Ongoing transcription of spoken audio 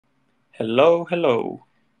Hello, hello.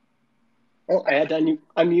 Oh, I had to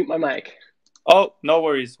unmute my mic. Oh, no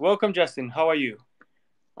worries. Welcome, Justin. How are you?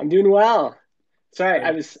 I'm doing well. Sorry,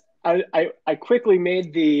 I Great. was I quickly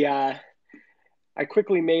made the I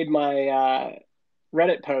quickly made my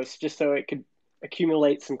Reddit post just so it could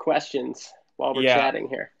accumulate some questions while we're Yeah, chatting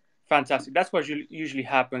here. fantastic. That's what usually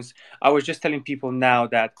happens. I was just telling people now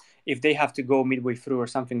that if they have to go midway through or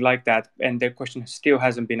something like that, and their question still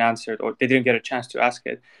hasn't been answered or they didn't get a chance to ask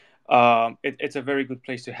it, it's a very good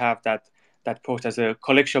place to have that post as a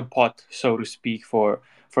collection pot, so to speak, for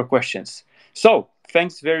questions. So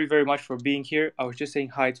thanks very very much for being here. I was just saying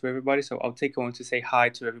hi to everybody, so I'll take a moment to say hi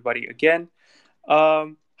to everybody again.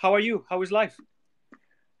 How are you? How is life?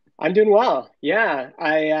 I'm doing well. Yeah,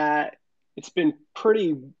 I it's been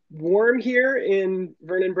pretty warm here in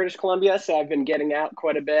Vernon, British Columbia, so I've been getting out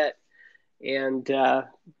quite a bit and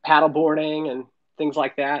paddle boarding and things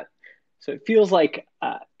like that. So it feels like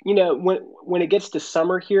when it gets to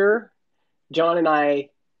summer here, John and I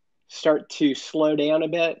start to slow down a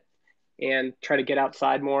bit and try to get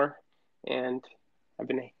outside more. And I've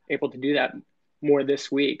been able to do that more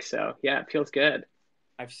this week. So yeah, it feels good.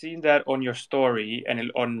 I've seen that on your story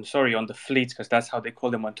and on the fleets because that's how they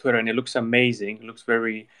call them on Twitter, and it looks amazing. It looks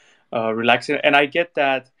very relaxing, and I get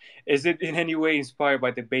that. Is it in any way inspired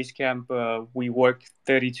by the base camp? We work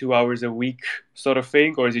 32 hours a week sort of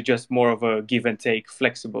thing, or is it just more of a give and take,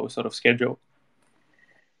 flexible sort of schedule?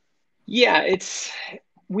 Yeah,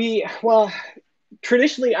 well,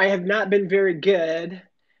 traditionally I have not been very good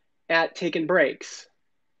at taking breaks.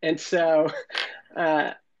 And so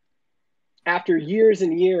uh, after years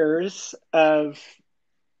and years of,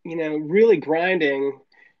 really grinding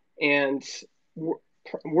and w-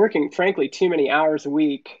 working, frankly, too many hours a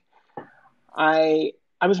week, I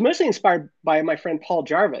I was mostly inspired by my friend Paul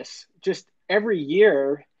Jarvis. Just every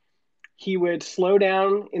year, he would slow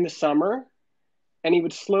down in the summer, and he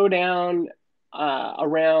would slow down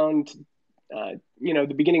around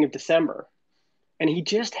the beginning of December, and he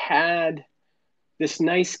just had this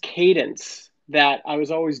nice cadence that I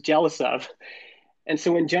was always jealous of. And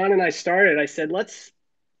so when John and I started, I said, let's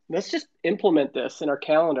just implement this in our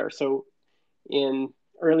calendar. So in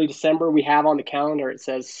early December, we have on the calendar it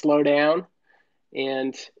says slow down,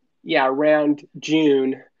 and yeah, around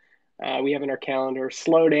June, we have in our calendar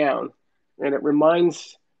slow down, and it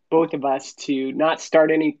reminds both of us to not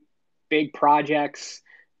start any big projects,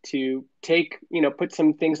 to take put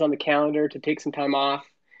some things on the calendar, to take some time off.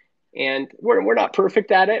 And we're not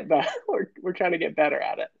perfect at it, but we're trying to get better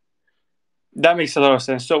at it. That makes a lot of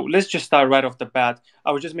sense. So let's just start right off the bat.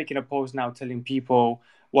 I was just making a post now telling people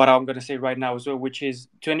what I'm going to say right now as well, which is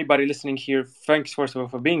to anybody listening here, thanks first of all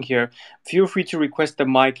for being here. Feel free to request the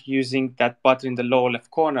mic using that button in the lower left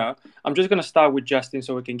corner. I'm just going to start with Justin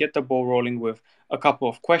so we can get the ball rolling with a couple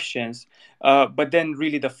of questions. But then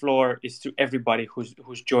really the floor is to everybody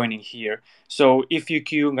who's joining here. So if you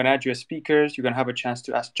queue, I'm going to add you as speakers. You're going to have a chance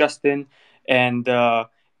to ask Justin. And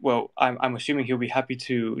well, I'm assuming he'll be happy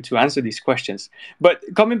to answer these questions. But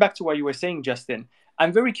coming back to what you were saying, Justin,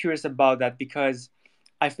 I'm very curious about that because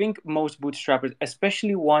I think most bootstrappers,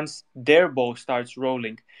 especially once their ball starts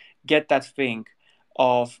rolling, get that thing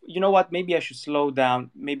of, you know what, maybe I should slow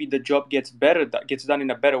down. Maybe the job gets better, gets done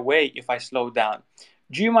in a better way if I slow down.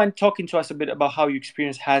 Do you mind talking to us a bit about how your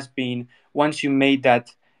experience has been once you made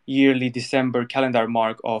that yearly December calendar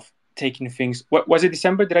mark of taking things? What was it,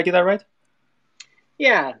 December? Did I get that right?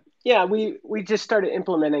 Yeah, yeah, we just started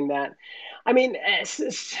implementing that. I mean,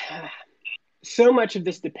 so much of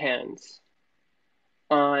this depends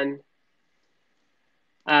on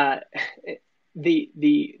uh,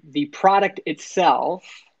 the product itself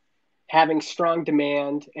having strong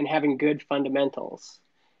demand and having good fundamentals.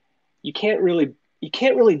 You can't really you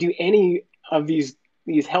can't really do any of these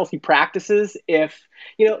healthy practices if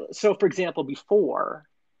So, for example, before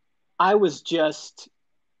I was just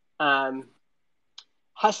um,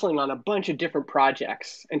 hustling on a bunch of different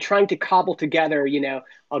projects and trying to cobble together,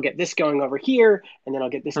 I'll get this going over here, and then I'll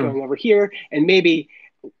get this Hmm. going over here, and maybe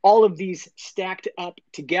all of these stacked up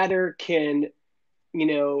together can, you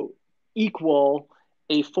know, equal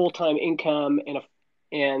a full-time income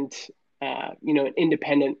and an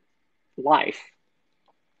independent life.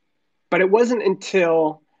 But it wasn't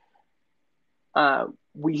until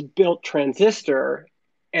we built Transistor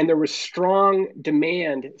and there was strong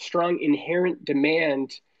inherent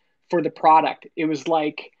demand for the product. It was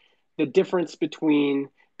like the difference between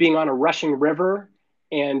being on a rushing river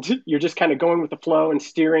and you're just kind of going with the flow and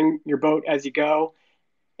steering your boat as you go,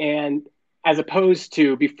 and as opposed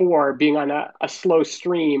to before being on a slow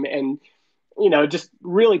stream and just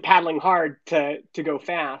really paddling hard to go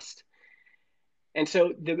fast. And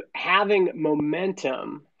so having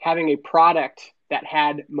momentum, having a product that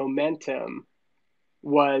had momentum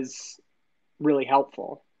was really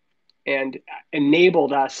helpful and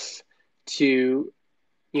enabled us to,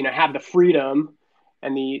 have the freedom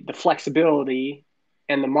and the flexibility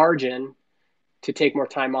and the margin to take more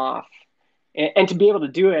time off and to be able to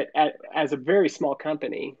do it as a very small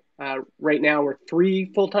company. Right now we're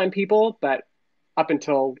 3 full-time people, but up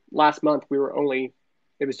until last month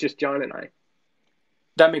it was just Jon and I.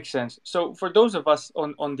 That makes sense. So for those of us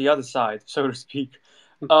on the other side, so to speak,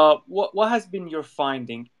 what has been your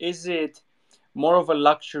finding? Is it more of a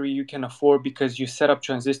luxury you can afford because you set up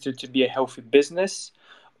Transistor to be a healthy business?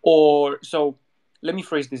 Or so let me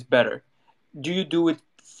phrase this better. Do you do it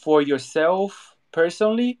for yourself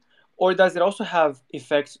personally, or does it also have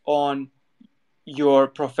effects on your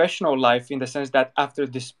professional life in the sense that after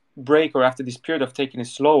this break or after this period of taking it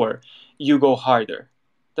slower, you go harder?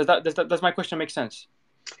 Does my question make sense?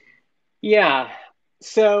 Yeah.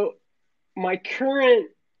 So my current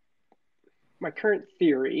my current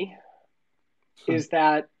theory is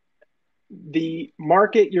that the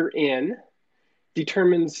market you're in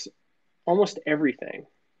determines almost everything.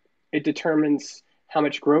 It determines how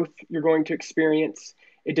much growth you're going to experience.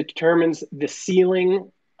 It determines the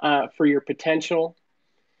ceiling for your potential.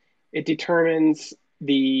 It determines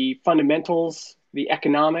the fundamentals, the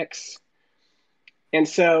economics. And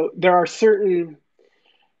so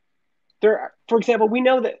for example, we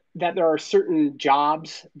know that there are certain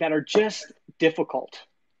jobs that are just difficult.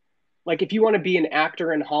 Like if you want to be an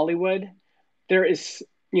actor in Hollywood, there is,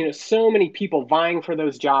 so many people vying for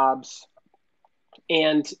those jobs,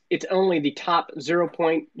 and it's only the top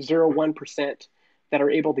 0.01% that are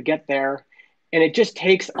able to get there. And it just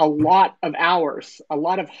takes a lot of hours, a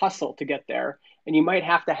lot of hustle to get there. And you might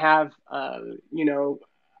have to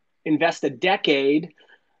invest a decade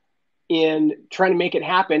in trying to make it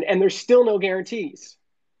happen. And there's still no guarantees.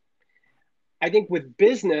 I think with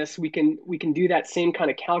business, we can do that same kind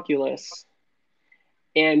of calculus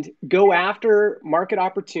and go after market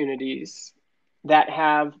opportunities that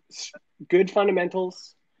have good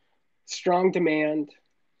fundamentals, strong demand,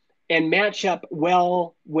 and match up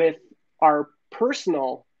well with our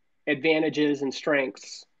personal advantages and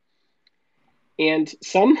strengths. And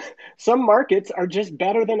some markets are just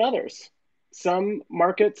better than others. Some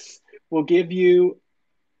markets will give you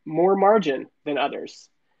more margin than others.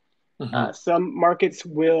 Mm-hmm. Some markets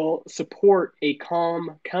will support a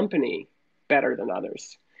calm company better than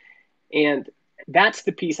others. And that's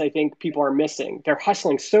the piece I think people are missing. They're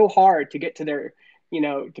hustling so hard to get to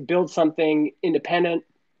to build something independent,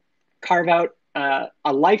 carve out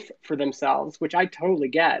a life for themselves, which I totally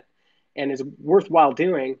get and is worthwhile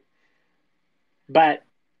doing. But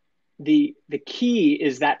the key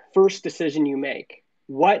is that first decision you make.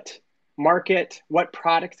 What market, what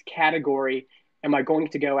product category am I going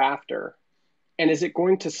to go after? And is it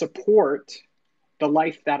going to support the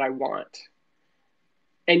life that I want?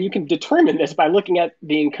 And you can determine this by looking at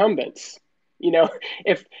the incumbents. You know,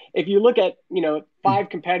 if you look at, 5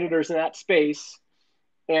 competitors in that space,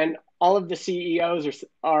 and all of the CEOs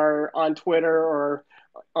are on Twitter or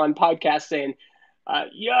on podcasts saying, I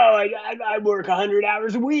work 100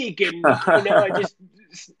 hours a week, and I just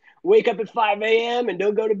wake up at 5 a.m. and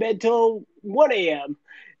don't go to bed till 1 a.m.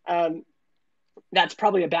 That's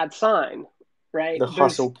probably a bad sign, right? The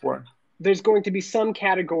hustle porn. There's going to be some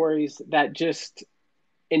categories that just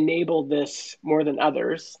enable this more than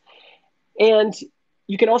others. And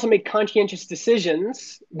you can also make conscientious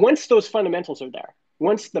decisions once those fundamentals are there.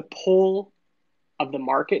 Once the pull of the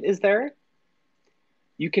market is there,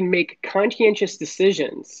 you can make conscientious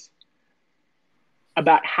decisions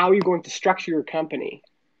about how you're going to structure your company.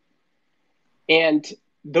 And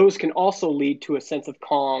those can also lead to a sense of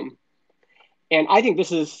calm. And I think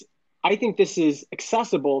this is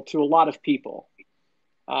accessible to a lot of people.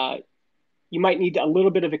 You might need a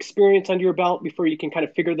little bit of experience under your belt before you can kind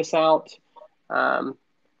of figure this out. But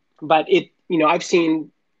I've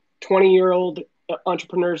seen 20-year-old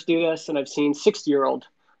entrepreneurs do this, and I've seen 60-year-old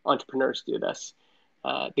entrepreneurs do this.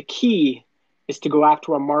 The key is to go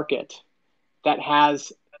after a market that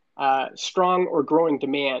has strong or growing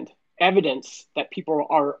demand, evidence that people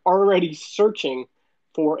are already searching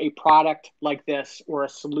for a product like this or a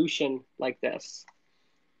solution like this.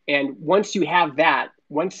 And once you have that,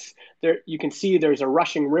 once you can see there's a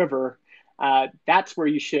rushing river, that's where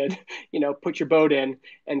you should, put your boat in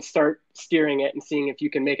and start steering it and seeing if you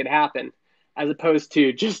can make it happen, as opposed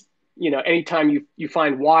to just, anytime you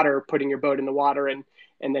find water, putting your boat in the water and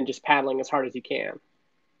then just paddling as hard as you can.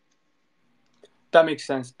 That makes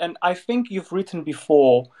sense. And I think you've written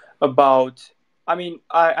before about I mean,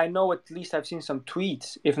 I know at least I've seen some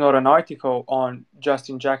tweets, if not an article, on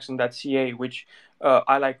justinjackson.ca, which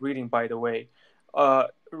I like reading, by the way,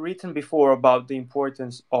 written before about the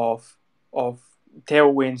importance of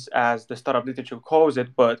tailwinds, as the startup literature calls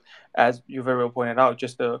it, but as you very well pointed out,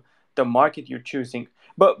 just the market you're choosing.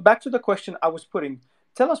 But back to the question I was putting,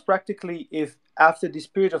 tell us practically if after this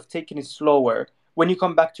period of taking it slower, when you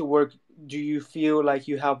come back to work, do you feel like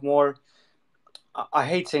you have more, I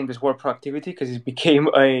hate saying this word productivity because it became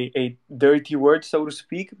a dirty word, so to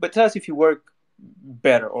speak. But tell us if you work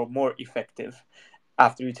better or more effective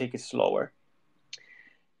after you take it slower.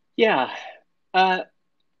 Yeah. Uh,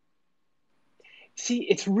 See,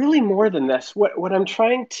 it's really more than this. What I'm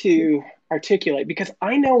trying to articulate, because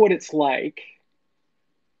I know what it's like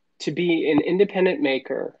to be an independent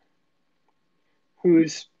maker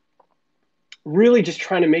who's really just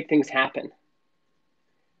trying to make things happen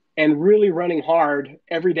and really running hard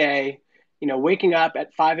every day, waking up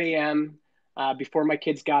at 5 a.m. Before my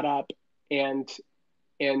kids got up, and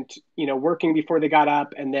working before they got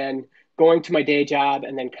up, and then going to my day job,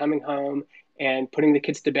 and then coming home and putting the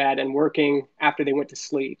kids to bed and working after they went to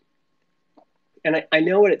sleep. And I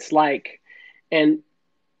know what it's like. And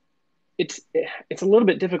it's a little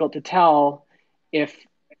bit difficult to tell if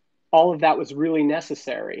all of that was really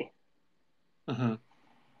necessary, Hmm.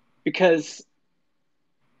 because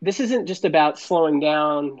this isn't just about slowing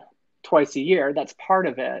down twice a year. That's part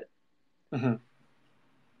of it. Hmm.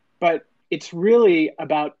 But it's really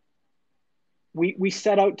about, we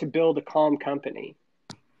set out to build a calm company.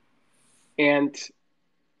 And,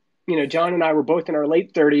 John and I were both in our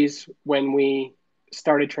late 30s when we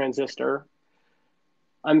started Transistor.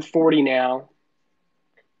 I'm 40 now.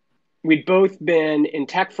 We'd both been in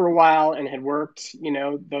tech for a while and had worked,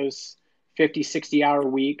 those 50, 60-hour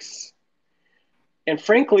weeks. And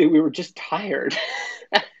frankly, we were just tired.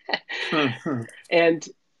 And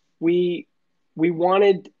we we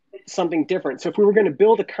wanted something different. So if we were going to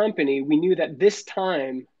build a company, we knew that this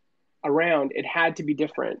time around it had to be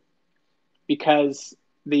different, because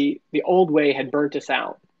the old way had burnt us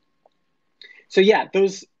out. So yeah,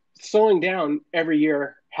 those slowing down every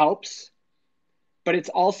year helps, but it's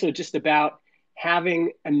also just about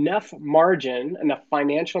having enough margin, enough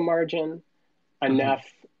financial margin, Hmm. enough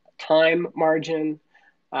time margin,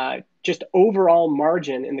 just overall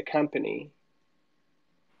margin in the company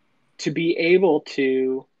to be able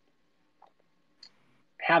to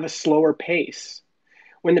have a slower pace.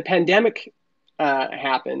 When the pandemic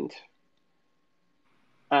happened,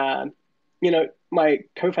 uh, my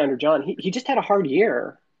co-founder John, he just had a hard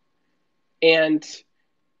year, and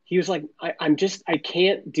he was like, I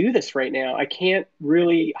can't do this right now. I can't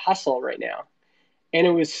really hustle right now. And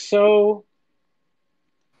it was so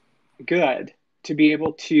good to be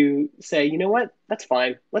able to say, you know what, that's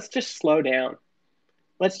fine. Let's just slow down.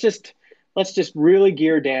 Let's just really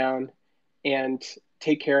gear down and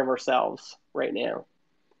take care of ourselves right now.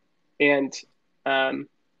 And um,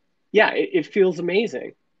 yeah, it feels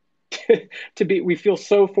amazing to be. We feel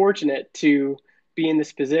so fortunate to be in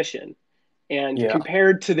this position. And Yeah.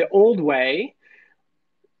 compared to the old way,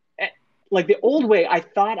 eh, like the old way, I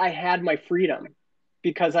thought I had my freedom,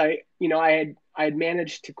 because I had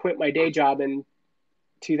managed to quit my day job in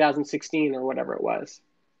 2016 or whatever it was.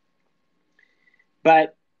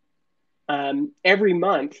 But every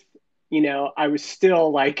month, I was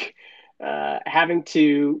still like having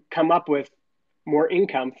to come up with more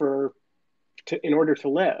income in order to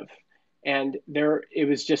live. And it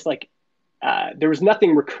was just like there was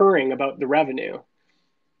nothing recurring about the revenue.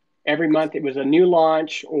 Every month it was a new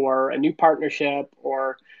launch or a new partnership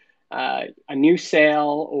or a new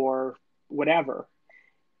sale or whatever.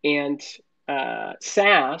 And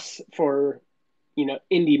SaaS for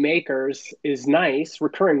indie makers is nice.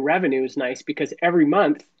 Recurring revenue is nice because every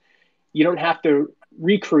month you don't have to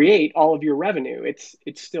recreate all of your revenue.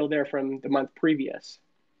 It's still there from the month previous.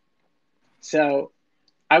 So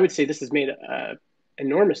I would say this has made an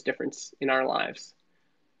enormous difference in our lives.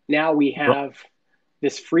 Now we have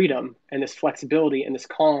this freedom and this flexibility and this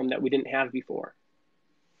calm that we didn't have before.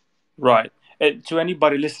 Right. To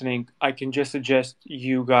anybody listening, I can just suggest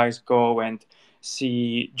you guys go and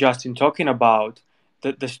see Justin talking about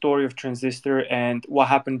the story of Transistor and what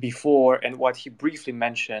happened before and what he briefly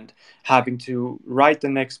mentioned, having to write the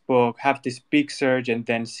next book, have this big surge, and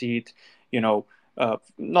then see it,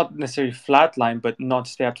 not necessarily flatline, but not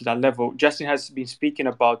stay up to that level. Justin has been speaking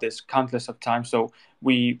about this countless of times, so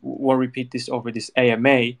we won't repeat this over this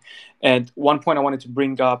AMA. And one point I wanted to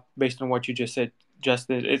bring up based on what you just said,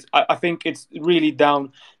 Justin, I think it's really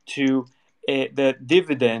down to the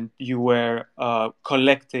dividend you were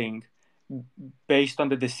collecting based on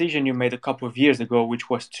the decision you made a couple of years ago, which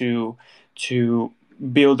was to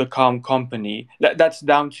build a calm company. That's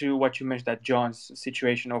down to what you mentioned, that John's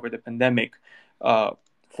situation over the pandemic uh,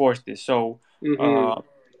 forced this. So Mm-hmm.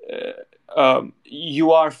 uh,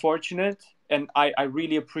 you are fortunate, and I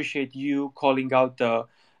really appreciate you calling out the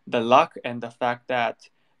luck and the fact that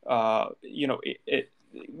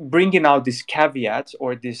bringing out this caveat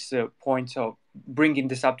or this point of bringing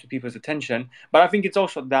this up to people's attention. But I think it's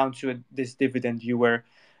also down to this dividend you were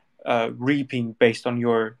reaping based on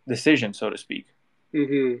your decision, so to speak.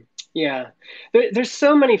 Mm-hmm. Yeah. There's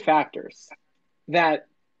so many factors that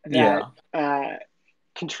that Yeah. uh,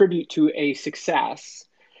 contribute to a success,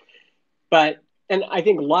 but and I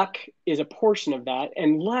think luck is a portion of that.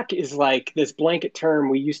 And luck is like this blanket term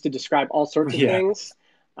we used to describe all sorts of Yeah. things.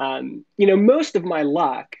 Most of my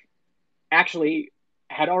luck actually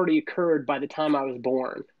had already occurred by the time I was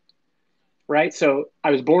born, right? So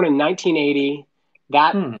I was born in 1980.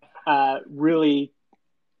 That Hmm. really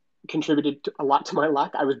contributed a lot to my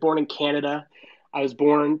luck. I was born in Canada. I was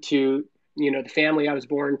born to, the family I was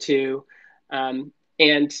born to.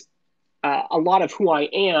 And a lot of who I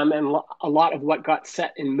am and a lot of what got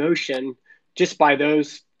set in motion just by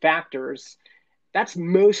those factors, that's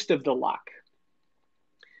most of the luck.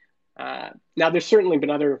 Now, there's certainly been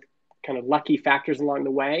other kind of lucky factors along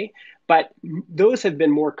the way, but those have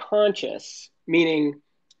been more conscious, meaning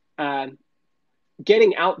uh,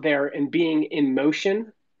 getting out there and being in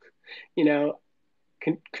motion, you know,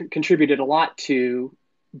 contributed a lot to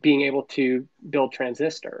being able to build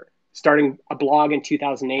Transistor. Starting a blog in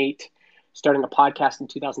 2008, starting a podcast in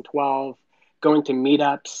 2012, going to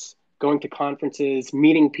meetups, going to conferences,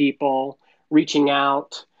 meeting people, reaching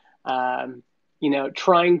out,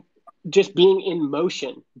 trying, just being in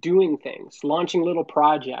motion, doing things, launching little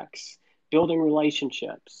projects, building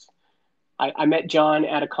relationships. I met Jon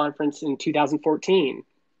at a conference in 2014,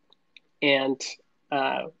 and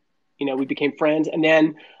uh, we became friends. And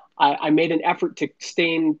then I made an effort to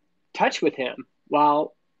stay in touch with him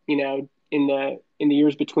while in the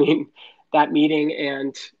years between that meeting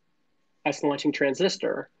and us launching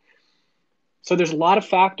Transistor. So there's a lot of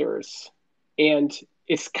factors, and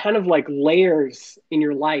it's kind of like layers in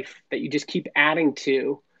your life that you just keep adding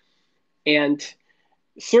to. And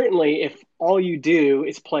certainly, if all you do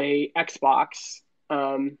is play Xbox,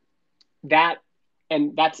 that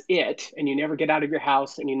and that's it, and you never get out of your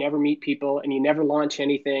house, and you never meet people, and you never launch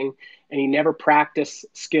anything, and you never practice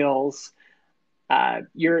skills,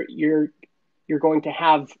 you're going to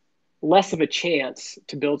have less of a chance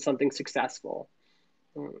to build something successful.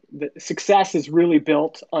 The success is really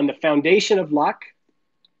built on the foundation of luck,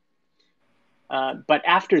 but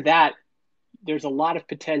after that, there's a lot of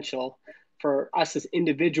potential for us as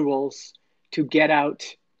individuals to get out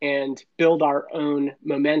and build our own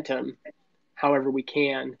momentum however we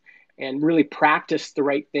can and really practice the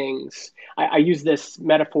right things. I use this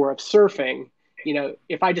metaphor of surfing.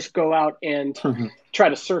 If I just go out and try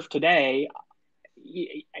to surf today,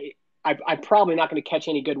 I'm probably not going to catch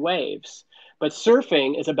any good waves. But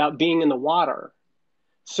surfing is about being in the water.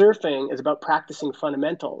 Surfing is about practicing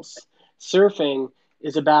fundamentals. Surfing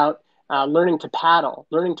is about learning to paddle,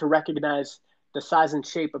 learning to recognize the size and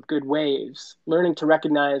shape of good waves, learning to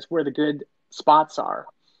recognize where the good spots are.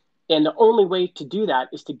 And the only way to do that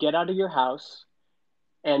is to get out of your house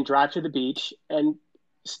and drive to the beach and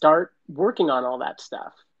start working on all that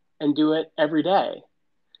stuff and do it every day.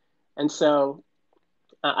 And so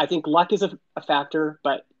I think luck is a factor,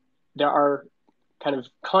 but there are kind of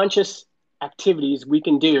conscious activities we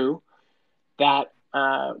can do that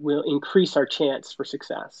will increase our chance for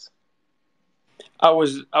success. I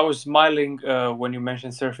was smiling when you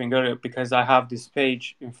mentioned surfing earlier because I have this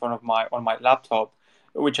page in front of my on my laptop,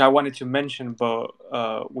 which I wanted to mention, but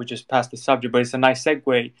we just passed the subject. But it's a nice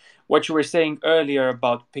segue. What you were saying earlier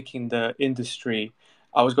about picking the industry,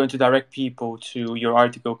 I was going to direct people to your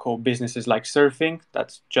article called "Businesses Like Surfing."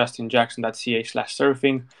 That's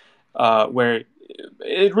justinjackson.ca/surfing, where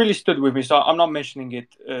it really stood with me. So I'm not mentioning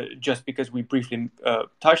it just because we briefly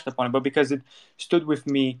touched upon it, but because it stood with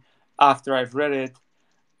me after I've read it.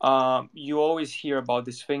 You always hear about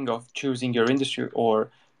this thing of choosing your industry or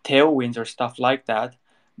tailwinds or stuff like that.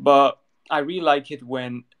 But I really like it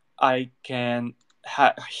when I can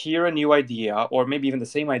hear a new idea or maybe even the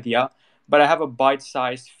same idea, but I have a bite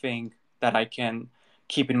sized thing that I can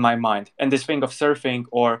keep in my mind. And this thing of surfing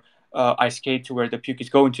or I skate to where the puke is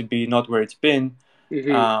going to be, not where it's been.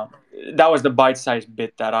 Mm-hmm. Uh, that was the bite sized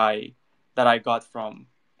bit that I got from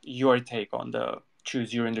your take on the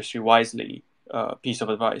choose your industry wisely piece of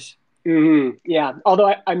advice. Mm-hmm. Yeah.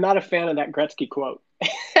 Although I'm not a fan of that Gretzky quote.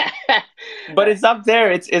 But it's up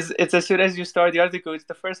there. It's as soon as you start the article, it's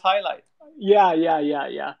the first highlight. Yeah, yeah, yeah,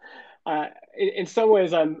 yeah. In some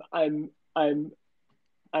ways, I'm I'm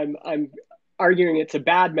arguing it's a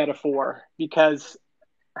bad metaphor because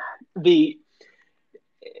the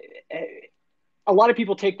a lot of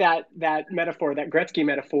people take that metaphor, that Gretzky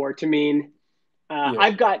metaphor, to mean Yeah.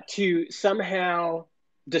 I've got to somehow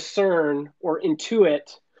discern or intuit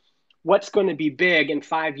what's going to be big in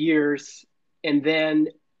 5 years, and then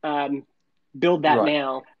um, build that Right.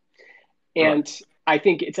 now. Right. And I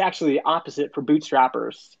think it's actually the opposite for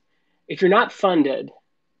bootstrappers. If you're not funded,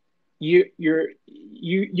 you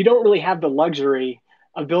don't really have the luxury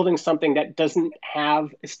of building something that doesn't have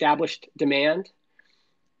established demand.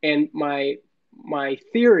 And my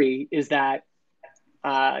theory is that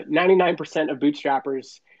 99% of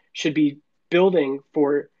bootstrappers should be building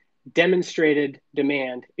for demonstrated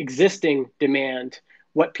demand, existing demand,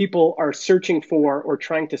 what people are searching for or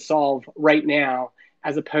trying to solve right now,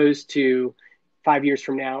 as opposed to 5 years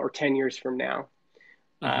from now or 10 years from now.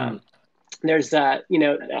 Mm-hmm. There's,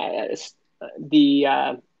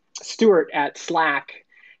 the Stuart at Slack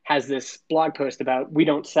has this blog post about we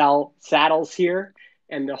don't sell saddles here.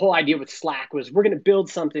 And the whole idea with Slack was we're going to build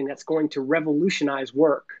something that's going to revolutionize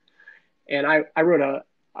work. And I wrote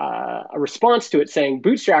a response to it saying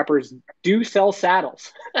bootstrappers do sell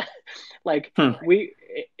saddles. Like Hmm. we,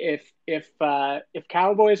 if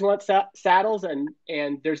cowboys want saddles and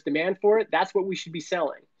there's demand for it, that's what we should be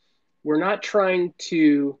selling. We're not trying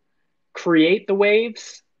to create the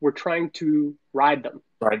waves. We're trying to ride them.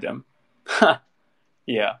 Ride them.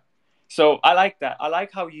 Yeah. So I like that. I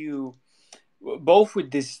like how you both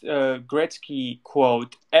with this Gretzky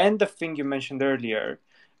quote and the thing you mentioned earlier,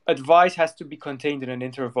 advice has to be contained in an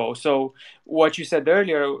interval. So what you said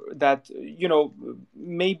earlier that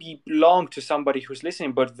maybe long to somebody who's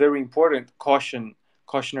listening, but very important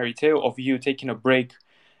cautionary tale of you taking a break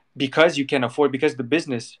because you can afford because the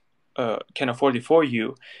business can afford it for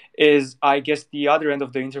you is I guess the other end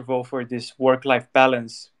of the interval for this work-life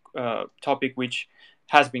balance topic, which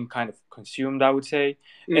has been kind of consumed, I would say.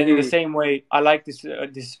 And in the Mm-hmm. same way, I like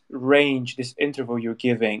this range, this interval you're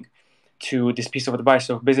giving to this piece of advice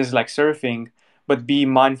of business like surfing, but be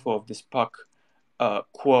mindful of this puck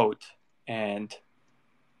quote. And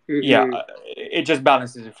yeah, Mm-hmm. it just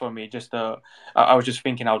balances it for me. Just I was just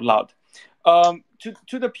thinking out loud.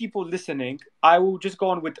 To the people listening, I will just go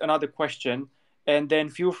on with another question, and then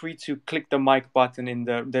feel free to click the mic button in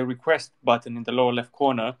the request button in the lower left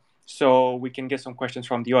corner, so we can get some questions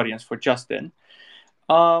from the audience for Justin.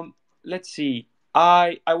 Let's see.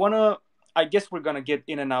 I wanna. I guess we're gonna get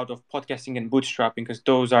in and out of podcasting and bootstrapping because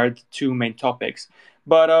those are the two main topics.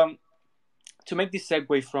 But to make this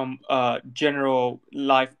segue from general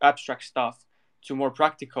life abstract stuff to more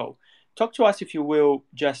practical, talk to us, if you will,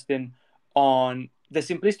 Justin, on the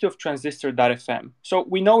simplicity of Transistor.fm. So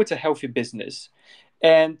we know it's a healthy business,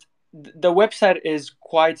 and the website is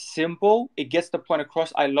quite simple. It gets the point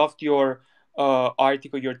across. I loved your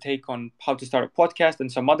article, your take on how to start a podcast, and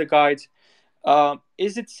some other guides.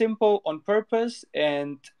 Is it simple on purpose,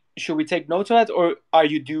 and should we take note of that, or are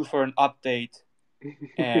you due for an update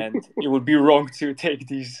and it would be wrong to take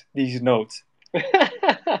these notes?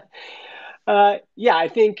 Yeah, I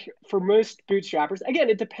think for most bootstrappers, again,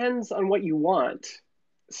 it depends on what you want.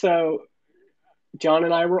 So John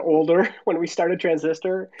and I were older when we started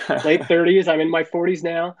Transistor, late 30s. I'm in my 40s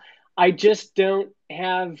now. I just don't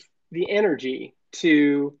have the energy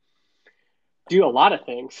to do a lot of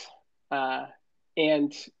things. Uh,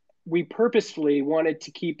 and we purposefully wanted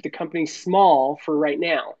to keep the company small for right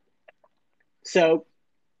now. So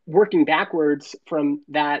working backwards from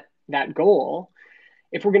that goal,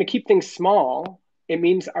 if we're going to keep things small, it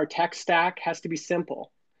means our tech stack has to be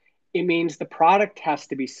simple. It means the product has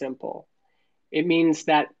to be simple. It means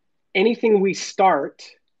that anything we start,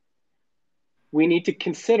 we need to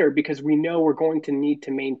consider because we know we're going to need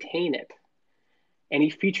to maintain it. Any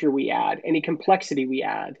feature we add, any complexity we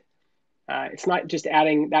add, it's not just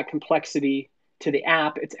adding that complexity to the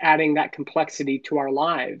app, it's adding that complexity to our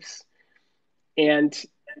lives. And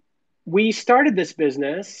we started this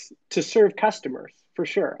business to serve customers for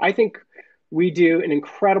sure. I think we do an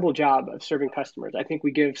incredible job of serving customers. I think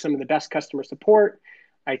we give some of the best customer support.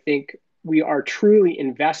 I think we are truly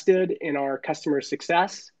invested in our customer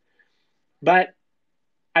success. But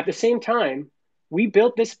at the same time, we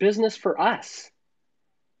built this business for us.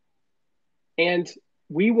 And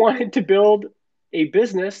we wanted to build a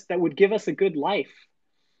business that would give us a good life.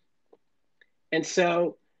 And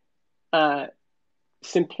so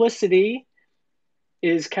simplicity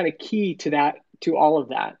is kind of key to that, to all of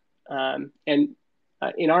that. And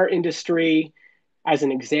in our industry, As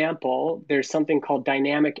an example, there's something called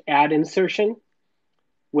dynamic ad insertion,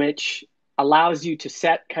 which allows you to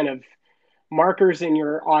set kind of markers in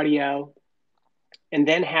your audio and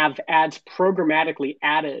then have ads programmatically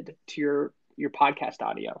added to your podcast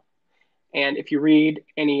audio. And if you read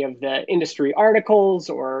any of the industry articles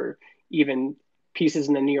or even pieces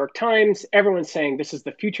in the New York Times, everyone's saying this is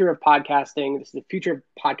the future of podcasting, this is the future of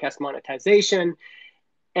podcast monetization.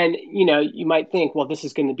 And you might think, well, this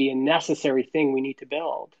is going to be a necessary thing we need to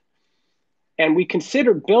build. And we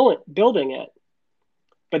considered building it,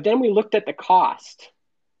 but then we looked at the cost,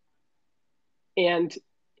 and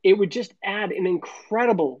it would just add an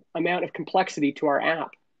incredible amount of complexity to our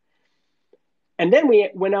app. And then we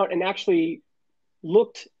went out and actually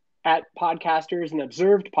looked at podcasters and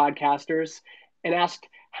observed podcasters and asked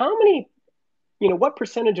how many, what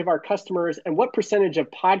percentage of our customers and what percentage of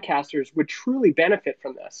podcasters would truly benefit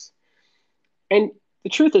from this. And the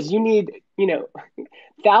truth is, you need,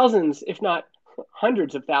 thousands, if not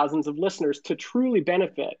hundreds of thousands of listeners to truly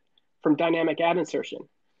benefit from dynamic ad insertion.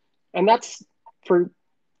 And that's for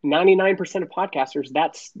 99% of podcasters,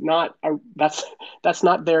 that's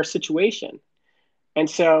not their situation. And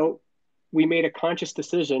so we made a conscious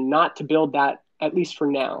decision not to build that, at least for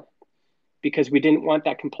now, because we didn't want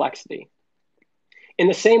that complexity. In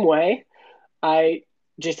the same way, I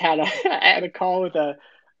just had I had a call with a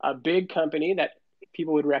big company that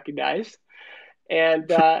people would recognize,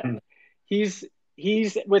 and he's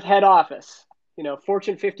with head office,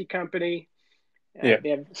 Fortune 50 company. Yeah. They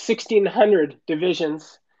have 1,600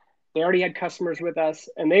 divisions. They already had customers with us,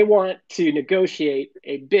 and they want to negotiate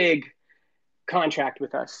a big contract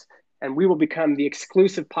with us, and we will become the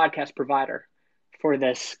exclusive podcast provider for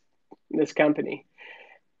this company.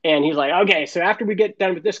 And he's like, okay, so after we get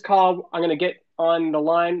done with this call, I'm going to get on the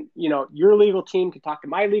line. Your legal team can talk to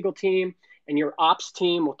my legal team, and your ops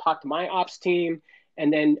team will talk to my ops team.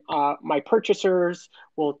 And then my purchasers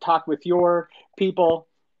will talk with your people.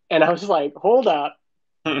 And I was like, hold up.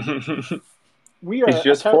 We It's are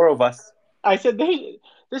just four of us. I said,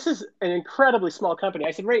 this is an incredibly small company.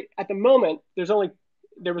 I said, right at the moment,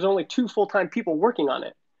 there was only 2 full-time people working on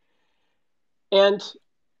it. And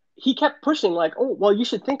he kept pushing like, oh, well, you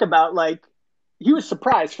should think about he was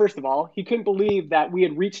surprised, first of all. He couldn't believe that we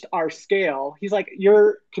had reached our scale. He's like,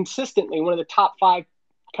 you're consistently one of the top 5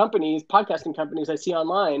 podcasting companies I see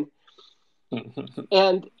online.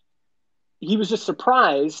 And he was just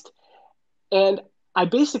surprised. And I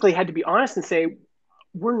basically had to be honest and say,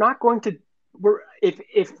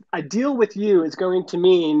 if a deal with you is going to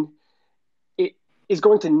mean it is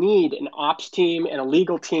going to need an ops team and a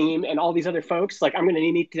legal team and all these other folks, I'm going to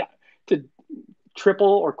need to triple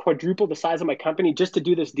or quadruple the size of my company just to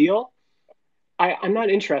do this deal, I'm not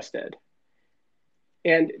interested.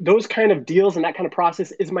 And those kind of deals and that kind of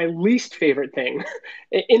process is my least favorite thing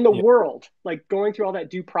in the world. Going through all that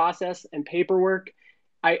due process and paperwork,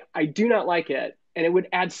 I do not like it. And it would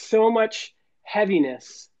add so much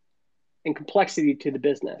heaviness and complexity to the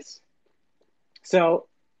business. So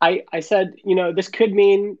I said, this could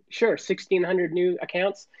mean, sure, 1,600 new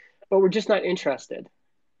accounts, but we're just not interested.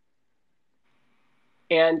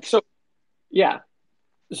 And so, yeah.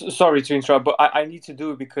 Sorry to interrupt, but I need to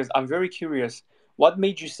do it because I'm very curious. What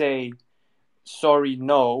made you say, sorry,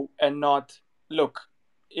 no, and not, look,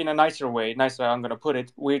 in a nicer way, I'm going to put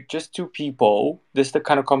it, we're just 2 people. This is the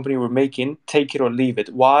kind of company we're making. Take it or leave it.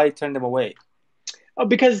 Why turn them away? Oh,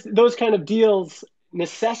 because those kind of deals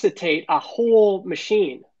necessitate a whole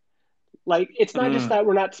machine. It's not just that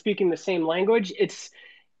we're not speaking the same language. It's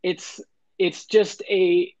just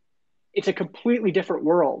it's a completely different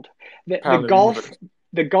world.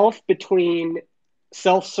 The gulf between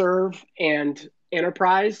self-serve and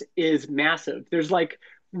enterprise is massive. There's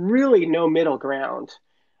really no middle ground.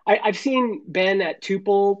 I've seen Ben at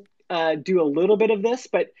Tuple do a little bit of this,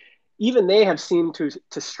 but even they have seemed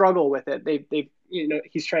to struggle with it. They've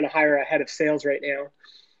he's trying to hire a head of sales right now.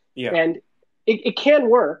 Yeah. And it can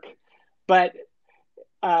work, but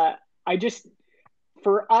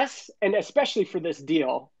for us, and especially for this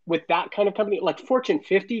deal with that kind of company, Fortune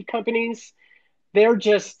 50 companies, they're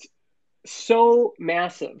just so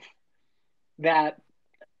massive that,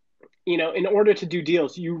 in order to do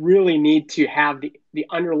deals, you really need to have the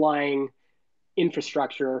underlying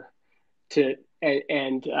infrastructure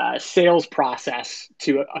and sales process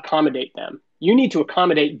to accommodate them. You need to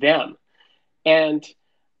accommodate them. And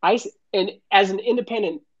as an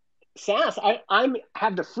independent SaaS, I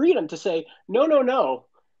have the freedom to say, no,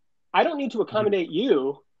 I don't need to accommodate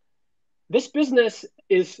you. This business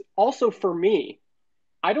is also for me.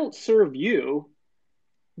 I don't serve you.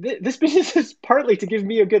 This business is partly to give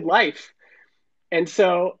me a good life. And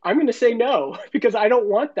so I'm going to say no because I don't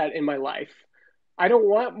want that in my life. I don't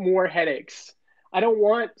want more headaches. I don't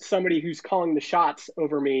want somebody who's calling the shots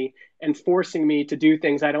over me and forcing me to do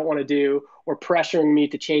things I don't want to do or pressuring me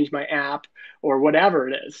to change my app or whatever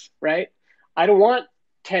it is, right? I don't want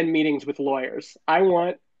 10 meetings with lawyers. I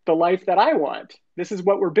want the life that I want. This is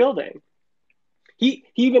what we're building. He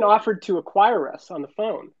even offered to acquire us on the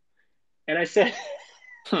phone. And I said,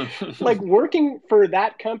 like, working for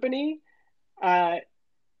that company uh,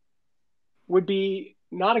 would be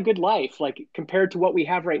not a good life, like compared to what we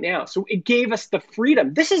have right now. So it gave us the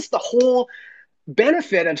freedom. This is the whole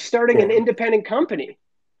benefit of starting an Yeah. independent company.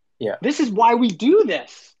 Yeah. This is why we do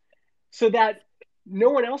this, so that no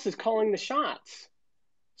one else is calling the shots,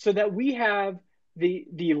 so that we have the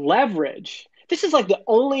leverage. This is like the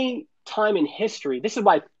only time in history. This is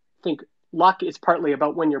why I think luck is partly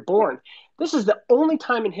about when you're born. This is the only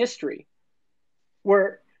time in history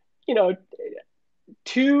where, you know,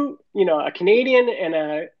 a Canadian and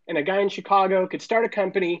a guy in Chicago could start a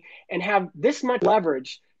company and have this much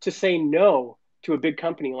leverage to say no to a big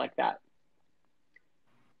company like that.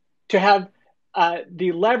 To have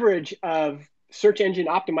the leverage of search engine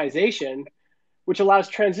optimization, which allows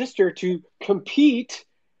Transistor to compete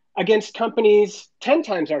against companies 10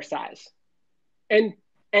 times our size and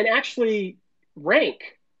actually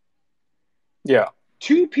rank. Yeah.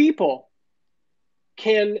 Two people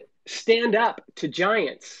can stand up to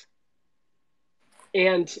giants,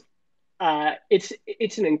 and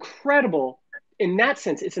it's an incredible, in that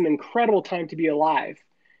sense, it's an incredible time to be alive.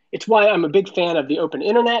 It's why I'm a big fan of the open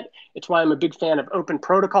internet. It's why I'm a big fan of open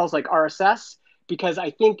protocols like RSS, because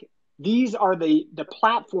I think these are the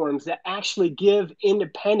platforms that actually give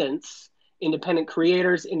independent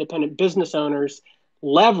creators, independent business owners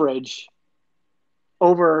leverage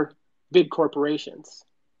over big corporations.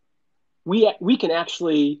 We can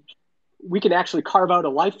actually carve out a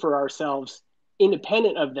life for ourselves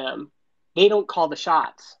independent of them. They don't call the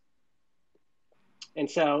shots. And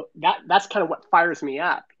so that's kind of what fires me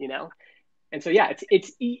up, you know? And so, yeah,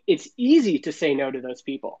 it's easy to say no to those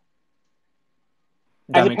people,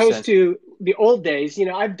 as That makes opposed sense. to the old days. You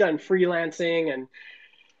know, I've done freelancing and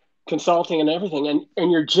consulting and everything,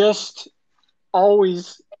 and you're just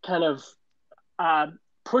always kind of uh,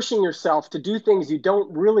 pushing yourself to do things you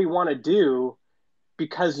don't really want to do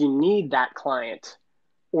because you need that client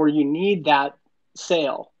or you need that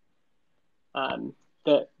sale.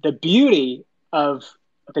 The beauty of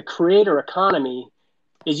the creator economy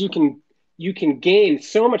is you can gain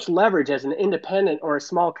so much leverage as an independent or a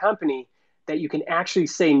small company that you can actually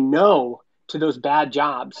say no to those bad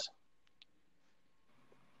jobs.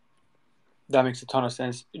 That makes a ton of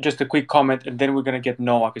sense. Just a quick comment, and then we're gonna get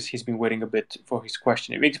Noah because he's been waiting a bit for his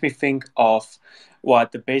question. It makes me think of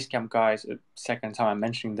what the Basecamp guys. Second time I'm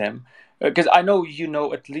mentioning them, because I know you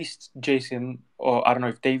know at least Jason, or I don't know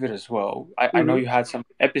if David as well. I know Mm-hmm. you had some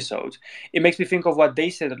episodes. It makes me think of what they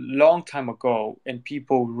said a long time ago, and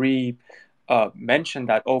people mention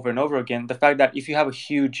that over and over again. The fact that if you have a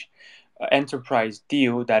huge enterprise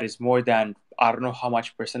deal that is more than I don't know how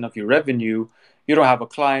much percent of your revenue, you don't have a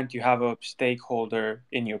client, you have a stakeholder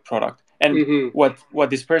in your product. And Mm-hmm. what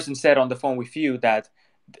this person said on the phone with you, that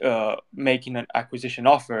making an acquisition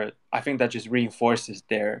offer, I think that just reinforces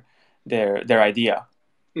their idea.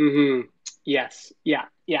 Mm-hmm. Yes. Yeah.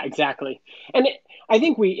 Yeah. Exactly. And I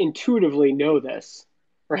think we intuitively know this,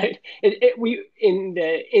 right? We in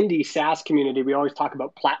the indie SaaS community, we always talk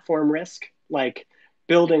about platform risk, like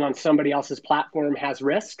building on somebody else's platform has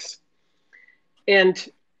risks, and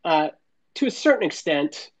uh, to a certain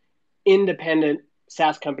extent, independent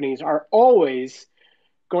SaaS companies are always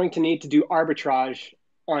going to need to do arbitrage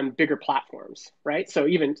on bigger platforms, right? So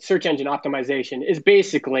even search engine optimization is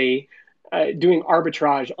basically doing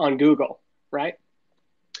arbitrage on Google, right?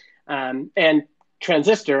 And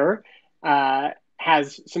Transistor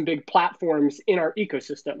has some big platforms in our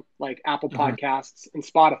ecosystem, like Apple Mhm. Podcasts and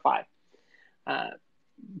Spotify. Uh,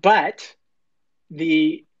 but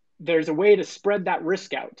there's a way to spread that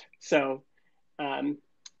risk out. So um,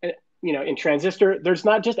 in Transistor, there's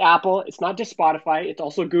not just Apple, it's not just Spotify, it's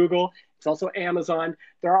also Google, it's also Amazon.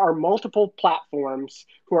 There are multiple platforms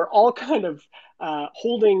who are all kind of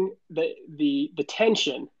holding the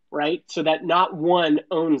tension, right? So that not one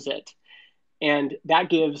owns it. And that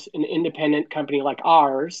gives an independent company like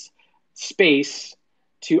ours space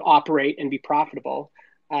to operate and be profitable.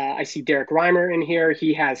 I see Derek Reimer in here.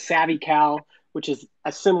 He has SavvyCal, which is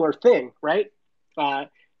a similar thing, right? Uh,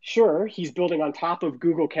 sure, he's building on top of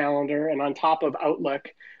Google Calendar and on top of Outlook,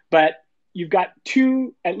 but you've got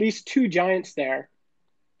at least two giants there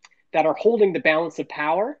that are holding the balance of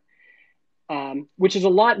power. which is a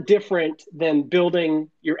lot different than building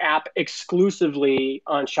your app exclusively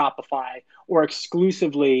on Shopify or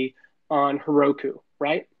exclusively on Heroku,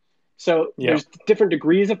 right? So Yeah. there's different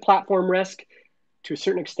degrees of platform risk. To a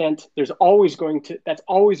certain extent, that's always going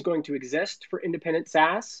to exist for independent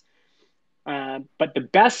SaaS. But the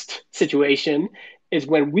best situation is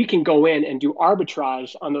when we can go in and do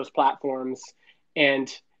arbitrage on those platforms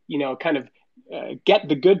and kind of get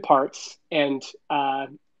the good parts and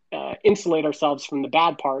insulate ourselves from the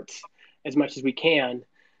bad parts as much as we can,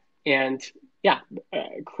 and yeah,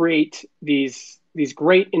 create these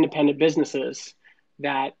great independent businesses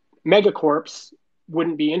that megacorps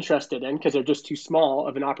wouldn't be interested in because they're just too small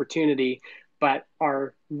of an opportunity, but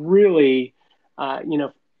are really,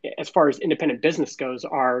 as far as independent business goes,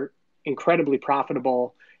 are incredibly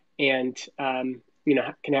profitable and can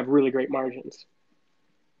have really great margins.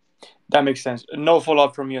 That makes sense. No follow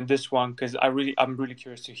up from you on this one because I'm really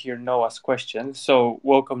curious to hear Noah's question. So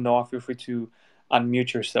welcome, Noah. Feel free to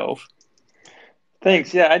unmute yourself.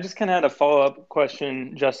 Thanks. Yeah, I just kind of had a follow-up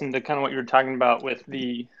question, Justin, to kind of what you were talking about with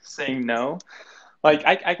the saying no. Like,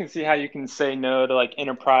 I can see how you can say no to like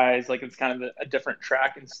enterprise, like it's kind of a different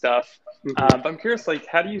track and stuff. Mm-hmm. But I'm curious, like,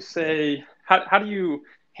 how do you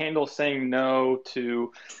handle saying no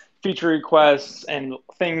to feature requests and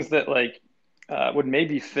things that like would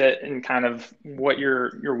maybe fit in kind of what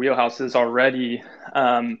your wheelhouse is already?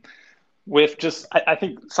 With just, I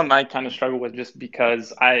think something I kind of struggle with just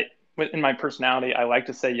because in my personality, I like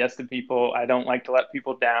to say yes to people. I don't like to let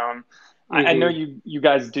people down. I know Mm-hmm. you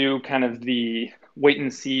guys do kind of the wait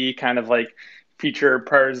and see kind of like feature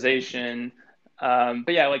prioritization.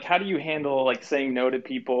 But yeah, like how do you handle like saying no to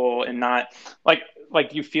people and not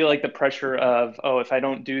like you feel like the pressure of, oh, if I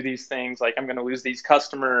don't do these things, like I'm going to lose these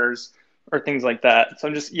customers or things like that. So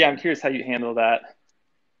I'm curious how you handle that.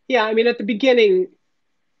 Yeah, I mean, at the beginning,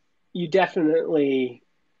 you definitely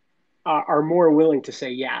are more willing to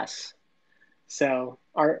say yes. So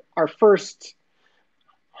our first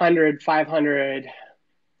 100, 500,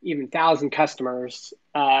 even 1,000 customers,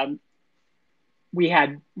 we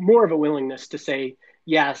had more of a willingness to say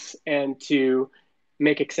yes and to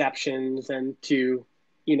make exceptions and to,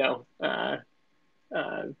 you know, uh,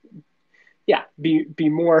 yeah, be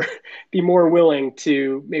more be more willing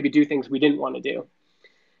to maybe do things we didn't want to do.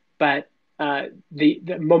 But the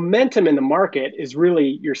momentum in the market is really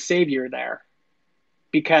your savior there,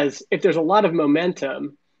 because if there's a lot of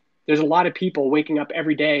momentum, there's a lot of people waking up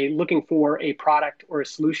every day looking for a product or a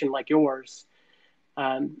solution like yours.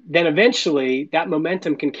 Then eventually that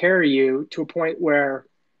momentum can carry you to a point where,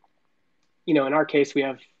 in our case, we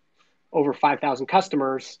have over 5,000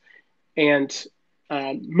 customers, and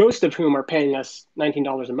most of whom are paying us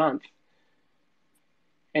 $19 a month.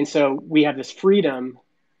 And so we have this freedom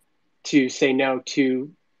to say no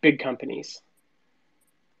to big companies,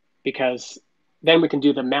 because then we can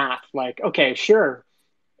do the math like, okay, sure,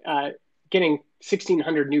 getting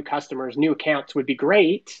 1,600 new customers, new accounts would be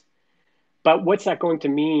great, but what's that going to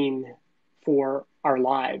mean for our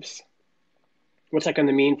lives? What's that going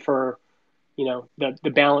to mean for,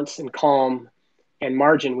 the balance and calm and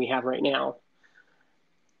margin we have right now?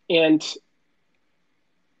 And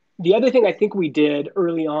the other thing I think we did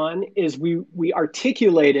early on is we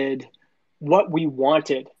articulated what we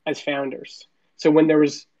wanted as founders. So when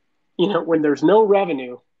there's no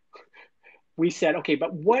revenue, we said, okay,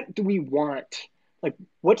 but what do we want? Like,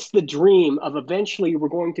 what's the dream of eventually we're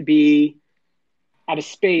going to be at a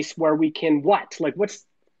space where we can what? Like, what's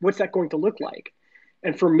that going to look like?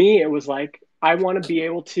 And for me, it was like, I want to be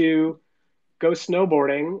able to go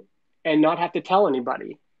snowboarding and not have to tell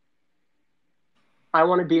anybody. I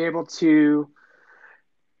want to be able to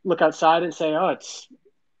look outside and say, oh, it's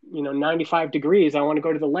 95 degrees. I want to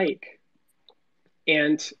go to the lake.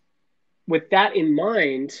 And with that in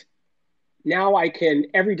mind, now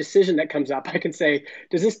every decision that comes up, I can say,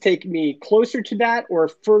 does this take me closer to that or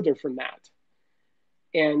further from that?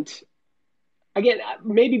 And again,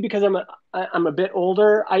 maybe because I'm a bit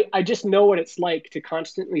older, I just know what it's like to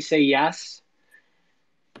constantly say yes,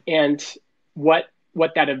 and what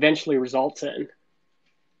that eventually results in.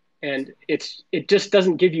 And it just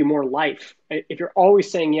doesn't give you more life. If you're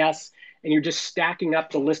always saying yes and you're just stacking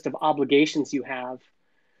up the list of obligations you have,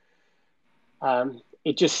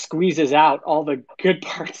 it just squeezes out all the good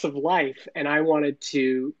parts of life. And I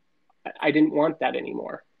didn't want that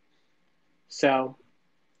anymore. So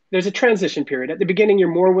there's a transition period. At the beginning, you're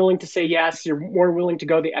more willing to say yes, you're more willing to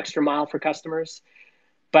go the extra mile for customers.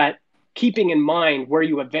 But keeping in mind where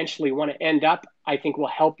you eventually want to end up, I think will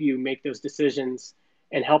help you make those decisions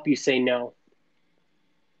and help you say no.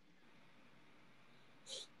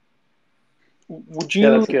 Would Yeah,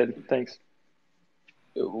 you that's good. Thanks.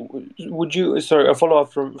 would you, sorry, a follow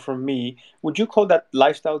up from me? Would you call that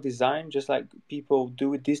lifestyle design, just like people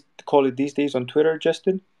do it this call it these days on Twitter,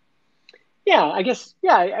 Justin? Yeah, I guess.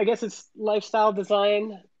 Yeah, I guess it's lifestyle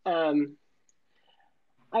design. I,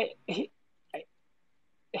 I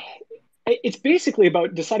it's basically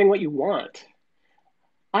about deciding what you want.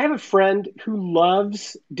 I have a friend who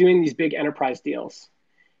loves doing these big enterprise deals.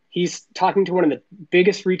 He's talking to one of the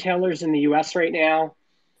biggest retailers in the US right now,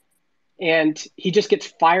 and he just gets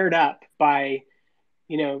fired up by,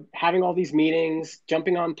 having all these meetings,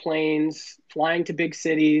 jumping on planes, flying to big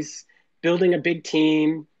cities, building a big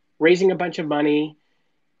team, raising a bunch of money.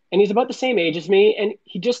 And he's about the same age as me, and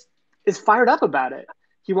he just is fired up about it.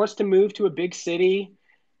 He wants to move to a big city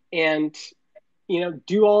and,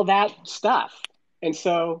 do all that stuff. And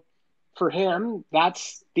so for him,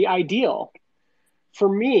 that's the ideal. For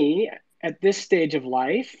me, at this stage of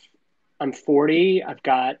life, I'm 40. I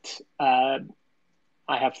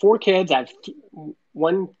have 4 kids. I have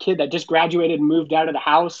one kid that just graduated and moved out of the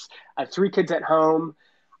house. I have 3 kids at home.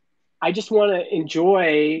 I just want to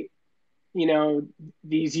enjoy,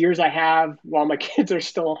 these years I have while my kids are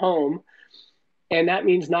still home. And that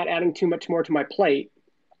means not adding too much more to my plate.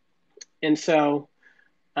 And so,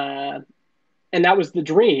 uh, and that was the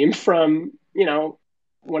dream from,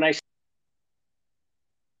 when I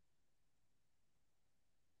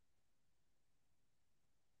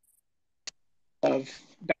of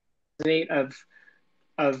of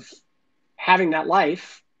of having that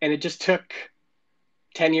life, and it just took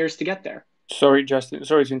 10 years to get there. Sorry, Justin.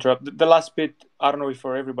 Sorry to interrupt. The last bit, I don't know if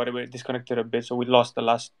for everybody, but it disconnected a bit, so we lost the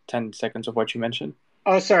last 10 seconds of what you mentioned.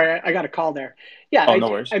 Oh, sorry, I got a call there. Yeah, Oh, no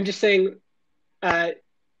worries. I'm just saying, uh,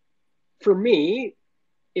 for me,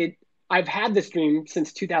 it I've had this dream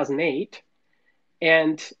since 2008,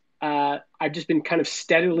 and I've just been kind of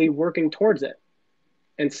steadily working towards it.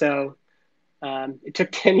 And so it took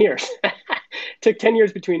 10 years. It took 10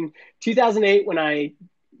 years between 2008, when I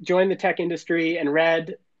joined the tech industry and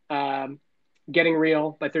read Getting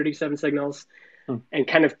Real by 37 Signals, and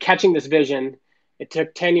kind of catching this vision. It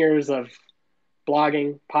took 10 years of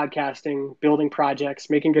blogging, podcasting, building projects,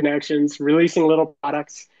 making connections, releasing little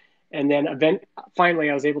products, and then finally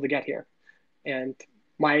I was able to get here. And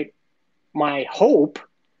my hope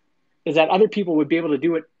is that other people would be able to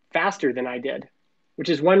do it faster than I did, which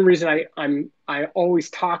is one reason I always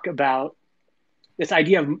talk about this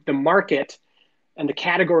idea of the market and the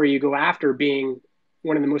category you go after being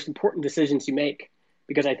one of the most important decisions you make,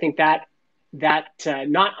 because I think that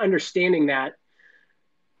not understanding that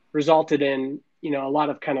resulted in a lot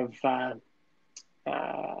of kind of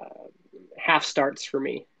half starts for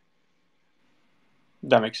me.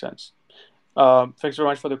 That makes sense. Thanks very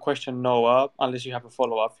much for the question, Noah. Unless you have a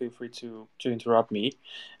follow-up, feel free to interrupt me.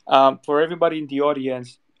 For everybody in the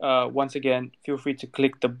audience, once again, feel free to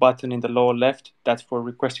click the button in the lower left. That's for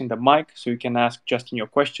requesting the mic, so you can ask Justin your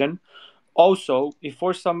question. Also, if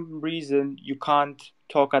for some reason you can't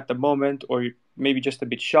talk at the moment, or maybe just a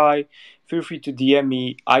bit shy, feel free to DM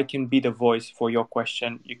me. I can be the voice for your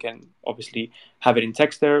question. You can obviously have it in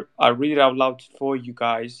text there. I'll read it out loud for you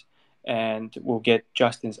guys, and we'll get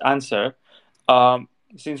Justin's answer.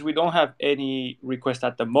 Since we don't have any request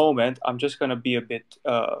at the moment, I'm just going to be a bit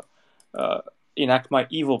enact my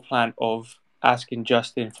evil plan of asking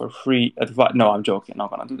Justin for free advice. No, I'm joking. I'm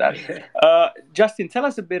not going to do that. Justin, tell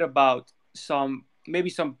us a bit about some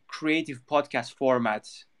creative podcast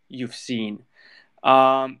formats you've seen.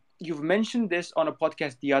 You've mentioned this on a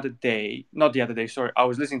podcast the other day. Not the other day, sorry. I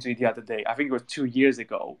was listening to it the other day. I think it was 2 years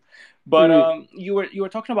ago. But you were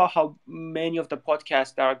talking about how many of the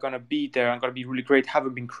podcasts that are going to be there and going to be really great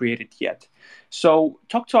haven't been created yet. So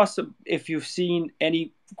talk to us if you've seen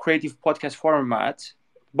any creative podcast formats,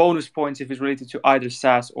 bonus points if it's related to either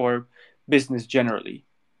SaaS or business generally.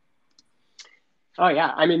 Oh,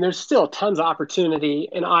 yeah. I mean, there's still tons of opportunity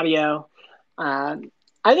in audio.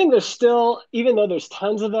 I think there's still, even though there's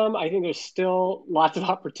tons of them, I think there's still lots of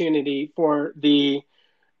opportunity for the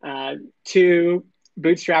two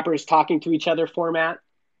bootstrappers talking to each other format.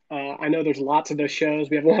 I know there's lots of those shows.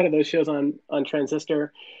 We have a lot of those shows on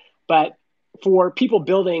Transistor. But for people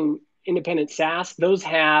building independent SaaS, those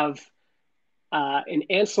have an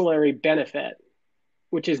ancillary benefit,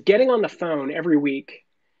 which is getting on the phone every week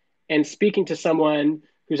and speaking to someone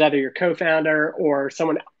who's either your co-founder or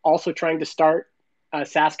someone also trying to start a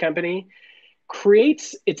SaaS company,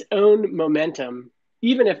 creates its own momentum,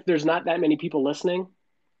 even if there's not that many people listening.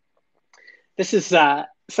 This is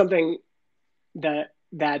something that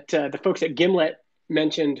the folks at Gimlet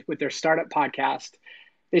mentioned with their startup podcast.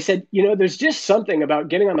 They said, there's just something about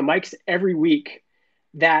getting on the mics every week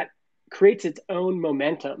that creates its own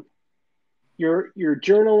momentum. you're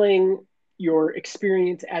journaling your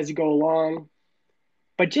experience as you go along,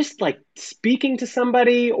 but just like speaking to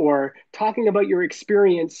somebody or talking about your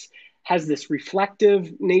experience has this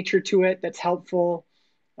reflective nature to it that's helpful.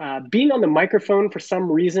 Being on the microphone for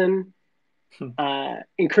some reason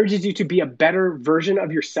encourages you to be a better version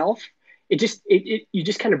of yourself. You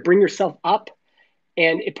just kind of bring yourself up,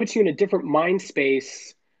 and it puts you in a different mind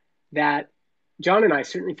space that Jon and I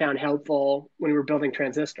certainly found helpful when we were building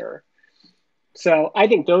Transistor. So I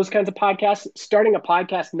think those kinds of podcasts, starting a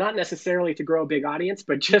podcast, not necessarily to grow a big audience,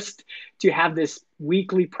 but just to have this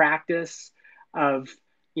weekly practice of,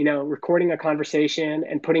 recording a conversation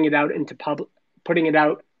and putting it out into public, putting it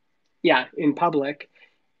out, in public,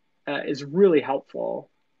 is really helpful.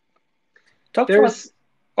 Talk to us.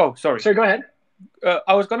 Oh, sorry. Sorry, go ahead.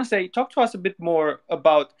 I was going to say, talk to us a bit more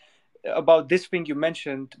about this thing you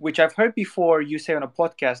mentioned, which I've heard before you say on a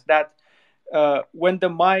podcast, that when the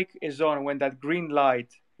mic is on, when that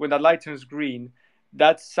light turns green,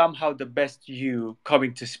 that's somehow the best you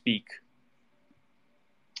coming to speak.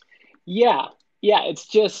 Yeah. It's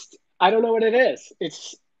just, I don't know what it is.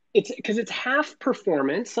 It's because it's half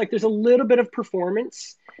performance. Like there's a little bit of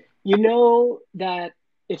performance, that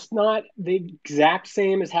it's not the exact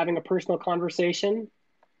same as having a personal conversation.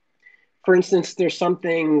 For instance, there's some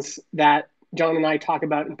things that Jon and I talk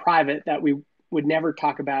about in private that we would never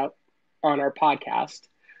talk about on our podcast.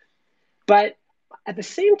 But at the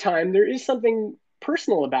same time, there is something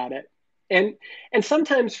personal about it. And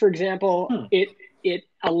sometimes, for example, it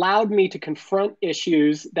allowed me to confront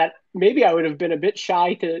issues that maybe I would have been a bit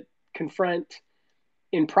shy to confront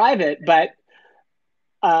in private, but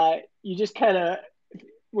you just kind of,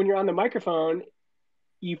 when you're on the microphone,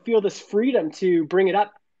 you feel this freedom to bring it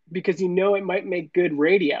up because it might make good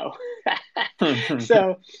radio.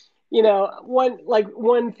 So,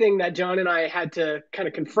 one thing that Jon and I had to kind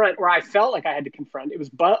of confront, where I felt like I had to confront, it was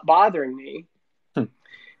bothering me,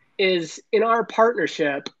 is in our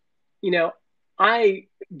partnership, I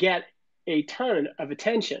get a ton of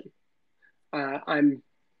attention. I'm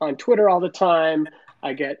on Twitter all the time.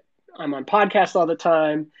 I'm on podcasts all the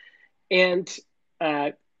time. And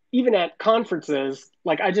even at conferences,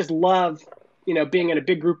 like I just love, being in a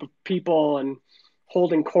big group of people and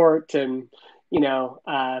holding court and,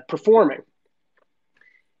 performing.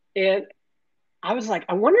 And I was like,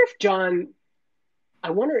 I wonder if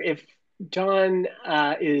Jon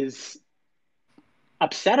is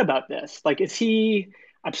upset about this. Like, is he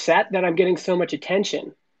upset that I'm getting so much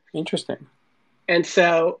attention? Interesting. And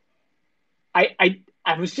so I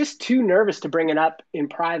was just too nervous to bring it up in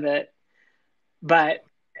private, but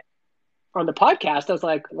on the podcast, I was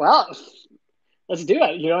like, well, let's do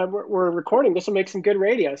it. We're recording. This will make some good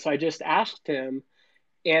radio. So I just asked him,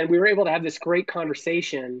 and we were able to have this great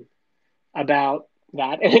conversation about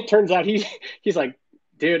that. And it turns out he's like,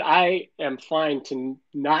 dude, I am fine to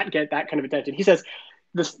not get that kind of attention. He says,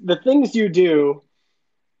 the things you do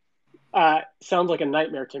sounds like a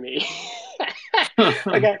nightmare to me.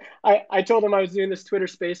 Like I told him I was doing this Twitter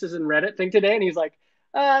Spaces and Reddit thing today, and he's like,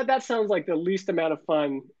 that sounds like the least amount of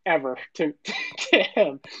fun ever to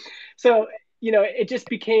him. So, it just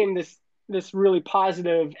became this really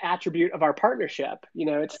positive attribute of our partnership.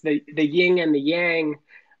 It's the yin and the yang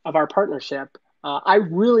of our partnership. I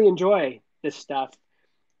really enjoy this stuff,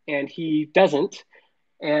 and he doesn't.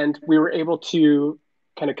 And we were able to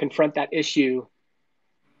kind of confront that issue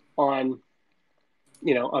on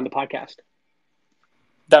the podcast.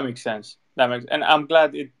 That makes sense. And I'm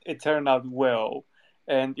glad it turned out well.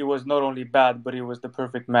 And it was not only bad, but it was the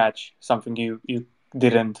perfect match, something you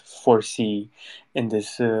didn't foresee in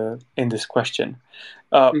this question.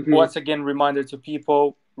 Once again, reminder to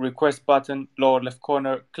people, request button, lower left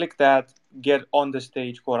corner, click that, get on the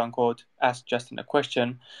stage, quote unquote, ask Justin a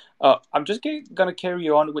question. I'm just gonna carry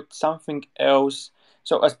on with something else.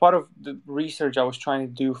 So as part of the research I was trying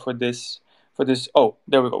to do for this, oh,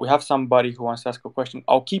 there we go. We have somebody who wants to ask a question.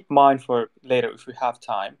 I'll keep mine for later if we have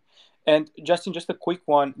time. And Justin, just a quick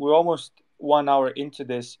one. We're almost 1 hour into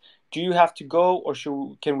this. Do you have to go, or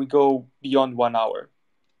can we go beyond 1 hour?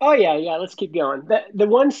 Oh yeah. Let's keep going. The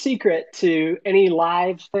one secret to any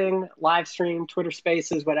live stream, Twitter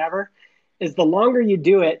Spaces, whatever, is the longer you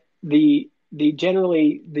do it, the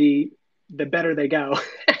better they go.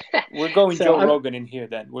 We're going Joe Rogan in here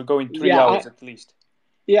then. We're going 3 hours at least.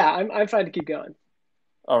 Yeah, I'm fine to keep going.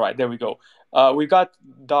 All right, there we go. We got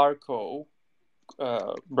Darko,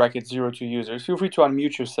 bracket 02 users. Feel free to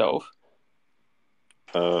unmute yourself.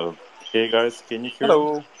 Hey guys, can you hear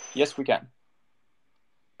Hello. me? Yes, we can.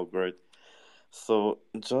 Oh, great. So,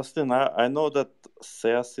 Justin, I know that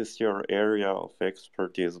SaaS is your area of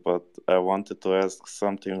expertise, but I wanted to ask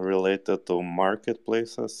something related to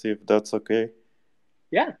marketplaces, if that's okay.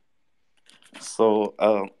 Yeah. So,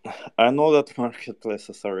 I know that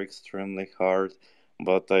marketplaces are extremely hard,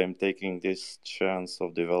 but I'm taking this chance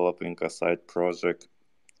of developing a side project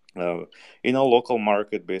uh, in a local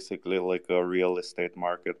market, basically like a real estate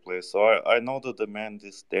marketplace. So, I know the demand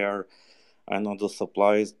is there. I know the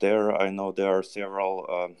supply is there. I know there are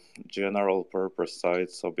several general purpose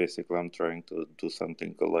sites. So basically, I'm trying to do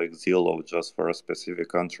something like Zillow just for a specific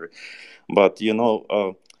country. But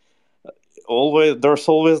always there's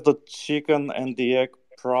always the chicken and the egg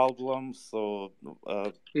problem. Uh,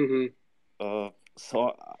 Hmm.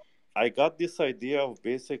 so I got this idea of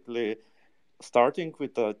basically starting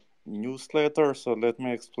with a newsletter. So let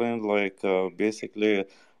me explain. Basically,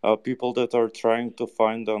 people that are trying to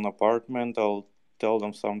find an apartment, I'll tell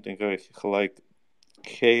them something like,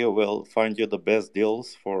 "Hey, we'll find you the best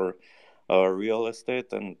deals for real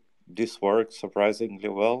estate," and this works surprisingly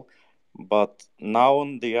well. But now,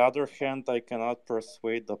 on the other hand, I cannot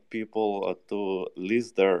persuade the people to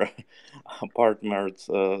list their apartments,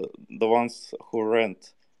 the ones who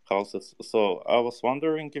rent houses. So I was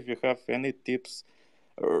wondering if you have any tips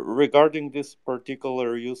regarding this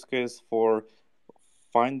particular use case for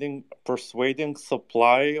persuading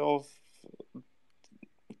supply of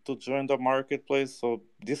to join the marketplace. So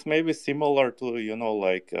this may be similar to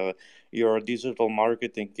you're a digital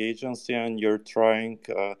marketing agency and you're trying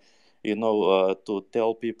to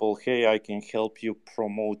tell people, hey, I can help you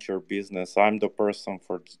promote your business. I'm the person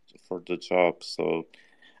for the job. So,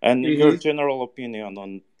 and your Hmm. general opinion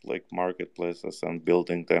on like marketplaces and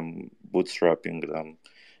building them, bootstrapping them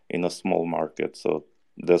in a small market. So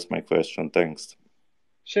that's my question. Thanks.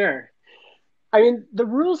 Sure. I mean, the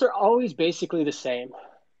rules are always basically the same.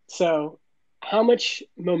 So, how much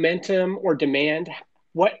momentum or demand,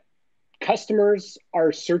 what customers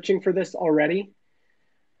are searching for this already?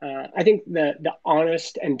 I think the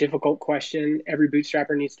honest and difficult question every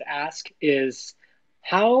bootstrapper needs to ask is,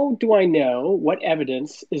 how do I know, what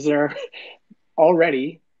evidence is there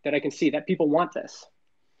already that I can see that people want this?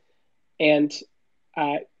 And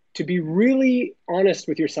uh, to be really honest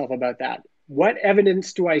with yourself about that, what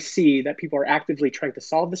evidence do I see that people are actively trying to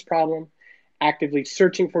solve this problem, actively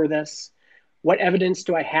searching for this? What evidence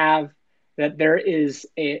do I have that there is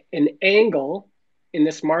an angle in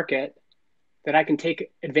this market that I can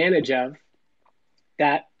take advantage of,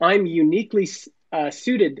 that I'm uniquely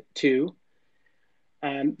suited to,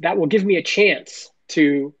 that will give me a chance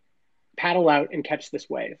to paddle out and catch this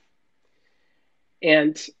wave?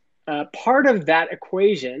 And part of that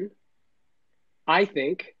equation, I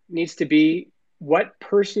think, needs to be, what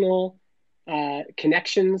personal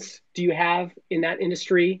connections do you have in that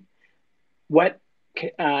industry? What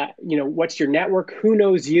what's your network? Who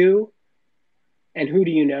knows you, and who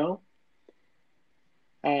do you know?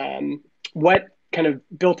 What kind of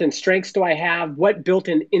built-in strengths do I have? What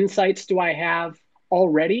built-in insights do I have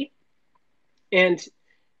already? And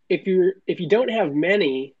if you don't have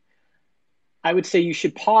many, I would say you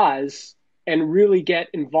should pause and really get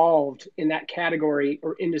involved in that category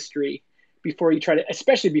or industry before you try to,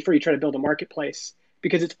 especially before you try to build a marketplace,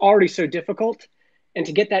 because it's already so difficult. And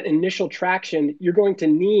to get that initial traction, you're going to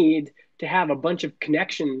need to have a bunch of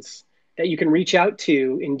connections that you can reach out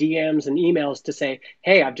to in DMs and emails to say,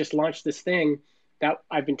 hey, I've just launched this thing that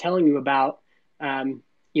I've been telling you about. Can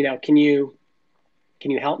you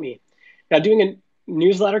help me? Now, doing a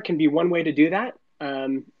newsletter can be one way to do that,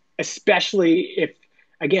 especially if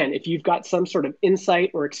you've got some sort of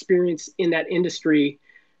insight or experience in that industry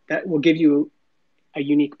that will give you a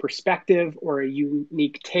unique perspective or a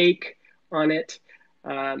unique take on it.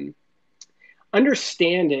 Um,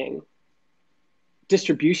 Understanding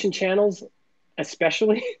distribution channels,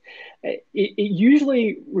 especially, it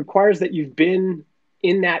usually requires that you've been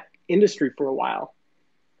in that industry for a while.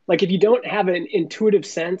 Like, if you don't have an intuitive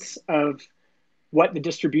sense of what the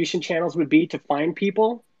distribution channels would be to find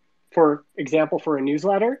people, for example, for a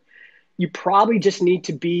newsletter, you probably just need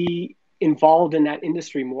to be involved in that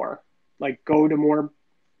industry more. Like, go to more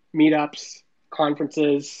meetups,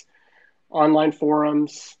 conferences, online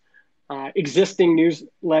forums, existing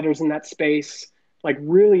newsletters in that space. Like,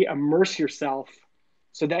 really immerse yourself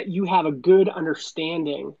so that you have a good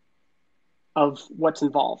understanding of what's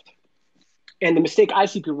involved. And the mistake I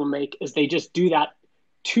see people make is they just do that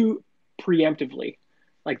too preemptively.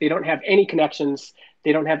 Like, they don't have any connections,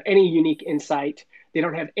 they don't have any unique insight, they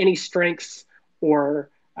don't have any strengths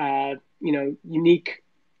or unique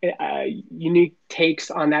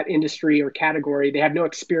takes on that industry or category. They have no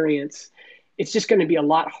experience. It's just going to be a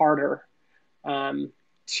lot harder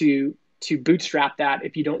to bootstrap that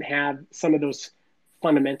if you don't have some of those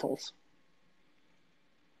fundamentals.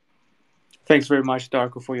 Thanks very much,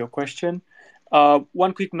 Darko, for your question.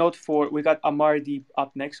 One quick note we got Amardeep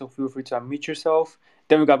up next, so feel free to unmute yourself.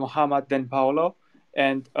 Then we got Muhammad, then Paolo,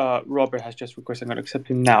 and Robert has just requested. I'm going to accept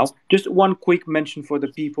him now. Just one quick mention for the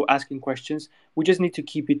people asking questions. We just need to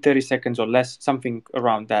keep it 30 seconds or less, something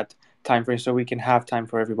around that time frame, so we can have time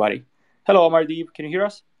for everybody. Hello, Amardeep. Can you hear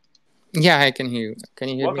us? Yeah, I can hear you. Can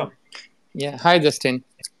you hear Welcome. me? Yeah. Hi, Justin.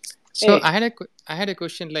 So Hey. I had a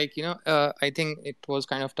question, like, I think it was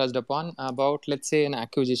kind of touched upon about, let's say, an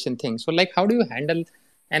acquisition thing. So, like, how do you handle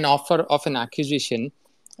an offer of an acquisition?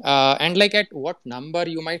 And like, at what number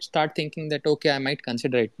you might start thinking that, okay, I might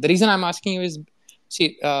consider it. The reason I'm asking you is,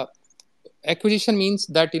 see, acquisition means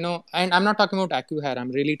that, and I'm not talking about acquihire.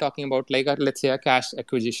 I'm really talking about, like, let's say, a cash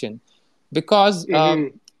acquisition, because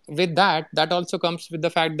with that also comes with the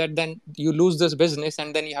fact that then you lose this business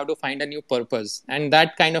and then you have to find a new purpose, and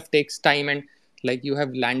that kind of takes time. And like, you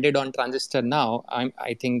have landed on Transistor now,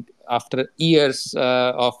 I think after years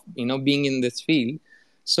of being in this field,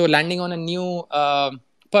 so landing on a new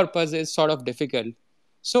purpose is sort of difficult.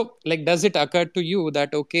 So, like, does it occur to you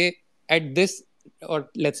that, okay, at this, or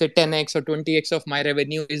let's say 10x or 20x of my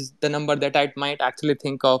revenue is the number that I might actually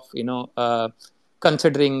think of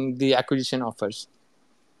considering the acquisition offers?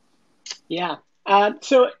 Yeah.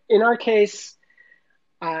 So in our case,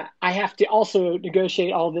 I have to also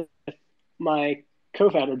negotiate all this with my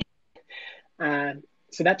co-founder.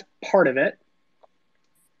 So that's part of it.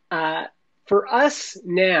 For us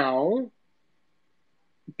now,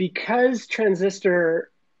 because Transistor,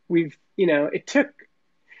 it took,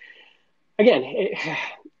 again,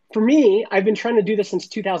 for me, I've been trying to do this since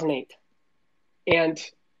 2008. And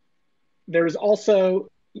there was also,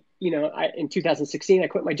 in 2016, I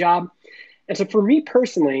quit my job. And so for me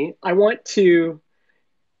personally, I want to,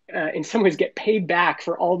 in some ways, get paid back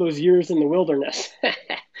for all those years in the wilderness.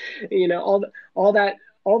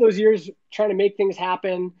 All those years trying to make things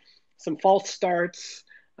happen, some false starts,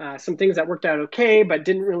 some things that worked out okay, but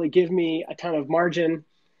didn't really give me a ton of margin.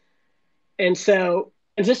 And so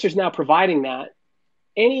Transistor is now providing that.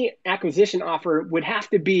 Any acquisition offer would have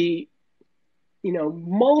to be,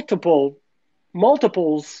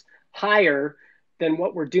 multiples higher than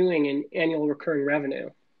what we're doing in annual recurring revenue.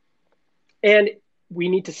 And we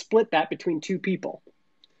need to split that between two people.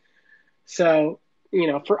 So,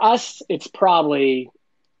 for us, it's probably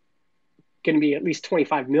going to be at least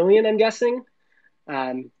 25 million, I'm guessing.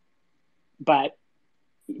 But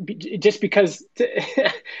just because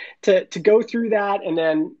to go through that, and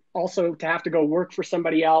then also to have to go work for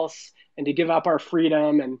somebody else and to give up our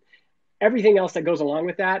freedom and everything else that goes along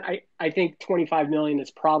with that, I think 25 million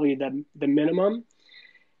is probably the minimum.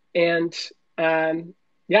 And that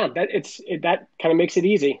kind of makes it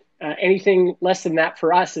easy. Anything less than that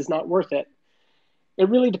for us is not worth it. It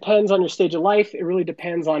really depends on your stage of life. It really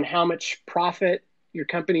depends on how much profit your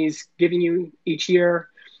company's giving you each year.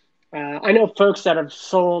 I know folks that have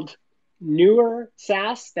sold newer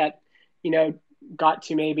SaaS that, got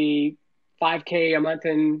to maybe 5K a month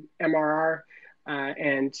in MRR,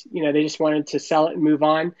 and, they just wanted to sell it and move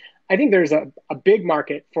on. I think there's a big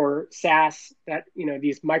market for SaaS that,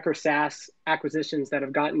 these micro SaaS acquisitions that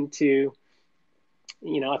have gotten to,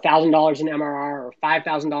 $1,000 in MRR or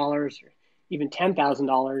 $5,000 or even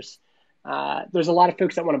 $10,000. There's a lot of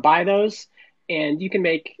folks that want to buy those, and you can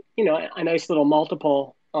make, a nice little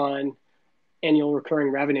multiple on annual recurring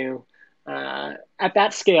revenue. At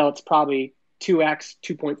that scale, it's probably 2x,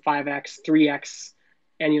 2.5x, 3x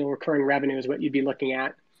annual recurring revenue is what you'd be looking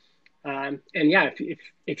at. And yeah,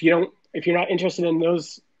 if you're not interested in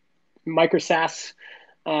those micro SaaS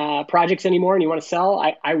projects anymore and you want to sell,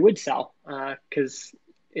 I would sell, because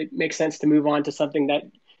it makes sense to move on to something that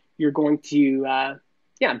you're going to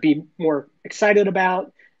be more excited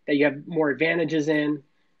about, that you have more advantages in,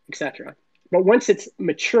 etc. But once it's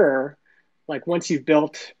mature, like once you've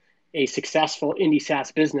built a successful indie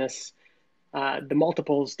SaaS business, the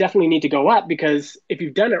multiples definitely need to go up, because if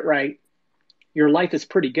you've done it right, your life is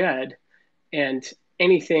pretty good, and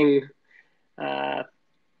anything they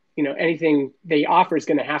offer is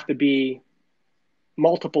going to have to be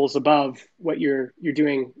multiples above what you're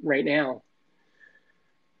doing right now.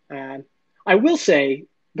 I will say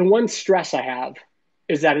the one stress I have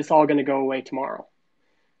is that it's all going to go away tomorrow.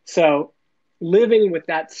 So living with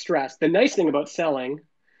that stress, the nice thing about selling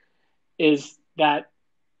is that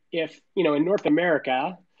if, in North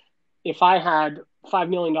America, if I had $5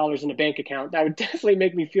 million in a bank account, that would definitely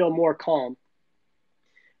make me feel more calm.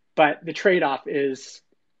 But the trade-off is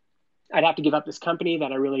I'd have to give up this company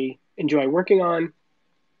that I really enjoy working on.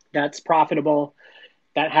 that's profitable,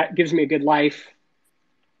 that gives me a good life.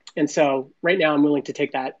 And so right now I'm willing to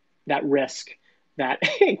take that risk that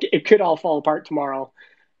it could all fall apart tomorrow,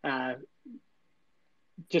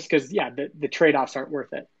 just because, the trade-offs aren't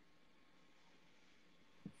worth it.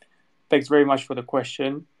 Thanks very much for the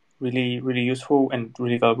question. Really, really useful and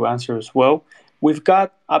really valuable answer as well. We've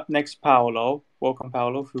got up next Paolo. Welcome,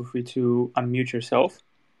 Paolo. Feel free to unmute yourself.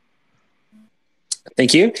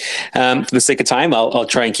 Thank you. For the sake of time, I'll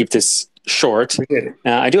try and keep this short.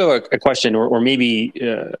 I do have a question, or maybe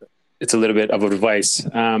it's a little bit of advice.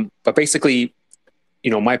 But basically,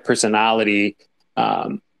 my personality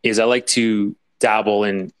is I like to dabble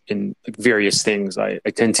in various things. I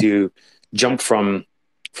tend to jump from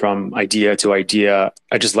idea to idea.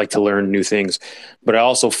 I just like to learn new things, but I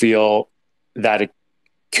also feel that it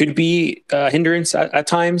could be a hindrance at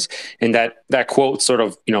times, and that quote sort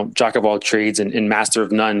of, jack of all trades and master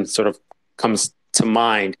of none sort of comes to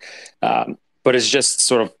mind. But it's just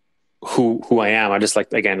sort of who I am. I just like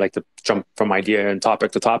to jump from idea and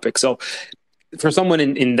topic to topic. So for someone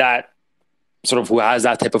in that sort of who has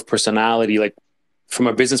that type of personality, like from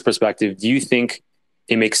a business perspective, do you think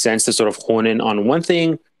it makes sense to sort of hone in on one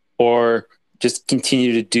thing, or just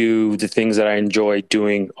continue to do the things that I enjoy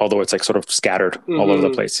doing, although it's like sort of scattered all over the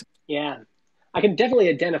place? Yeah, I can definitely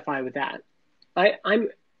identify with that. I'm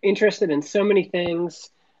interested in so many things.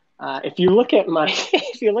 If you look at my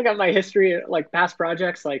history, like past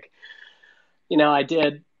projects, like, I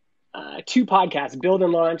did 2 podcasts, Build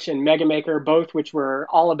and Launch and Mega Maker, both which were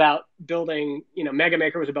all about building. Mega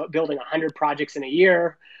Maker was about building 100 projects in a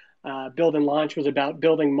year. Build and Launch was about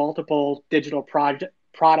building multiple digital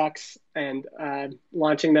products and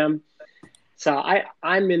launching them. So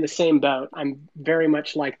I'm in the same boat. I'm very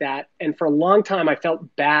much like that. And for a long time, I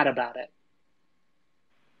felt bad about it.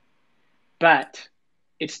 But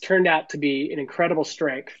it's turned out to be an incredible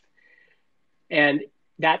strength. And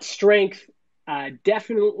that strength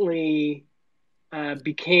definitely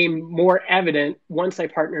became more evident once I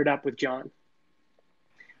partnered up with Jon.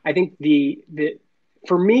 I think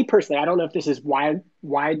for me personally, I don't know if this is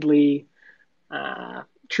widely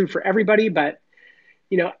true for everybody, but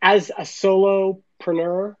as a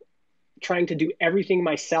solopreneur trying to do everything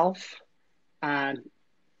myself,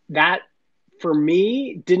 that for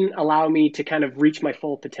me didn't allow me to kind of reach my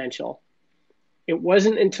full potential. It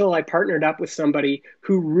wasn't until I partnered up with somebody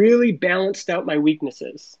who really balanced out my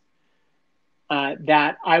weaknesses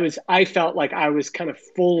that I felt like I was kind of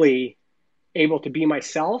fully able to be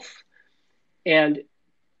myself. And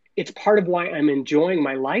it's part of why I'm enjoying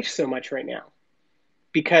my life so much right now,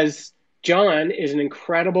 because Jon is an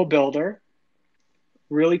incredible builder,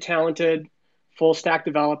 really talented, full stack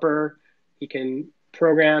developer. He can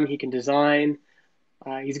program, he can design.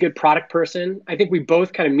 He's a good product person. I think we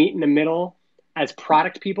both kind of meet in the middle as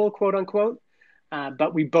product people, quote unquote.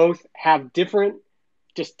 But we both have different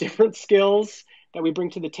skills that we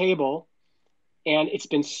bring to the table. And it's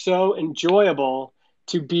been so enjoyable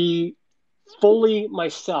to be fully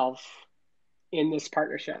myself in this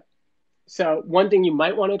partnership. So one thing you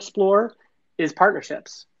might want to explore is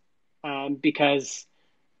partnerships, because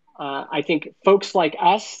I think folks like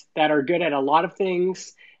us that are good at a lot of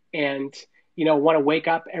things and want to wake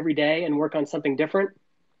up every day and work on something different,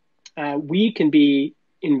 we can be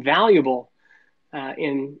invaluable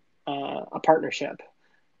in a partnership.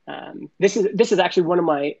 This is actually one of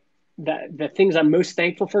the things I'm most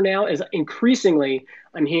thankful for now. Is increasingly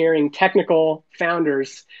I'm hearing technical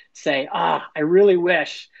founders say, I really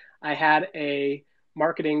wish I had a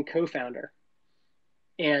marketing co-founder.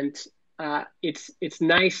 And it's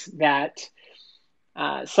nice that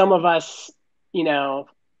some of us,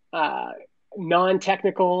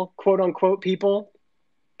 non-technical, quote unquote, people,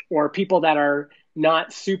 or people that are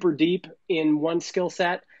not super deep in one skill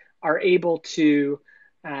set, are able to,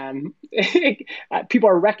 people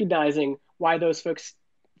are recognizing why those folks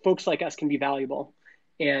like us can be valuable.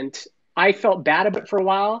 And I felt bad about it for a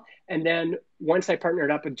while. And then once I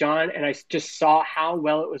partnered up with Jon and I just saw how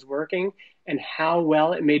well it was working and how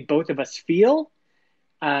well it made both of us feel,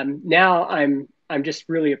 now I'm just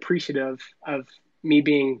really appreciative of me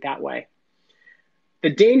being that way. The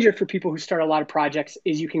danger for people who start a lot of projects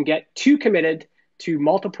is you can get too committed to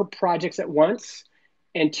multiple projects at once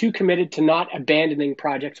and too committed to not abandoning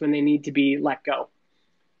projects when they need to be let go.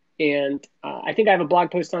 And I think I have a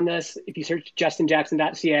blog post on this. If you search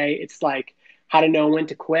justinjackson.ca, it's like how to know when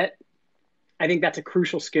to quit. I think that's a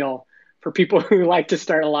crucial skill for people who like to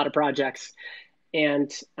start a lot of projects.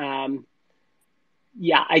 And I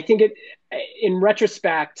think in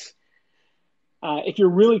retrospect, if you're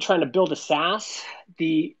really trying to build a SaaS,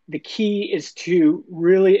 the key is to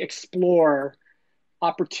really explore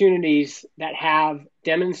opportunities that have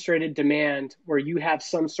demonstrated demand where you have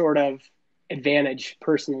some sort of advantage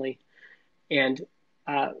personally. And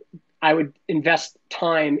I would invest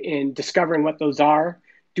time in discovering what those are,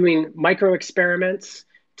 doing micro experiments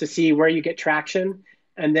to see where you get traction,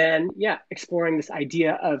 and then, exploring this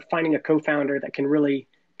idea of finding a co-founder that can really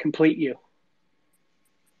complete you.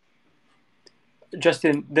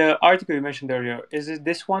 Justin, the article you mentioned earlier, is it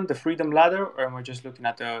this one, the Freedom Ladder, or am I just looking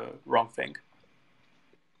at the wrong thing?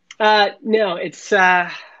 No, it's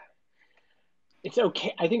okay.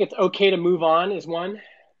 I think it's okay to move on is one.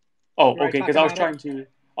 Oh, okay. Because I was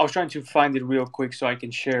trying to find it real quick so I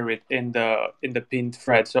can share it in the pinned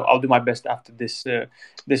thread. So I'll do my best after this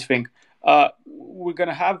thing. We're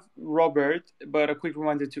gonna have Robert, but a quick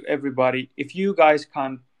reminder to everybody: if you guys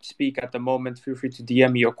can't speak at the moment, feel free to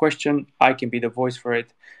DM me your question. I can be the voice for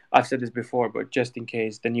it. I've said this before, but just in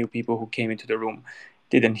case the new people who came into the room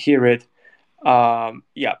didn't hear it,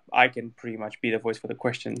 I can pretty much be the voice for the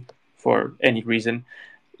question for any reason.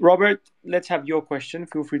 Robert, let's have your question.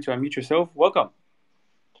 Feel free to unmute yourself. Welcome.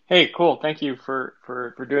 Hey, cool. Thank you for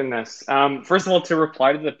doing this. First of all, to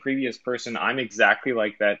reply to the previous person, I'm exactly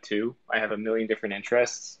like that too. I have a million different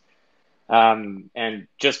interests. And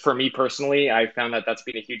just for me personally, I found that that's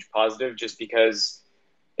been a huge positive just because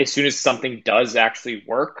as soon as something does actually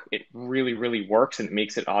work, it really, really works and it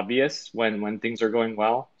makes it obvious when things are going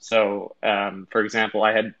well. So, for example,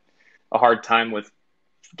 I had a hard time with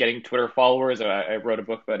getting Twitter followers. I wrote a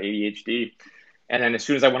book about ADHD. And then as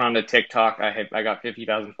soon as I went on to TikTok, I got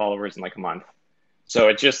 50,000 followers in like a month. So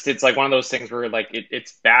it's like one of those things where like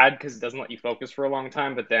it's bad because it doesn't let you focus for a long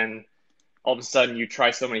time, but then all of a sudden you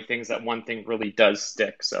try so many things that one thing really does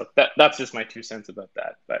stick. So that's just my 2 cents about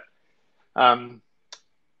that. But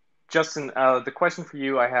Justin, the question for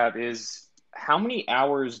you I have is, how many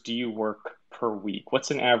hours do you work per week?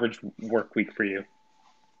 What's an average work week for you?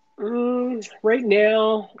 Right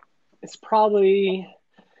now, it's probably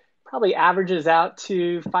averages out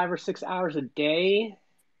to 5 or 6 hours a day,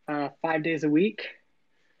 5 days a week.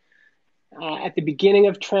 At the beginning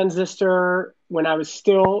of Transistor, when I was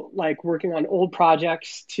still like working on old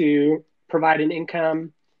projects to provide an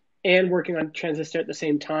income and working on Transistor at the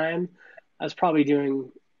same time, I was probably doing,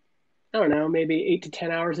 I don't know, maybe 8 to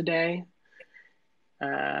 10 hours a day.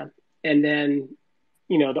 And then,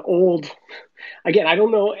 the old, again, I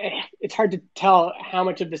don't know, it's hard to tell how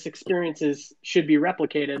much of this experience should be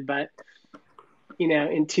replicated, but,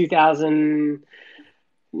 in 2000,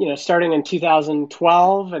 starting in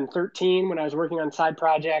 2012 and 13, when I was working on side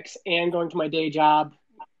projects and going to my day job,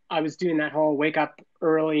 I was doing that whole wake up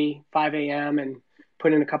early, 5 a.m. and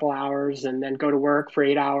put in a couple hours and then go to work for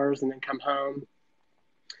 8 hours and then come home.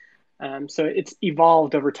 So it's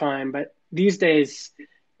evolved over time, but these days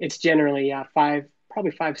it's generally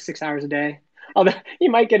probably 5 to 6 hours a day. Although you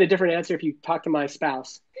might get a different answer if you talk to my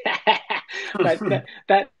spouse. But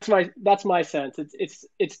that's my sense.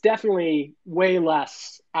 It's definitely way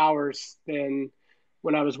less hours than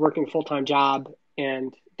when I was working a full-time job,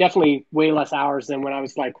 and definitely way less hours than when I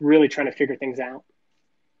was like really trying to figure things out.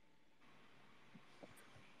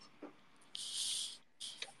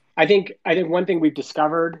 I think one thing we've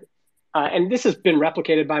discovered, and this has been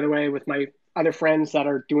replicated, by the way, with my other friends that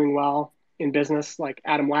are doing well in business, like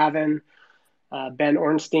Adam Wavin, Ben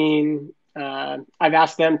Ornstein. I've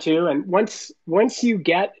asked them too. And once you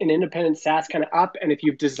get an independent SaaS kind of up, and if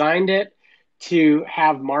you've designed it to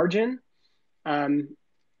have margin, I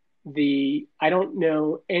don't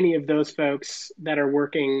know any of those folks that are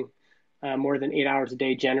working more than 8 hours a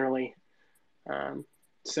day generally.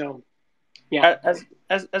 So, yeah.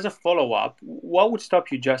 As a follow-up, what would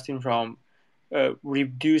stop you, Justin, from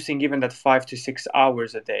reducing even that 5 to 6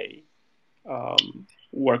 hours a day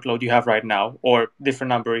workload you have right now, or different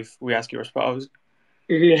number if we ask your spouse?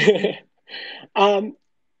 So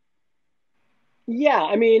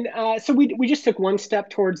we just took one step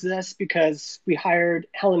towards this because we hired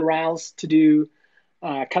Helen Rouse to do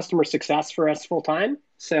customer success for us full time.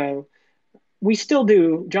 So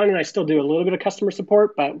John and I still do a little bit of customer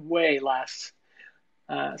support, but way less.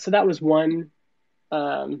 So that was one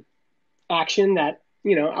action that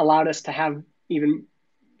allowed us to have even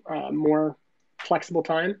more flexible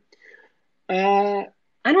time. I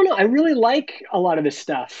don't know. I really like a lot of this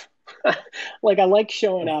stuff. Like I like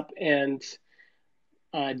showing up and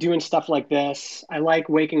doing stuff like this. I like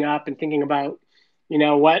waking up and thinking about,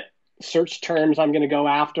 what search terms I'm going to go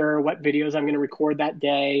after, what videos I'm going to record that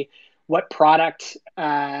day, what product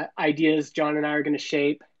ideas John and I are going to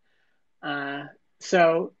shape.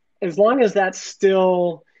 So as long as that's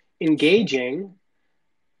still engaging,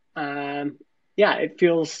 it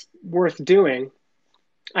feels worth doing.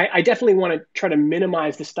 I definitely want to try to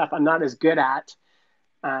minimize the stuff I'm not as good at,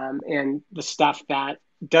 and the stuff that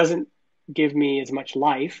doesn't give me as much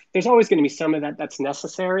life. There's always going to be some of that that's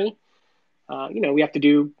necessary. We have to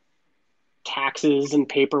do taxes and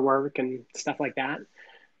paperwork and stuff like that.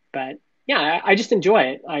 But yeah, I just enjoy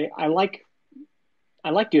it. I like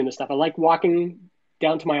doing this stuff. I like walking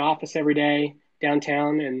down to my office every day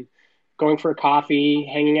downtown and going for a coffee,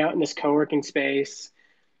 hanging out in this co-working space.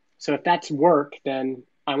 So if that's work, then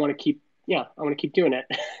I want to keep doing it.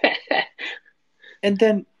 And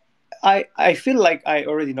then I feel like I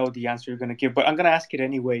already know the answer you're going to give, but I'm going to ask it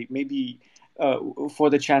anyway. Maybe for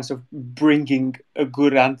the chance of bringing a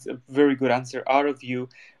good answer, very good answer out of you.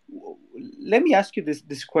 Let me ask you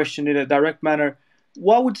this question in a direct manner.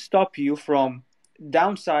 What would stop you from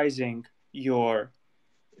downsizing your?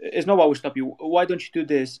 It's not what would stop you. Why don't you do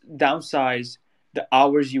this? Downsize the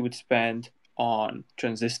hours you would spend on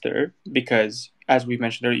Transistor, because as we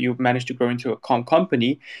mentioned earlier, you've managed to grow into a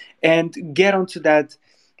company, and get onto that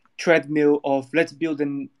treadmill of let's build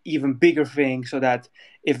an even bigger thing, so that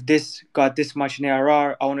if this got this much in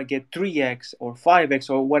ARR, I want to get 3x or 5x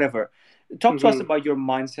or whatever. Talk to us Mm-hmm. about your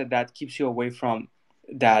mindset that keeps you away from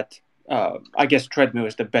that. I guess treadmill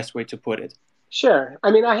is the best way to put it. Sure.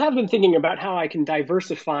 I mean, I have been thinking about how I can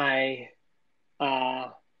diversify uh,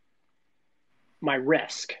 my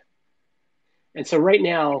risk. And so right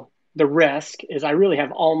now, the risk is I really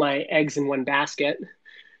have all my eggs in one basket,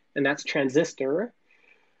 and that's Transistor.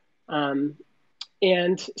 Um,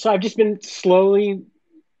 and so I've just been slowly,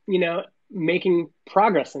 making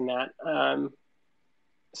progress in that.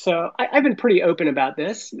 So I've been pretty open about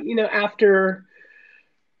this. After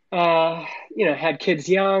had kids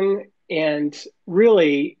young, and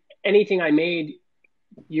really anything I made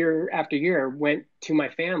year after year went to my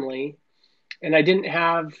family, and I didn't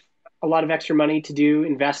have a lot of extra money to do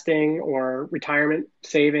investing or retirement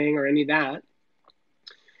saving or any of that.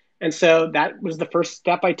 And so that was the first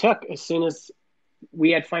step I took. As soon as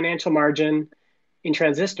we had financial margin in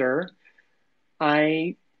Transistor,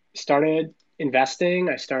 I started investing.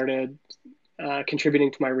 I started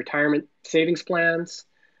contributing to my retirement savings plans.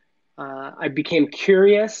 I became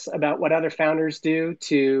curious about what other founders do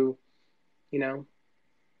to,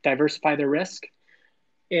 diversify their risk.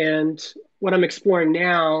 And what I'm exploring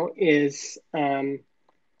now is doing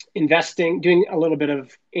a little bit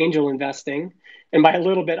of angel investing. And by a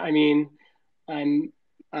little bit, I mean I'm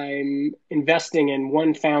I'm investing in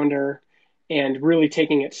one founder and really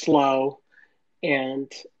taking it slow,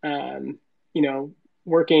 and you know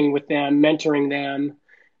working with them, mentoring them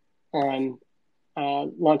on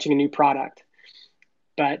launching a new product.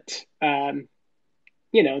 But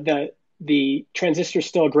the Transistor is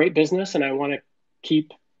still a great business, and I want to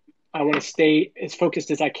stay as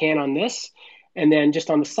focused as I can on this, and then just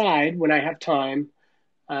on the side when I have time,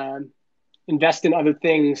 um, invest in other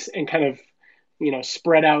things and kind of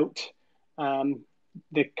spread out um,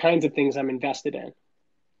 the kinds of things I'm invested in.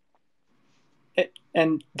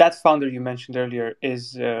 And that founder you mentioned earlier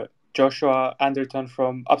is Joshua Anderton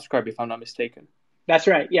from Upscribe, if I'm not mistaken. That's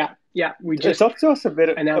right. Yeah, yeah. We just talk to us a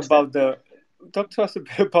bit announced about that.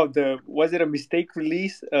 was it a mistake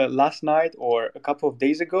release last night or a couple of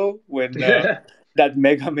days ago when that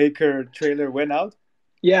Mega Maker trailer went out?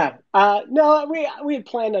 Yeah. No, we had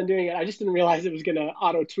planned on doing it. I just didn't realize it was going to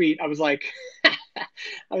auto tweet. I was like, I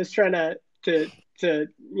was trying to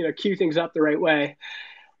cue things up the right way.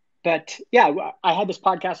 But yeah, I had this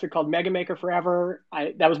podcaster called Mega Maker Forever.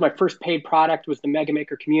 That was my first paid product, was the Mega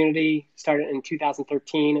Maker community. Started in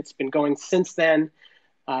 2013. It's been going since then.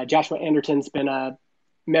 Joshua Anderton's been a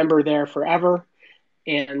member there forever,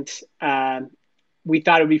 and we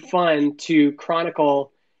thought it would be fun to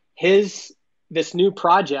chronicle this new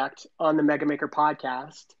project on the Mega Maker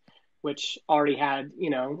podcast, which already had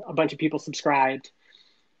a bunch of people subscribed.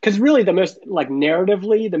 Because really,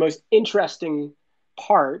 narratively, the most interesting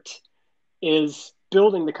part is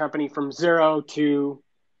building the company from zero to,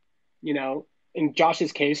 in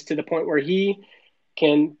Josh's case, to the point where he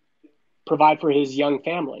can provide for his young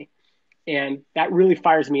family. And that really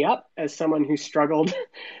fires me up as someone who struggled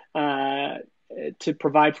to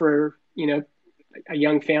provide for, a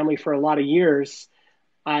young family for a lot of years.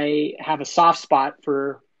 I have a soft spot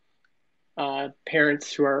for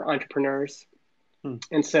parents who are entrepreneurs.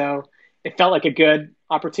 And so it felt like a good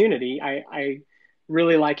opportunity. I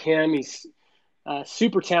really like him. He's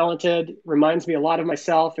super talented, reminds me a lot of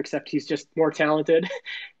myself, except he's just more talented.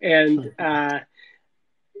 And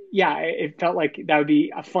yeah, it felt like that would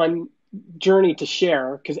be a fun journey to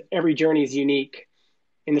share, because every journey is unique.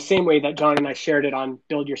 In the same way that Jon and I shared it on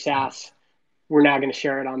Build Your SaaS, we're now going to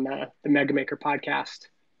share it on the Mega Maker podcast.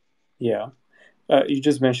 Yeah. You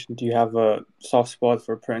just mentioned you have a soft spot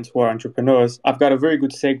for parents who are entrepreneurs. I've got a very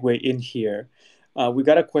good segue in here. We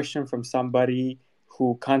got a question from somebody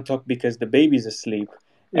who can't talk because the baby's asleep.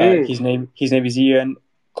 His name is Ian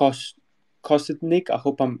Kositnik. I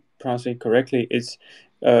hope I'm pronouncing it correctly. It's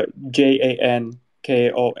JANKOSUTNIK,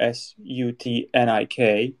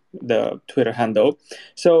 the Twitter handle.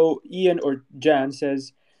 So Ian or Jan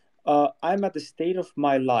says, I'm at the state of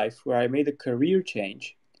my life where I made a career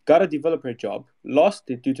change, got a developer job, lost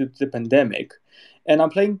it due to the pandemic, and I'm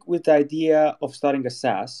playing with the idea of starting a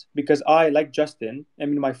SaaS because I, like Justin,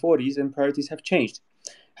 am in my 40s and priorities have changed.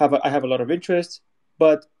 I have a lot of interests,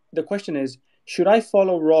 but the question is, should I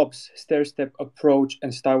follow Rob's stair-step approach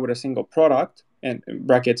and start with a single product, and in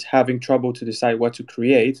brackets, having trouble to decide what to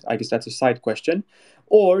create? I guess that's a side question.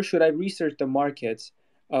 Or should I research the markets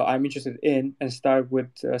I'm interested in and start with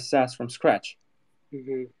SaaS from scratch?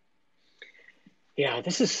 Mm-hmm. Yeah,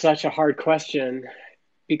 this is such a hard question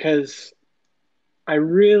because I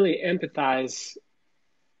really empathize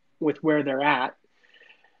with where they're at.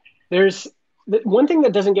 There's one thing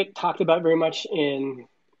that doesn't get talked about very much in,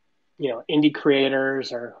 indie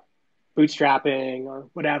creators or bootstrapping or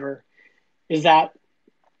whatever, is that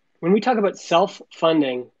when we talk about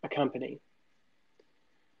self-funding a company,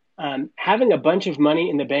 having a bunch of money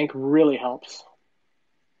in the bank really helps.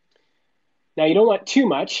 Now, you don't want too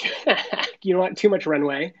much. You don't want too much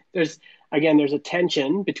runway. There's a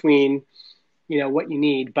tension between, what you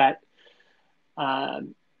need, but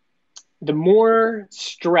the more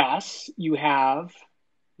stress you have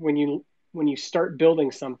when you start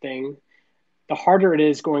building something, the harder it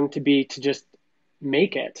is going to be to just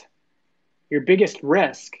make it. Your biggest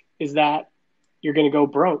risk is that you're going to go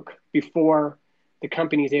broke before the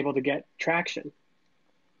company is able to get traction.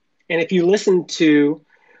 And if you listen to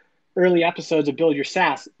early episodes of Build Your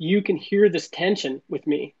SaaS, you can hear this tension with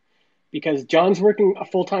me because John's working a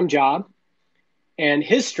full-time job and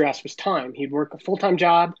his stress was time. He'd work a full-time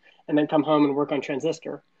job and then come home and work on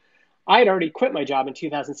Transistor. I had already quit my job in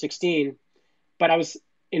 2016, but I was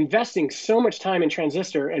investing so much time in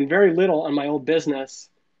Transistor and very little on my old business.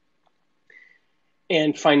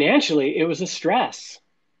 And financially, it was a stress.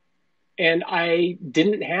 And I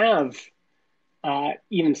didn't have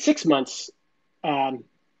even 6 months,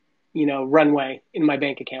 runway in my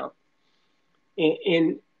bank account.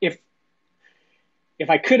 If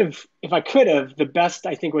I could have, the best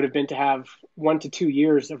I think would have been to have 1 to 2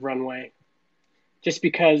 years of runway, just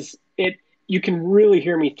because you can really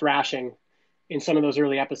hear me thrashing in some of those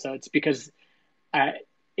early episodes because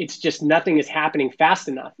it's just nothing is happening fast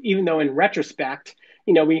enough. Even though in retrospect,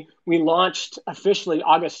 we launched officially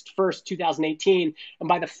August 1st, 2018, and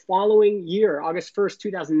by the following year, August 1st,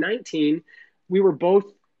 2019, we were both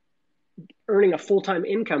earning a full-time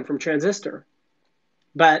income from Transistor.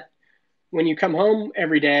 But when you come home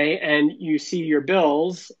every day and you see your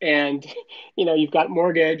bills and you've got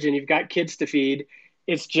mortgage and you've got kids to feed,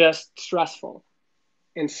 it's just stressful.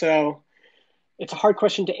 And so it's a hard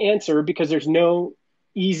question to answer because there's no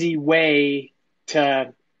easy way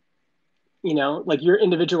to, like your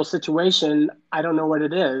individual situation, I don't know what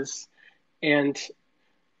it is. And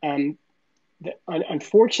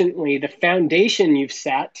unfortunately, the foundation you've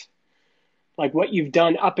set, like what you've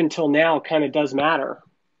done up until now, kind of does matter.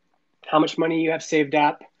 How much money you have saved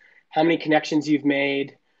up, how many connections you've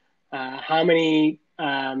made, how many,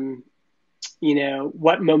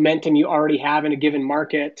 what momentum you already have in a given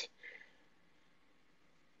market,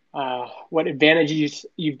 what advantages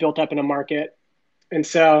you've built up in a market. And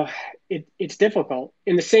so it's difficult.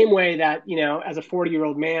 In the same way that, as a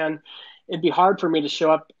 40-year-old man, it'd be hard for me to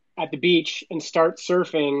show up at the beach and start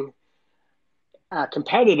surfing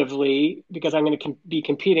competitively because I'm going to be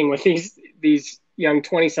competing with these young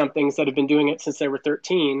 20-somethings that have been doing it since they were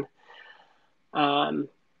 13. That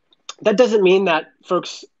doesn't mean that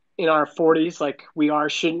folks in our 40s, like we are,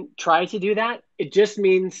 shouldn't try to do that. It just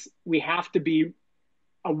means we have to be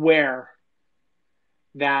aware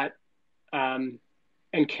that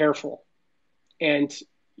and careful. And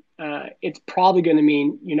it's probably going to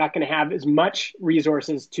mean you're not going to have as much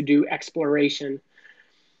resources to do exploration.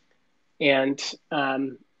 And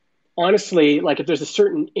honestly, like if there's a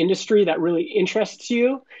certain industry that really interests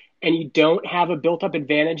you and you don't have a built-up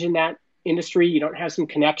advantage in that industry, you don't have some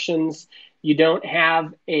connections, you don't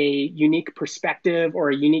have a unique perspective or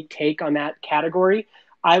a unique take on that category,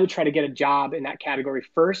 I would try to get a job in that category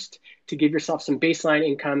first to give yourself some baseline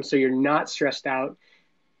income so you're not stressed out.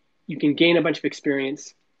 You can gain a bunch of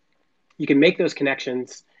experience, you can make those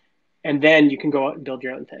connections, and then you can go out and build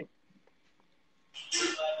your own thing.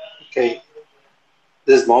 Okay,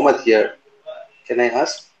 this is Mohammed here. Can I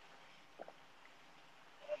ask?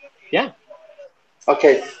 Yeah.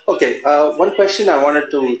 Okay. Okay. One question I wanted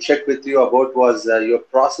to check with you about was your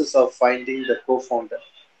process of finding the co-founder.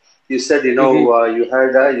 You said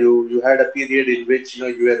Mm-hmm. you had a period in which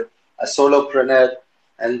you were a solopreneur,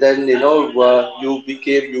 and then you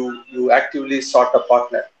actively sought a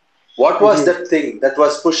partner. What was Mm-hmm. that thing that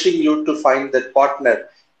was pushing you to find that partner,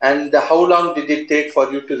 and how long did it take for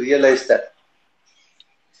you to realize that?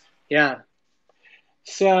 Yeah.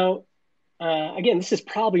 So again, this is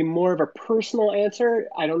probably more of a personal answer.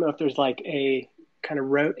 I don't know if there's like a kind of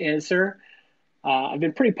rote answer. I've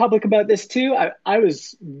been pretty public about this too. I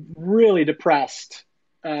was really depressed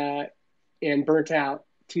and burnt out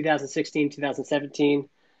 2016, 2017.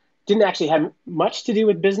 Didn't actually have much to do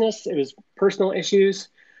with business. It was personal issues,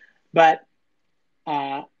 but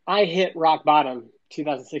I hit rock bottom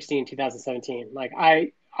 2016, 2017. Like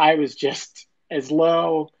I was just as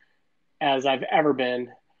low as I've ever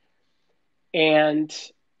been. And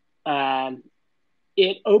um,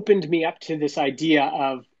 it opened me up to this idea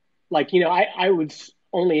of like, I was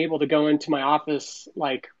only able to go into my office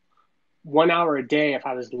like 1 hour a day if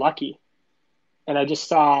I was lucky. And I just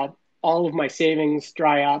saw all of my savings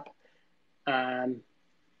dry up. Um,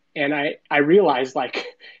 and I realized like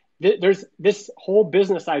there's this whole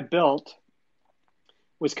business I built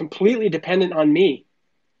was completely dependent on me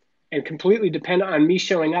and completely dependent on me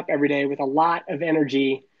showing up every day with a lot of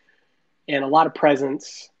energy and a lot of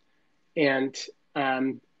presence. And,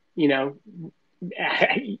 um, you know,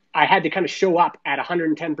 I had to kind of show up at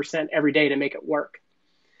 110% every day to make it work.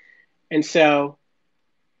 And so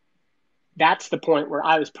that's the point where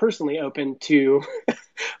I was personally open to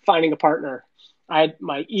finding a partner.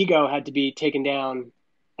 My ego had to be taken down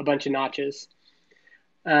a bunch of notches.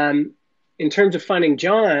 In terms of finding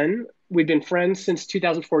Jon, we've been friends since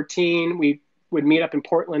 2014. We would meet up in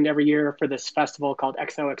Portland every year for this festival called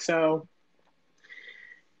XOXO.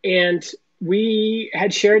 And we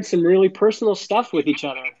had shared some really personal stuff with each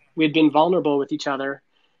other. We had been vulnerable with each other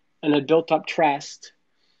and had built up trust.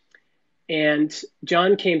 And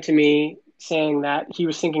Jon came to me saying that he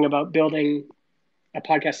was thinking about building a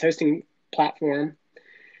podcast hosting platform.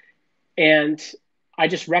 And I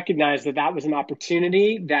just recognized that that was an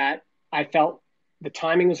opportunity that I felt the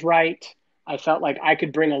timing was right. I felt like I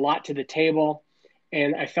could bring a lot to the table.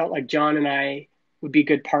 And I felt like Jon and I would be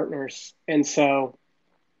good partners. And so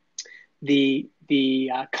the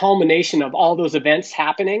culmination of all those events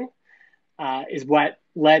happening is what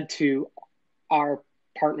led to our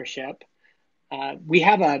partnership. We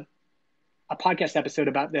have a podcast episode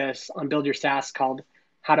about this on Build Your SaaS called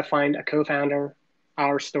How to Find a Co-Founder,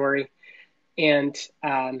 Our Story. And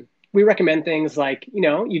we recommend things like,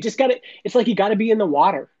 you just got to, it's like you got to be in the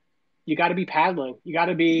water. You got to be paddling. You got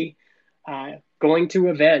to be going to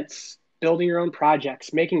events, building your own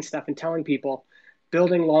projects, making stuff and telling people,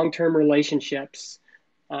 building long-term relationships.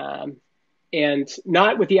 And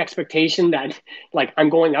not with the expectation that like I'm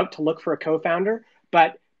going out to look for a co-founder,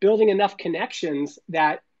 but building enough connections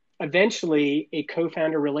that eventually a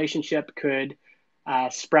co-founder relationship could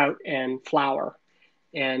sprout and flower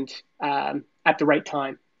and at the right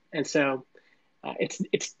time. And so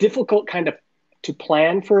it's difficult kind of to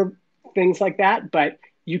plan for things like that, but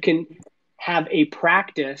you can have a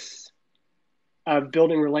practice of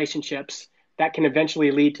building relationships that can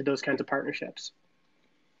eventually lead to those kinds of partnerships.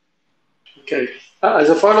 Okay. As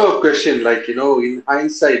a follow-up question, like in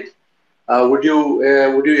hindsight, would you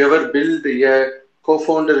ever build a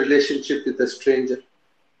co-founder relationship with a stranger?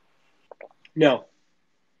 No,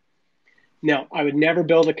 I would never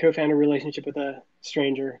build a co-founder relationship with a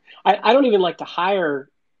stranger. I don't even like to hire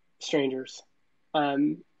strangers.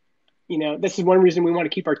 This is one reason we want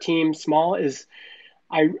to keep our team small. Is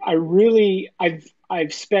I've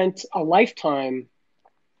spent a lifetime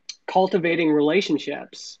cultivating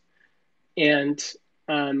relationships, and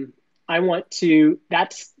I want to.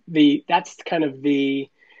 That's kind of the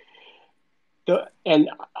and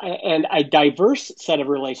a diverse set of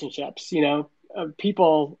relationships.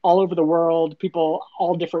 People all over the world, people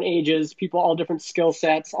all different ages, people all different skill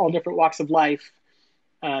sets, all different walks of life.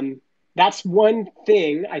 That's one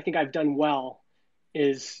thing I think I've done well,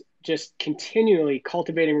 is just continually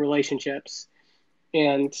cultivating relationships.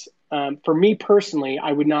 And for me personally,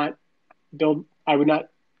 I would not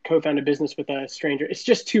co-found a business with a stranger. It's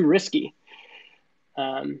just too risky.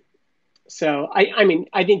 So I mean,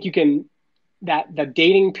 I think you can, that the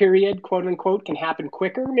dating period, quote unquote, can happen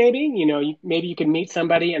quicker. Maybe, maybe you can meet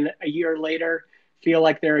somebody and a year later feel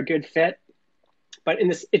like they're a good fit. But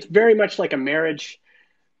it's very much like a marriage,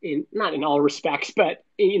 not in all respects, but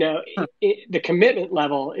the commitment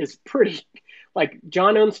level is pretty, like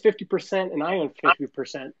Jon owns 50% and I own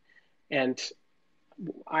 50%. And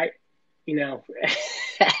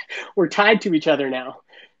we're tied to each other now.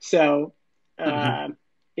 So Mm-hmm.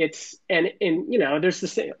 it's, and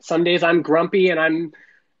there's some days I'm grumpy and I'm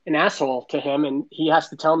an asshole to him, and he has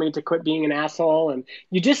to tell me to quit being an asshole. And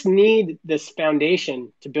you just need this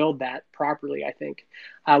foundation to build that properly, I think.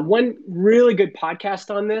 One really good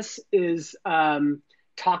podcast on this is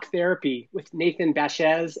Talk Therapy with Nathan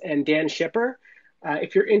Bashez and Dan Shipper.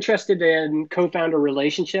 If you're interested in co-founder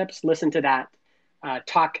relationships, listen to that.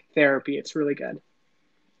 Talk Therapy. It's really good.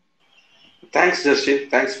 Thanks, Justin.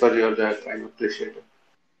 Thanks for your time. Appreciate it.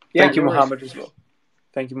 Yeah, Thank you, Muhammad, as well.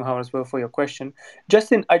 Thank you, Muhammad, as well, for your question.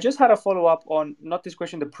 Justin, I just had a follow-up on, not this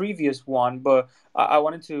question, the previous one, but I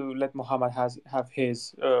wanted to let Muhammad have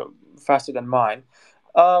his faster than mine.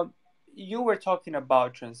 You were talking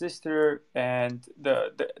about Transistor and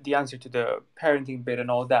the answer to the parenting bit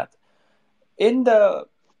and all that. In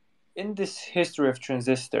this history of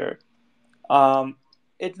Transistor,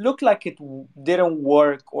 it looked like it didn't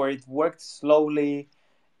work, or it worked slowly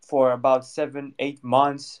for about 7-8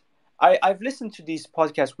 months. I've listened to these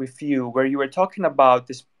podcasts with you where you were talking about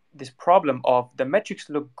this problem of the metrics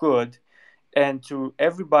look good, and to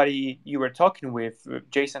everybody you were talking with,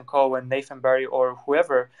 Jason Cohen, Nathan Barry, or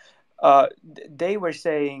whoever, they were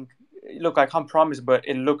saying, look, I can't promise, but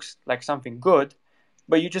it looks like something good,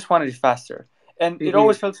 but you just wanted it faster. And it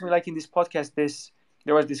always felt to me like in this podcast,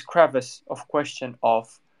 there was this crevice of question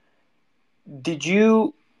of, did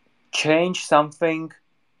you change something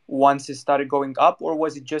once it started going up, or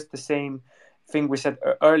was it just the same thing we said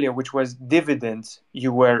earlier, which was dividends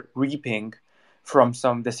you were reaping from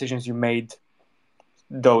some decisions you made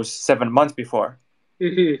those 7 months before?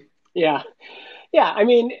 Yeah. I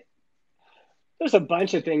mean, there's a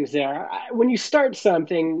bunch of things there. When you start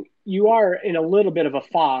something, you are in a little bit of a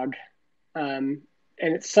fog, and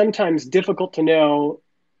it's sometimes difficult to know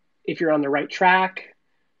if you're on the right track.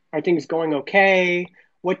 Are things going okay?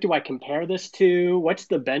 What do I compare this to? What's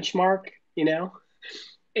the benchmark,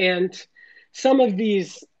 And some of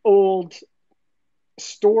these old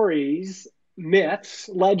stories,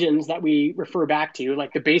 myths, legends that we refer back to,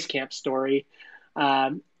 like the Basecamp story,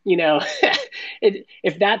 if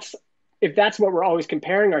that's what we're always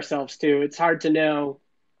comparing ourselves to, it's hard to know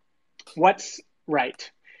what's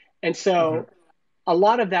right. And so a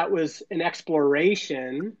lot of that was an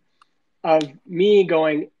exploration of me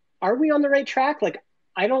going, are we on the right track? Like,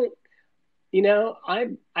 I don't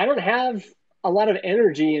have a lot of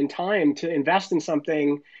energy and time to invest in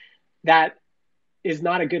something that is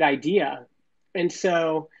not a good idea. And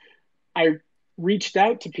so I reached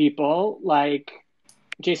out to people like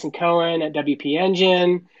Jason Cohen at WP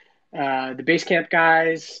Engine, the Basecamp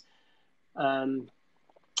guys,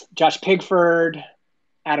 Josh Pigford,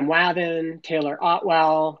 Adam Wathen, Taylor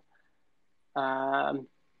Otwell,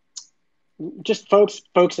 just folks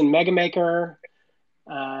in Megamaker,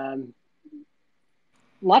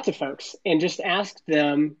 lots of folks, and just asked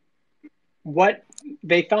them what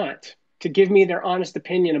they thought, to give me their honest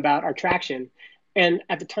opinion about our traction. And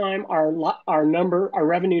at the time, our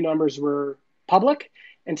revenue numbers were public,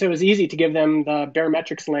 and so it was easy to give them the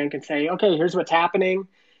barometrics link and say, okay, here's what's happening.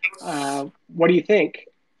 What do you think?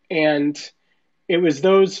 And it was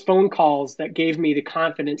those phone calls that gave me the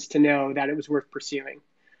confidence to know that it was worth pursuing,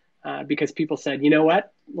 because people said, you know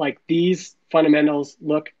what, like, these fundamentals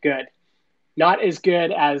look good. Not as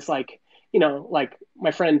good as like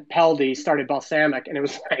my friend Peldy started Balsamic, and it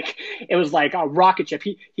was like a rocket ship.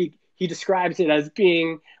 He describes it as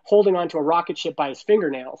being holding onto a rocket ship by his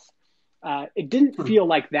fingernails. It didn't feel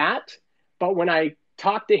like that, but when I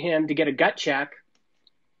talked to him to get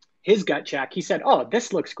his gut check, he said, "Oh,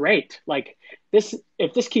 this looks great. Like this,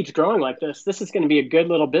 if this keeps growing like this is going to be a good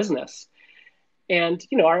little business." And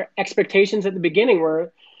our expectations at the beginning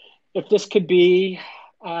were, if this could be,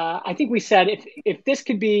 I think we said, if this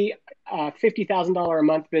could be a $50,000 a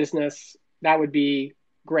month business, that would be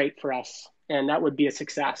great for us, and that would be a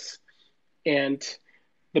success. And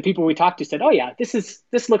the people we talked to said, "Oh yeah,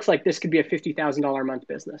 this looks like this could be a $50,000 a month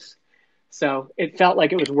business." So it felt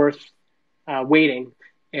like it was worth waiting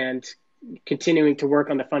and continuing to work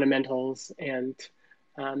on the fundamentals, and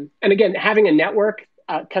again, having a network,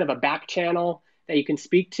 kind of a back channel that you can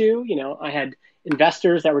speak to. I had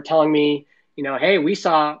investors that were telling me, hey, we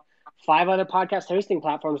saw 5 other podcast hosting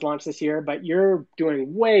platforms launch this year, but you're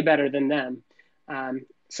doing way better than them.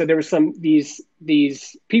 So there was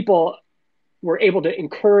these people were able to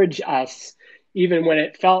encourage us, even when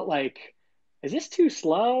it felt like, is this too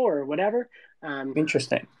slow or whatever?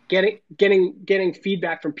 Interesting. Getting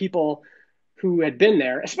feedback from people who had been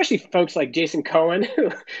there, especially folks like Jason Cohen,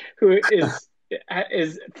 who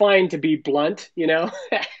is fine to be blunt, and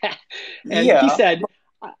he said,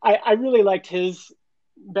 I really liked his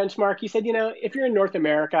benchmark. He said, if you're in North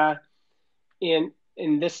America in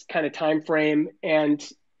this kind of time frame, and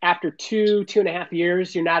after 2.5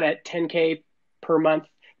 years, you're not at 10K per month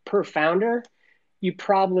per founder, you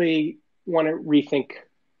probably want to rethink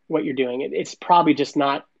what you're doing. It's probably just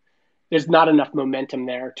not, there's not enough momentum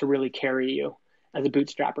there to really carry you as a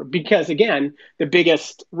bootstrapper. Because again, the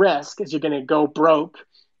biggest risk is you're going to go broke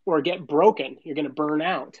or get broken. You're going to burn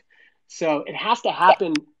out. So it has to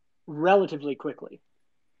happen relatively quickly.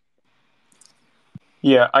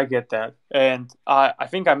 Yeah, I get that. And I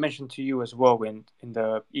think I mentioned to you as well in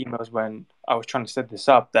the emails when I was trying to set this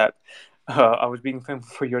up that I was being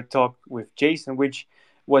thankful for your talk with Jason, which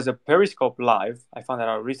was a Periscope live. I found that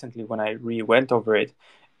out recently when I went over it.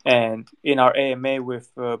 And in our AMA with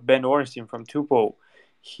Ben Orenstein from Tupo,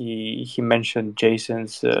 he mentioned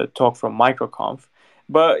Jason's talk from MicroConf.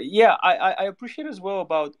 But yeah, I appreciate as well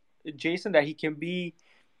about Jason that he can be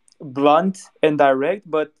blunt and direct,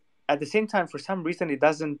 but at the same time, for some reason, it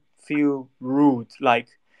doesn't feel rude. Like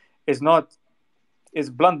it's not, it's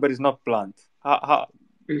blunt, but it's not blunt. How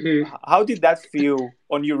did that feel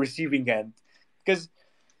on your receiving end? Because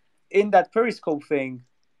in that Periscope thing,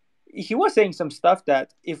 he was saying some stuff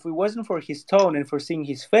that if it wasn't for his tone and for seeing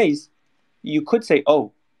his face, you could say,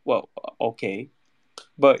 "Oh, well, okay,"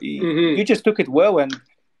 but you just took it well, and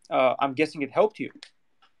I'm guessing it helped you.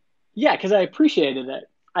 Yeah, because I appreciated it.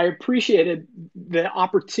 I appreciated the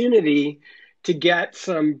opportunity to get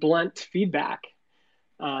some blunt feedback.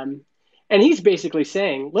 And he's basically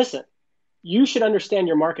saying, listen, you should understand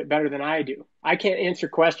your market better than I do. I can't answer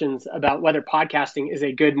questions about whether podcasting is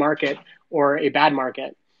a good market or a bad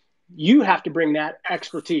market. You have to bring that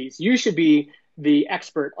expertise. You should be the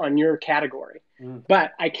expert on your category.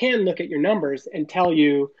 But I can look at your numbers and tell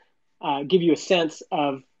you, give you a sense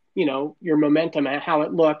of your momentum and how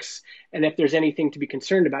it looks, and if there's anything to be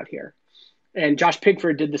concerned about here. And Josh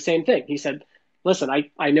Pigford did the same thing. He said, listen,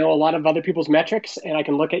 I know a lot of other people's metrics, and I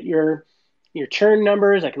can look at your churn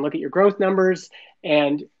numbers, I can look at your growth numbers,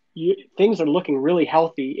 and things are looking really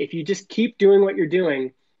healthy. If you just keep doing what you're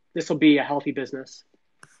doing, this will be a healthy business.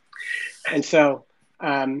 And so,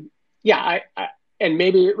 yeah, and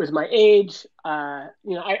maybe it was my age.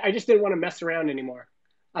 I just didn't want to mess around anymore.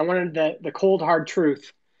 I wanted the cold, hard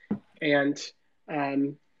truth. And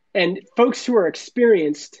folks who are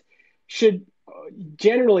experienced should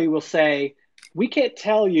generally will say, we can't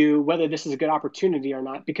tell you whether this is a good opportunity or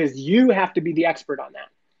not, because you have to be the expert on that.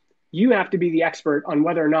 You have to be the expert on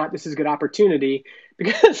whether or not this is a good opportunity,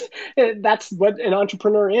 because that's what an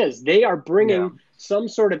entrepreneur is. They are bringing some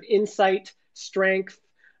sort of insight, strength,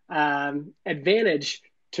 advantage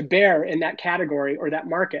to bear in that category or that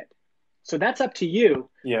market. So that's up to you.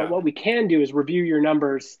 Yeah. But what we can do is review your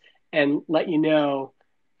numbers and let you know,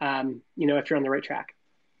 if you're on the right track.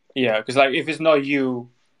 Yeah, because like if it's not you,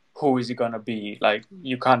 who is it gonna be? Like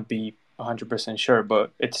you can't be 100% sure,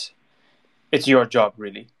 but it's your job,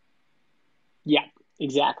 really. Yeah,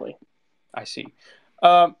 exactly. I see.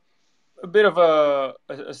 A bit of a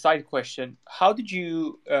side question. How did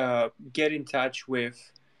you get in touch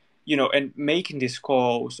with, and making these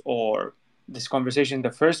calls or this conversation in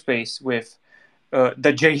the first place with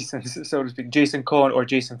the Jasons, so to speak, Jason Cohen or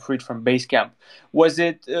Jason Fried from Basecamp? Was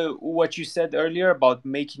it what you said earlier about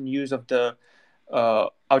making use of the,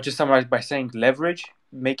 I'll just summarize by saying leverage,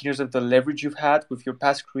 making use of the leverage you've had with your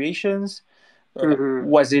past creations?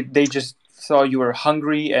 Was it they just saw you were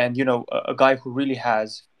hungry and, a guy who really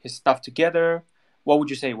has his stuff together? What would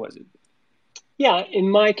you say was it? Yeah, in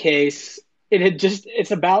my case,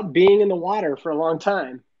 it's about being in the water for a long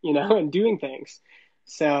time, and doing things.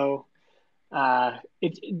 So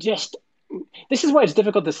this is why it's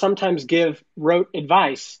difficult to sometimes give rote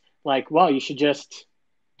advice like, well, you should just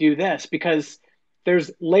do this, because there's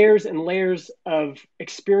layers and layers of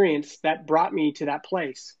experience that brought me to that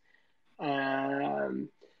place.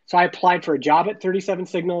 So I applied for a job at 37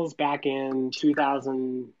 Signals back in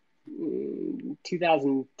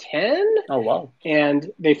 2010. Oh, wow.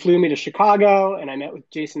 And they flew me to Chicago, and I met with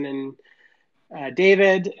Jason and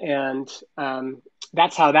David, and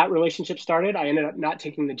that's how that relationship started. I ended up not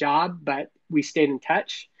taking the job, but we stayed in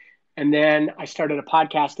touch. And then I started a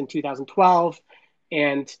podcast in 2012.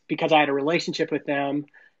 And because I had a relationship with them,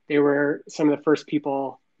 they were some of the first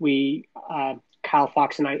people Kyle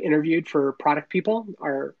Fox and I interviewed for Product People,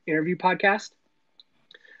 our interview podcast.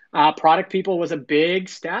 Product People was a big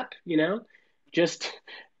step, just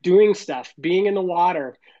doing stuff, being in the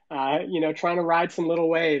water, trying to ride some little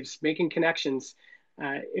waves, making connections.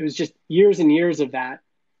 It was just years and years of that.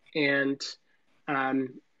 And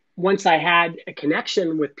once I had a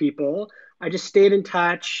connection with people, I just stayed in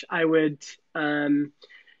touch. I would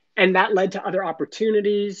and that led to other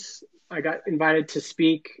opportunities. I got invited to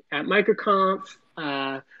speak at MicroConf.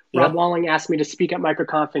 Rob Yeah. Walling asked me to speak at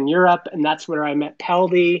MicroConf in Europe, and that's where I met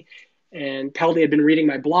Peldy. And Peldy had been reading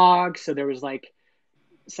my blog, so there was like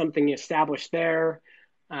something established there.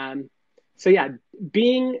 So yeah,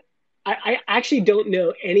 I actually don't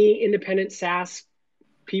know any independent SaaS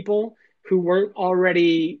people who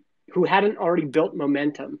hadn't already built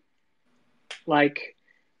momentum. Like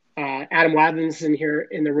Adam Wathan's in here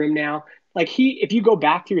in the room now. Like if you go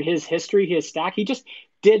back through his history, his stack, he just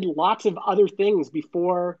did lots of other things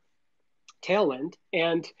before Tailwind,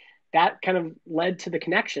 and that kind of led to the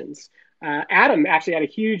connections. Adam actually had a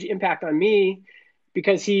huge impact on me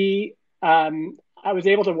because I was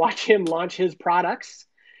able to watch him launch his products,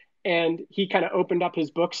 and he kind of opened up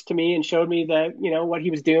his books to me and showed me what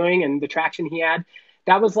he was doing and the traction he had.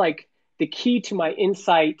 That was like the key to my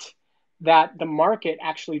insight that the market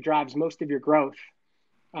actually drives most of your growth.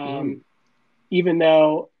 Even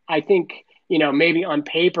though I think, maybe on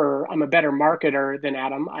paper, I'm a better marketer than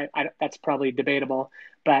Adam. That's probably debatable,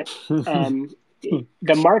 but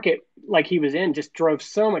the market like he was in just drove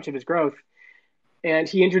so much of his growth. And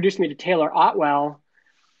he introduced me to Taylor Otwell,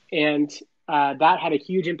 and that had a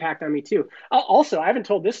huge impact on me too. Also, I haven't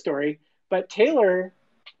told this story, but Taylor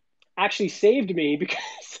actually saved me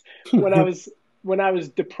because when I was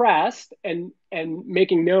depressed and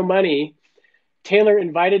making no money, Taylor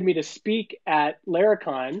invited me to speak at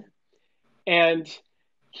Laracon, and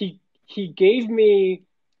he gave me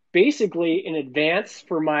basically an advance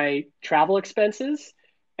for my travel expenses,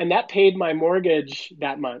 and that paid my mortgage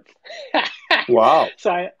that month. Wow.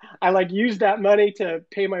 So I like used that money to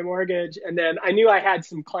pay my mortgage, and then I knew I had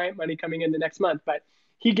some client money coming in the next month, but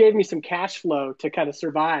he gave me some cash flow to kind of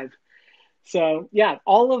survive. So yeah,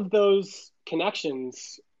 all of those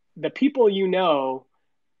connections, the people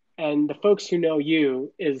and the folks who know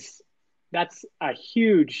you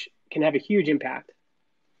can have a huge impact.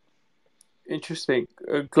 Interesting.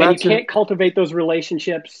 And you can't cultivate those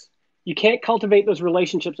relationships. You can't cultivate those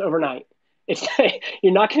relationships overnight.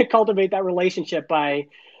 You're not going to cultivate that relationship by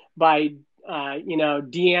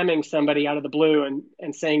DMing somebody out of the blue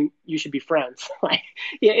and saying you should be friends.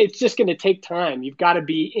 It's just going to take time. You've got to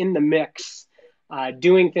be in the mix,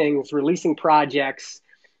 doing things, releasing projects,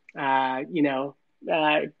 creating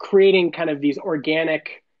kind of these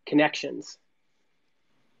organic connections.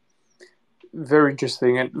 Very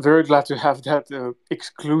interesting, and very glad to have that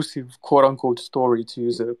exclusive quote-unquote story, to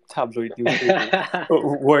use a tabloid newspaper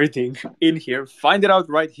wording, in here. Find it out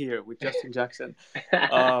right here with Justin Jackson.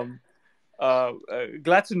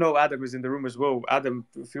 Glad to know Adam is in the room as well. Adam,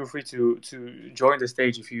 feel free to join the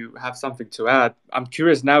stage if you have something to add. I'm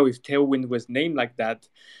curious now if Tailwind was named like that.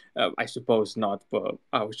 I suppose not, but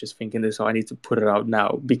I was just thinking this, so I need to put it out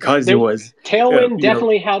now because it was Tailwind.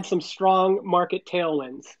 Definitely had some strong market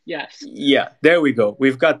tailwinds. Yes. Yeah, there we go.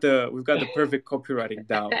 We've got the perfect copywriting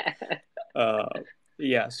down.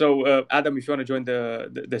 Yeah. So Adam, if you want to join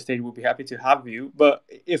the stage, we'll be happy to have you. But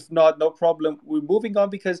if not, no problem. We're moving on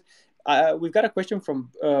because we've got a question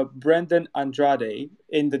from Brendan Andrade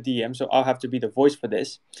in the DM, so I'll have to be the voice for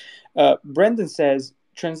this. Brendan says,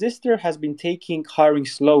 Transistor has been taking hiring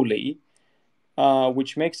slowly,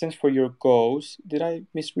 which makes sense for your goals. Did I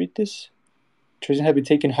misread this? Transistor has been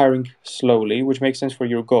taking hiring slowly, which makes sense for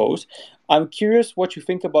your goals. I'm curious what you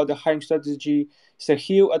think about the hiring strategy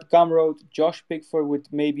Sahil at Gumroad, Josh Pickford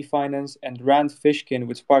with Maybe Finance, and Rand Fishkin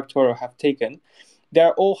with SparkToro have taken. They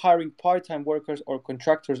are all hiring part-time workers or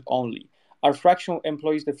contractors only. Are fractional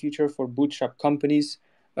employees the future for bootstrap companies?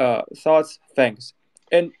 Thoughts? Thanks.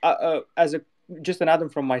 And as just an add-on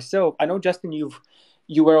from myself, I know, Justin, you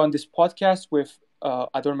were on this podcast with,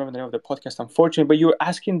 I don't remember the name of the podcast, unfortunately, but you were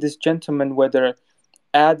asking this gentleman whether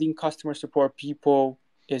adding customer support people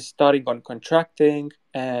is starting on contracting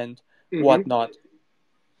and whatnot.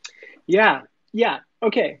 Yeah.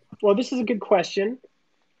 Okay. Well, this is a good question.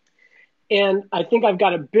 And I think I've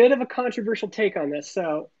got a bit of a controversial take on this.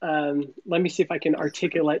 So let me see if I can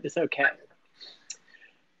articulate this okay.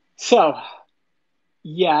 So,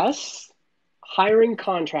 yes, hiring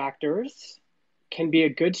contractors can be a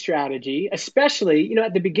good strategy, especially,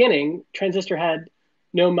 at the beginning, Transistor had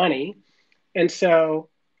no money. And so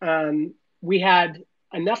we had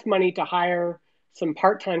enough money to hire some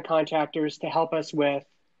part-time contractors to help us with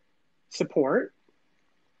support.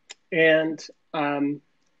 And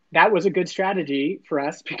that was a good strategy for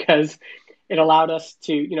us because it allowed us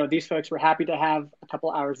to, these folks were happy to have a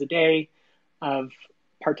couple hours a day of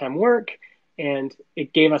part-time work, and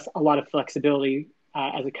it gave us a lot of flexibility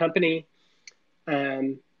as a company.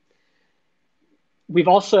 We've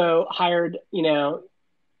also hired,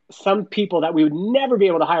 some people that we would never be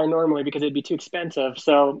able to hire normally because it'd be too expensive.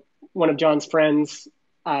 So one of Jon's friends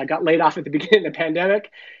got laid off at the beginning of the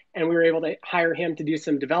pandemic, and we were able to hire him to do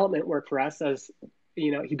some development work for us. As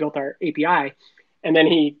you know, he built our API, and then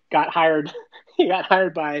he got hired. He got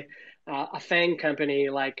hired by a FANG company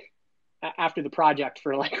like after the project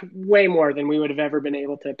for like way more than we would have ever been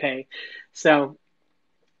able to pay. So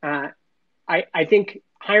I think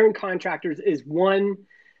hiring contractors is one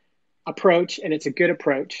approach, and it's a good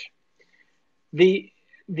approach. The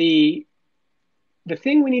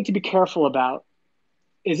thing we need to be careful about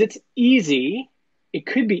is it's easy. It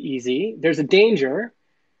could be easy. There's a danger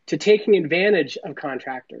to taking advantage of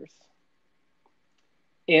contractors.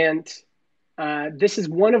 And this is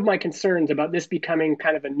one of my concerns about this becoming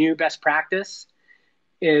kind of a new best practice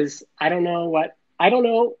is I don't know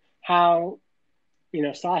how,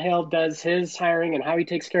 Sahil does his hiring and how he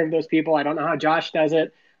takes care of those people. I don't know how Josh does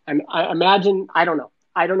it. I imagine, I don't know.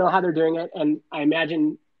 I don't know how they're doing it. And I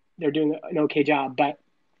imagine they're doing an okay job, but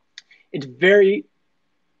it's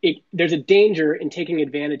there's a danger in taking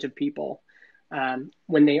advantage of people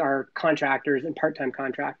when they are contractors and part-time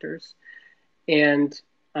contractors. And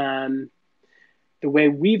the way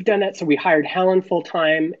we've done it, so we hired Helen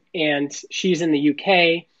full-time, and she's in the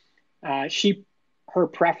UK. Her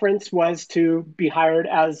preference was to be hired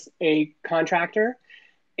as a contractor.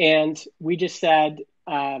 And we just said,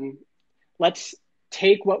 let's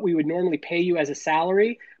take what we would normally pay you as a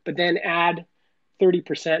salary, but then add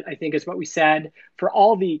 30%, I think is what we said, for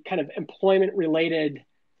all the kind of employment related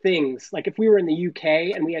things. Like if we were in the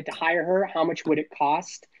UK and we had to hire her, how much would it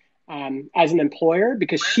cost as an employer?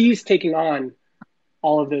 Because she's taking on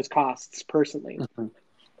all of those costs personally. Mm-hmm.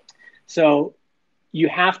 So you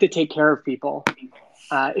have to take care of people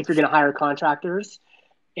if you're going to hire contractors.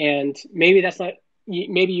 And maybe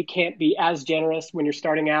maybe you can't be as generous when you're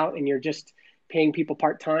starting out and you're just paying people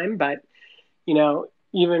part-time, but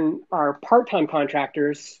even our part-time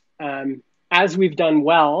contractors, as we've done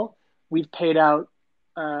well, we've paid out,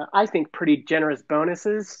 I think, pretty generous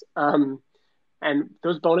bonuses. And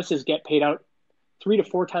those bonuses get paid out 3 to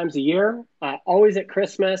 4 times a year, always at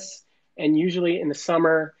Christmas and usually in the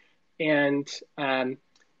summer and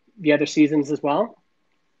the other seasons as well.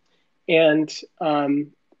 And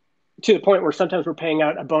to the point where sometimes we're paying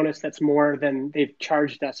out a bonus that's more than they've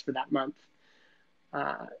charged us for that month.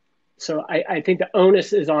 So I think the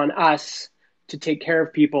onus is on us to take care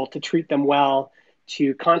of people, to treat them well,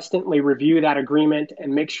 to constantly review that agreement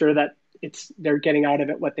and make sure that they're getting out of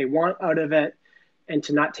it what they want out of it, and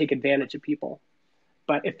to not take advantage of people.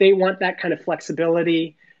 But if they want that kind of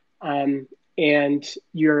flexibility, and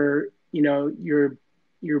you're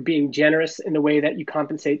being generous in the way that you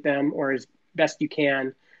compensate them or as best you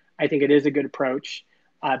can, I think it is a good approach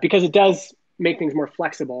because it does make things more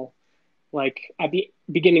flexible. Like at the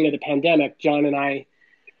beginning of the pandemic, Jon and I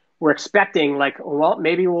were expecting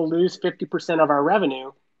maybe we'll lose 50% of our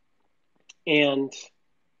revenue. And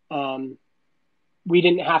we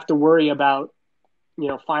didn't have to worry about,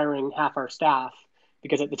 firing half our staff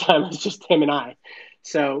because at the time it was just him and I.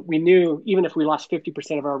 So we knew even if we lost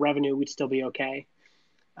 50% of our revenue, we'd still be okay.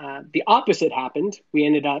 The opposite happened. We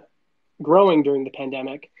ended up growing during the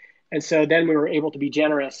pandemic. And so then we were able to be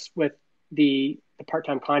generous with the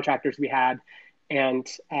part-time contractors we had and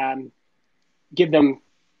give them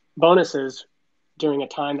bonuses during a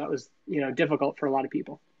time that was, difficult for a lot of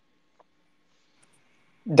people.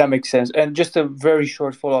 That makes sense. And just a very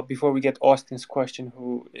short follow-up before we get Austin's question,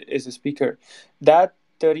 who is a speaker. That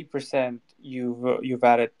 30% you've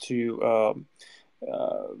added to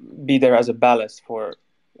be there as a ballast for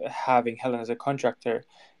having Helen as a contractor.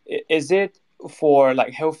 Is it for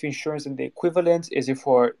like health insurance and the equivalent? Is it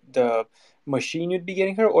for the machine you'd be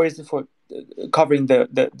getting her, or is it for covering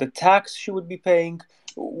the tax she would be paying?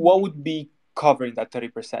 What would be covering that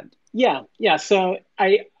 30%? Yeah. So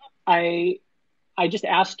I just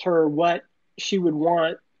asked her what she would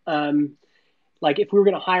want. Like if we were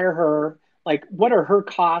going to hire her, like what are her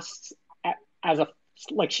costs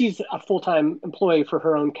she's a full-time employee for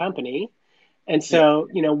her own company. And so,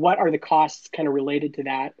 what are the costs kind of related to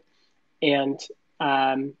that? And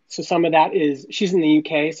so some of that is, she's in the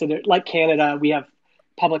UK. So like Canada, we have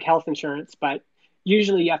public health insurance, but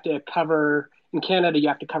usually in Canada, you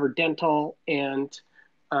have to cover dental and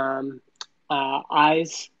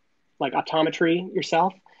eyes, like optometry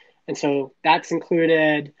yourself. And so that's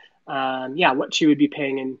included, what she would be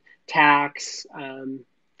paying in tax,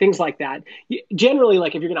 things like that. Generally,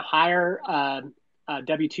 like if you're going to hire a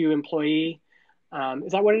W-2 employee,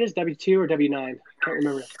 is that what it is? W-2 or W-9? I can't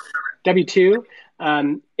remember. W-2.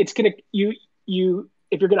 It's going to, if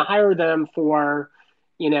you're going to hire them for,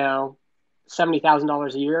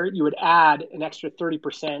 $70,000 a year, you would add an extra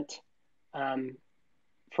 30%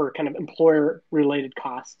 for kind of employer related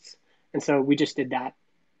costs. And so we just did that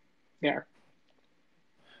there.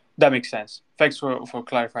 That makes sense. Thanks for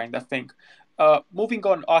clarifying that thing. Moving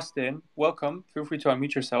on, Austin, welcome. Feel free to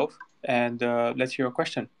unmute yourself and let's hear your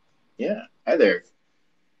question. Yeah. Hi there.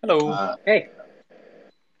 Hello. Hey.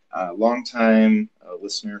 Long-time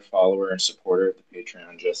listener, follower, and supporter of the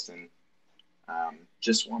Patreon, Justin.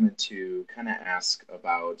 Just wanted to kind of ask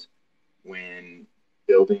about when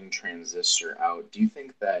building Transistor out, do you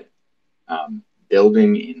think that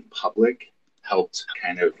building in public helped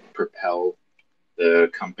kind of propel the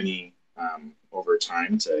company over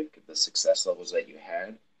time to get the success levels that you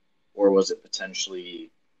had? Or was it potentially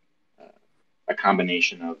a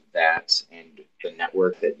combination of that and the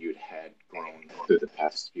network that you'd had grown through the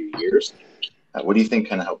past few years? What do you think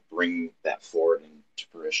kind of helped bring that forward into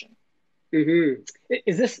fruition? Mm-hmm.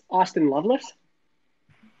 Is this Austin Lovelace?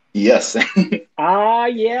 Yes.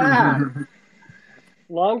 Yeah.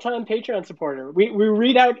 Longtime Patreon supporter. We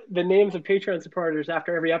read out the names of Patreon supporters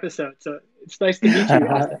after every episode, so it's nice to meet you,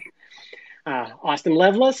 Austin. Austin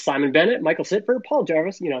Lovelace, Simon Bennett, Michael Sitford, Paul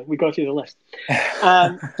Jarvis. We go through the list.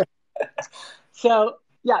 So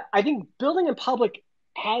yeah, I think building in public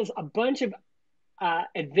has a bunch of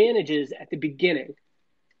advantages at the beginning,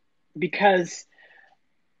 because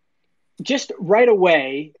just right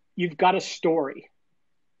away, you've got a story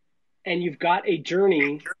and you've got a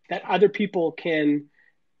journey that other people can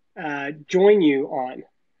join you on.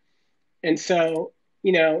 And so,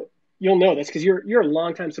 you'll know this because you're a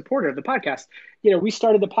longtime supporter of the podcast. We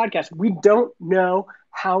started the podcast. We don't know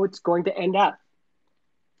how it's going to end up.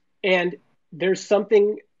 And there's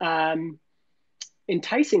something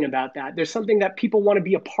enticing about that. There's something that people want to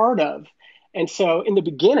be a part of. And so in the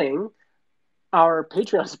beginning, our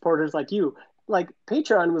Patreon supporters like you,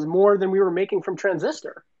 Patreon was more than we were making from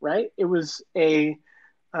Transistor, right? It was that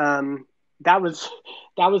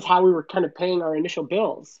was how we were kind of paying our initial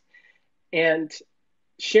bills. And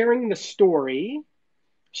sharing the story,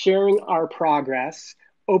 sharing our progress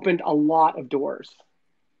opened a lot of doors.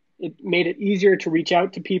 It made it easier to reach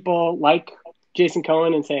out to people like Jason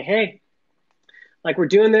Cohen and say, hey, we're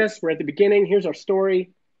doing this. We're at the beginning. Here's our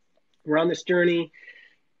story. We're on this journey.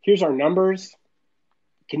 Here's our numbers.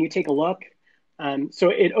 Can you take a look? So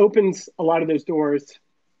it opens a lot of those doors,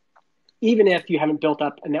 even if you haven't built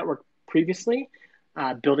up a network previously.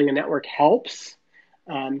 Building a network helps.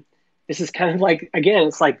 This is kind of again,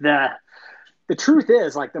 it's the truth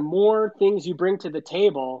is the more things you bring to the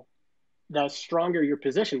table, the stronger your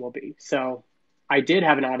position will be. So I did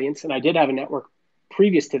have an audience and I did have a network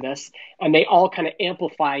previous to this, and they all kind of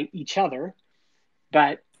amplify each other.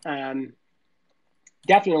 But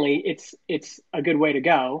definitely it's a good way to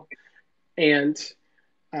go. And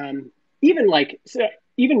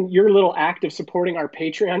even your little act of supporting our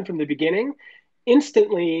Patreon from the beginning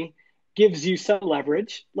instantly gives you some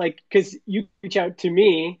leverage, because you reach out to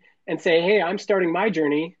me and say, hey, I'm starting my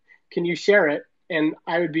journey. Can you share it? And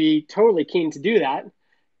I would be totally keen to do that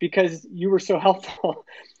because you were so helpful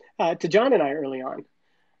to Jon and I early on.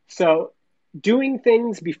 So doing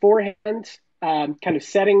things beforehand, kind of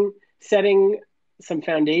setting some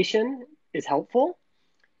foundation is helpful.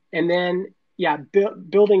 And then,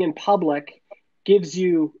 building in public gives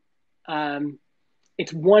you,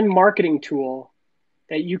 it's one marketing tool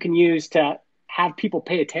that you can use to have people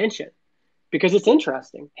pay attention because it's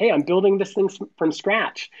interesting. Hey, I'm building this thing from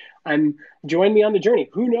scratch. Join me on the journey.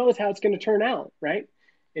 Who knows how it's going to turn out, right?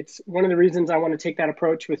 It's one of the reasons I want to take that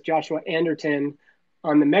approach with Joshua Anderton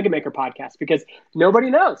on the Mega Maker podcast, because nobody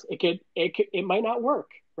knows. It might not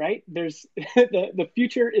work, right? There's the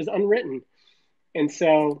future is unwritten. And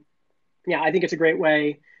so, I think it's a great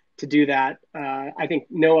way to do that. I think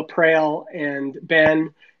Noah Prail and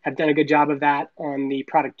Ben have done a good job of that on the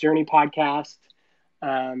Product Journey podcast.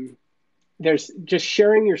 There's just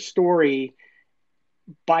sharing your story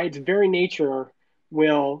by its very nature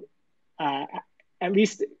will at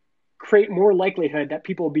least create more likelihood that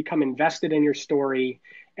people will become invested in your story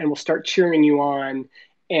and will start cheering you on,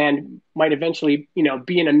 and might eventually,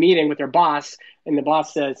 be in a meeting with their boss, and the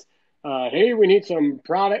boss says, hey, we need some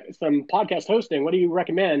podcast hosting. What do you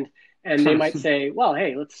recommend? And they might say, well,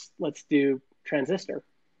 hey, let's do Transistor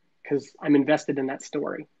because I'm invested in that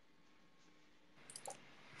story.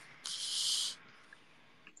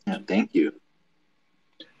 Yeah, thank you.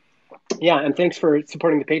 Yeah, and thanks for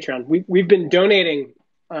supporting the Patreon. We've been donating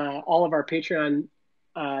all of our Patreon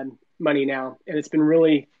money now, and it's been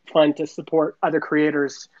really fun to support other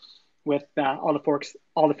creators with all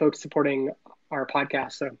the folks supporting our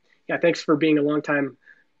podcast. So yeah, thanks for being a longtime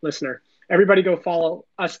listener. everybody go follow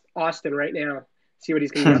Austin right now. See what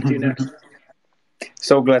he's going to be up to next.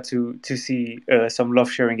 So glad to see some love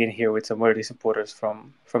sharing in here with some early supporters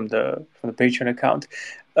from the Patreon account.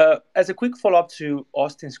 As a quick follow up to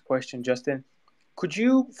Austin's question, Justin, could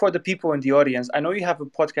you, for the people in the audience, I know you have a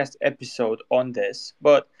podcast episode on this,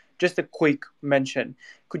 but just a quick mention.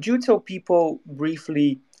 Could you tell people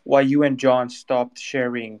briefly why you and Jon stopped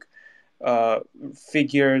sharing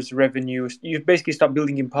figures, revenues? You basically stopped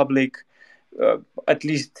building in public, at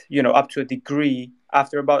least up to a degree.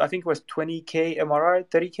 After about, I think it was 20K MRR,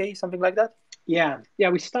 30K, something like that. Yeah,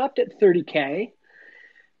 we stopped at 30K,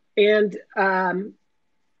 and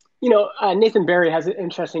Nathan Barry has an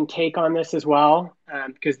interesting take on this as well,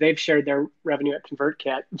 because they've shared their revenue at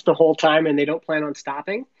ConvertKit the whole time, and they don't plan on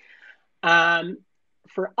stopping.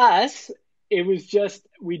 For us, it was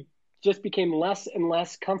we just became less and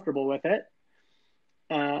less comfortable with it.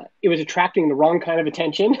 It was attracting the wrong kind of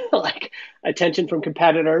attention, like attention from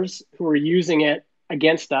competitors who were using it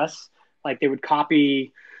against us. Like they would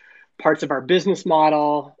copy parts of our business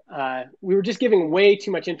model. We were just giving way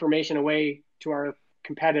too much information away to our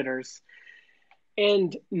competitors.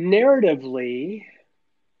 And narratively,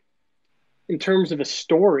 in terms of a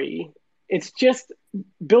story, it's just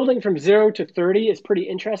building from 0 to 30 is pretty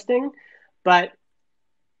interesting. But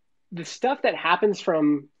the stuff that happens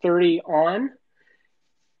from 30 on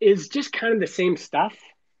is just kind of the same stuff.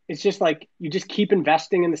 It's just like you just keep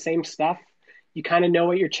investing in the same stuff. You kind of know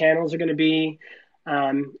what your channels are going to be.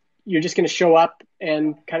 You're just going to show up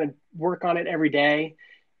and kind of work on it every day.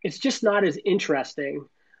 It's just not as interesting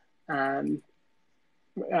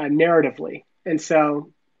narratively. And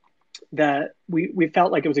so we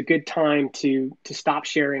felt like it was a good time to stop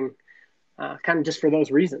sharing, kind of just for those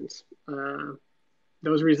reasons.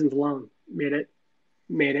 Those reasons alone made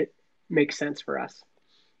it make sense for us.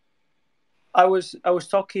 I was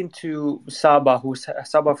talking to Saba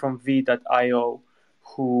from V.io,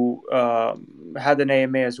 who had an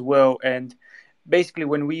AMA as well, and basically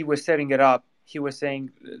when we were setting it up, he was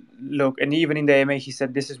saying, look, and even in the AMA, he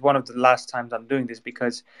said, this is one of the last times I'm doing this,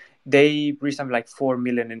 because they reached something like 4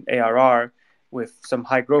 million in ARR with some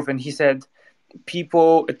high growth, and he said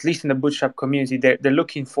people, at least in the bootstrap community, they're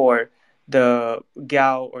looking for the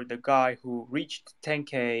gal or the guy who reached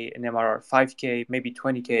 10K in MRR, 5K, maybe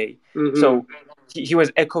 20K. Mm-hmm. So he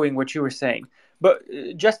was echoing what you were saying. But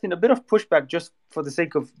Justin, a bit of pushback just for the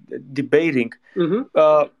sake of debating.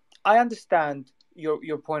 Mm-hmm. I understand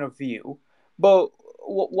your point of view, but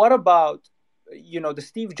what about the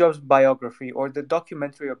Steve Jobs biography or the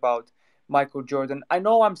documentary about Michael Jordan? I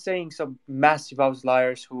know I'm saying some massive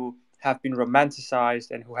outliers who have been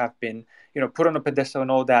romanticized and who have been put on a pedestal and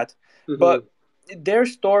all that. Mm-hmm. But there are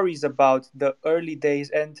stories about the early days,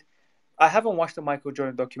 and I haven't watched the Michael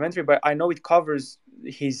Jordan documentary, but I know it covers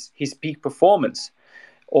his peak performance,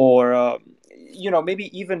 or maybe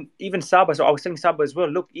even Saba. So I was telling Saba as well,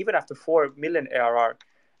 look, even after 4 million ARR,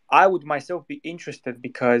 I would myself be interested,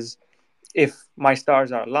 because if my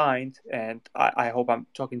stars are aligned, and I hope I'm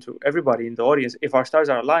talking to everybody in the audience, if our stars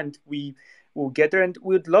are aligned, we will get there, and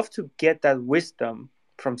we would love to get that wisdom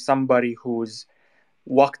from somebody who's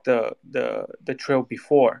walked the trail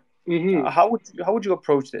before. Mm-hmm. How would you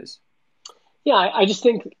approach this? Yeah, I just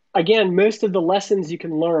think, again, most of the lessons you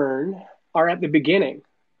can learn are at the beginning.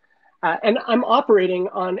 And I'm operating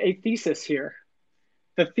on a thesis here.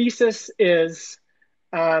 The thesis is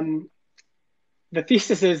that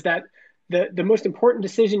the most important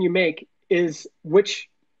decision you make is which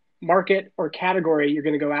market or category you're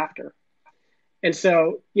going to go after. And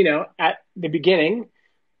so, at the beginning,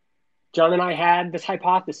 Jon and I had this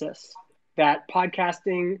hypothesis that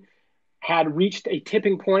podcasting had reached a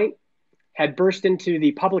tipping point, had burst into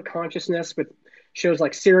the public consciousness with shows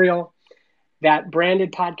like Serial, that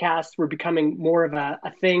branded podcasts were becoming more of a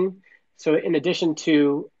thing. So in addition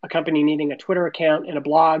to a company needing a Twitter account and a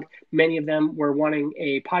blog, many of them were wanting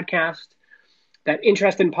a podcast. That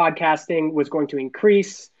interest in podcasting was going to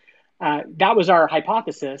increase. That was our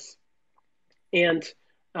hypothesis, and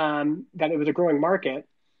that it was a growing market.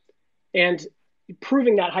 And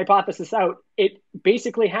proving that hypothesis out, it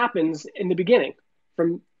basically happens in the beginning,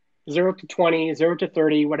 from 0 to 20, 0 to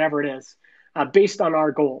 30, whatever it is, based on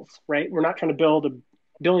our goals, right? We're not trying to build $1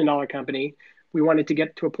 billion company. We wanted to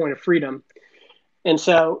get to a point of freedom. And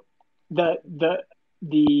so the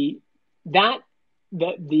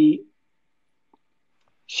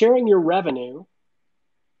sharing your revenue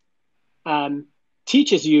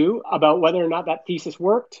teaches you about whether or not that thesis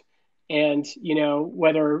worked, and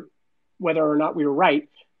whether or not we were right.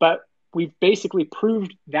 But we've basically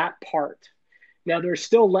proved that part. Now, there's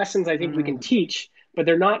still lessons I think we can teach, but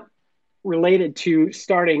they're not related to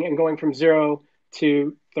starting and going from 0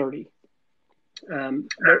 to 30.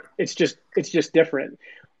 It's just different.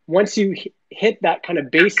 Once you hit that kind of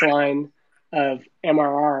baseline of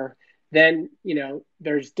MRR, then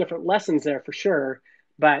there's different lessons there for sure.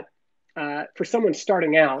 But for someone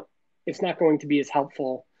starting out, it's not going to be as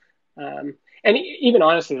helpful. And even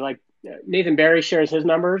honestly, like Nathan Barry shares his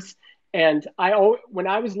numbers, and when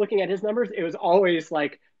I was looking at his numbers, it was always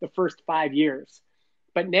like the first 5 years.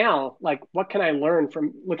 But now, like, what can I learn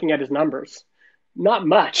from looking at his numbers? Not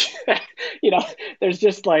much. There's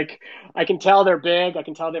just like, I can tell they're big. I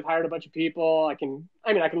can tell they've hired a bunch of people. I can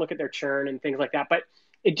look at their churn and things like that, but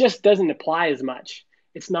it just doesn't apply as much.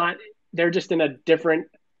 It's not, they're just in a different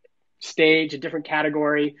stage, a different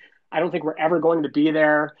category. I don't think we're ever going to be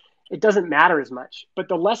there. It doesn't matter as much, but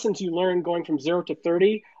the lessons you learn going from 0 to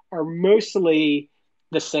 30 are mostly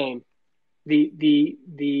the same. The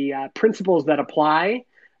principles that apply,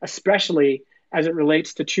 especially as it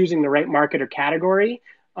relates to choosing the right market or category,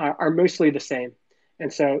 are mostly the same.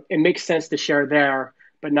 And so it makes sense to share there,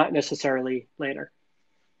 but not necessarily later.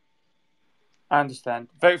 I understand.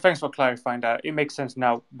 Thanks for clarifying that. It makes sense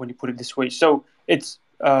now when you put it this way. So it's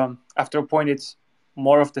after a point, it's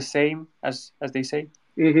more of the same, as they say.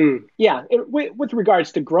 Mm-hmm. Yeah, with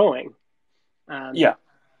regards to growing. Yeah.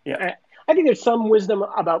 I think there's some wisdom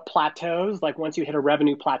about plateaus. Like once you hit a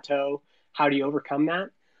revenue plateau, how do you overcome that?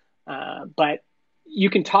 But you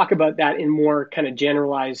can talk about that in more kind of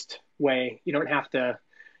generalized way. You don't have to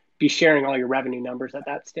be sharing all your revenue numbers at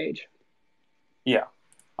that stage. Yeah,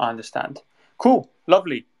 I understand. Cool,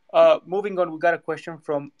 lovely. Moving on, we got a question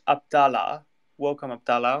from Abdallah. Welcome,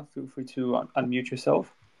 Abdallah. Feel free to unmute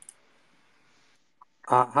yourself.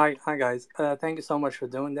 Hi guys. Thank you so much for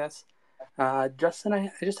doing this. Justin,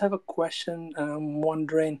 I just have a question. I'm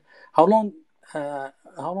wondering how long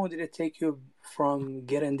did it take you from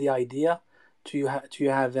getting the idea to you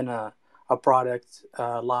having a product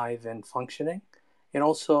live and functioning, and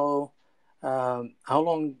also how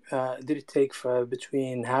long did it take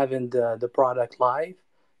between having the product live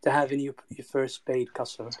to having your first paid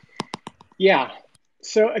customer? Yeah.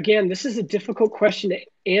 So again, this is a difficult question to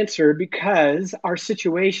answer because our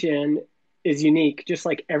situation is unique, just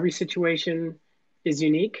like every situation is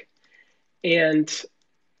unique. And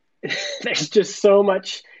there's just so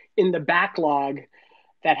much in the backlog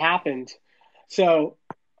that happened. So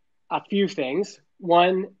a few things.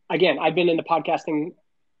 One, again, I've been in the podcasting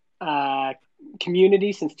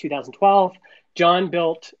community since 2012. Jon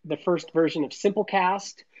built the first version of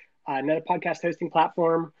Simplecast, another podcast hosting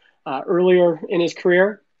platform, earlier in his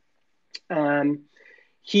career.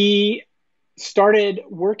 He started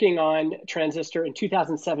working on Transistor in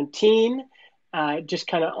 2017, just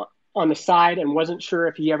kind of on the side, and wasn't sure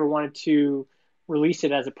if he ever wanted to release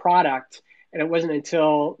it as a product. And it wasn't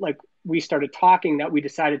until like we started talking that we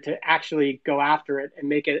decided to actually go after it and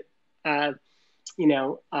make it, a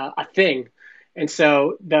thing. And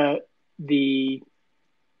so the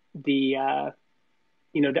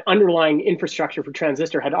underlying infrastructure for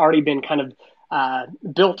Transistor had already been kind of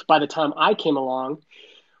built by the time I came along.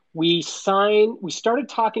 We started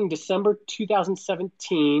talking December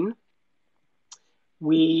 2017.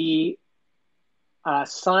 We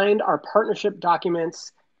signed our partnership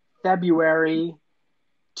documents February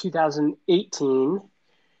 2018.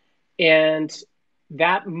 And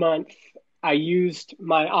that month, I used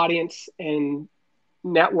my audience and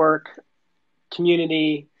network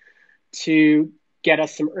community to get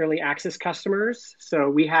us some early access customers. So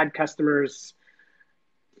we had customers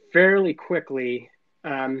fairly quickly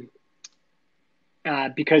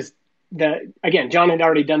because Jon had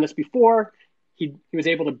already done this before. He was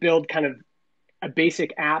able to build kind of a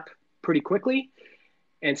basic app pretty quickly.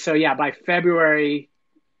 And so, yeah, by February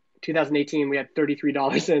 2018, we had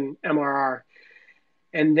 $33 in MRR.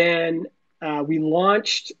 And then we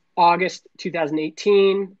launched August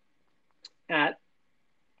 2018 at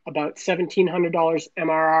about $1,700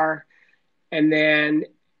 MRR. And then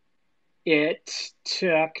it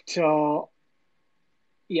took till,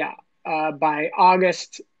 by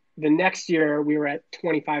August the next year, we were at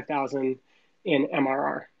 25,000 in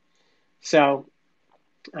MRR. So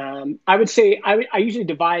I would say I usually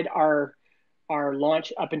divide our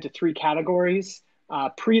launch up into 3 categories.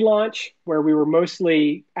 Pre-launch, where we were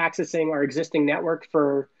mostly accessing our existing network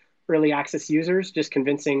for early access users, just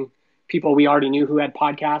convincing people we already knew who had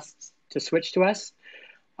podcasts to switch to us.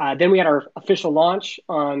 Then we had our official launch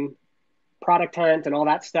on Product Hunt and all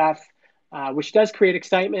that stuff, which does create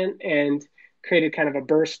excitement and created kind of a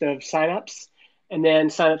burst of signups. And then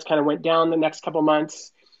signups kind of went down the next couple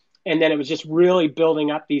months. And then it was just really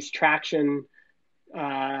building up these traction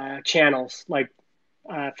channels like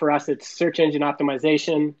For us, it's search engine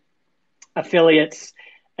optimization, affiliates,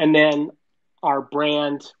 and then our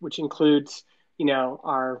brand, which includes,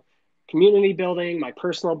 our community building, my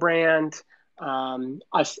personal brand,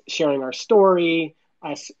 us sharing our story,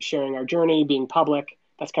 us sharing our journey, being public.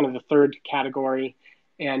 That's kind of the third category.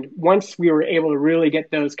 And once we were able to really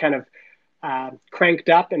get those kind of cranked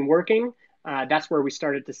up and working, that's where we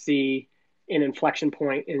started to see an inflection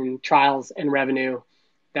point in trials and revenue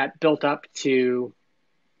that built up to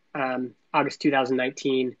August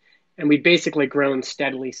 2019. And we've basically grown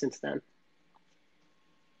steadily since then.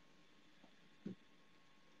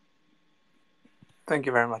 Thank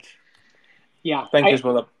you very much. Yeah. Thank you as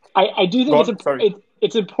well. I do think Sorry.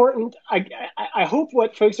 it's important. I hope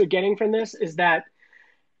what folks are getting from this is that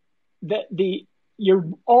you're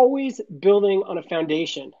always building on a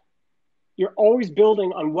foundation. You're always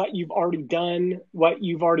building on what you've already done, what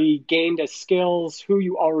you've already gained as skills, who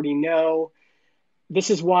you already know. This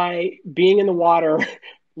is why being in the water,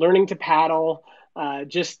 learning to paddle,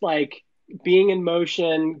 just like being in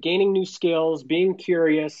motion, gaining new skills, being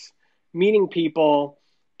curious, meeting people,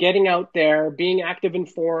 getting out there, being active in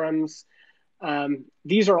forums.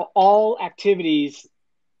 These are all activities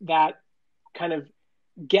that kind of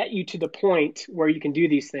get you to the point where you can do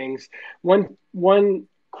these things. One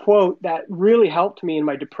quote that really helped me in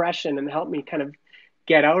my depression and helped me kind of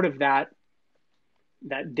get out of that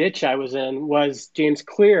ditch I was in was James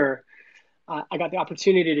Clear. I got the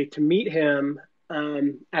opportunity to meet him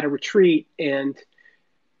at a retreat, and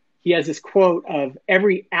he has this quote of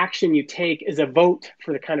every action you take is a vote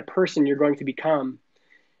for the kind of person you're going to become.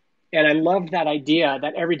 And I loved that idea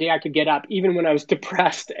that every day I could get up, even when I was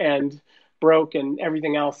depressed and broke and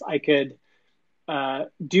everything else, I could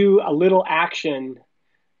do a little action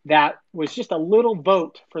that was just a little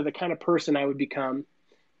vote for the kind of person I would become.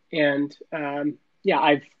 And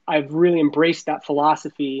I've really embraced that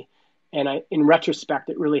philosophy, and in retrospect,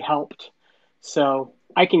 it really helped. So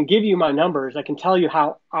I can give you my numbers. I can tell you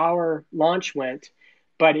how our launch went,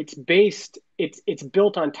 but it's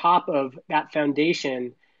built on top of that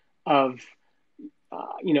foundation of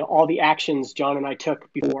all the actions Jon and I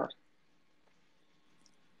took before.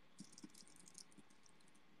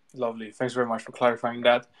 Lovely. Thanks very much for clarifying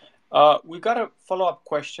that. We got a follow-up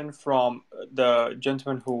question from the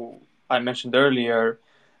gentleman who I mentioned earlier,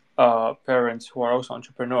 parents who are also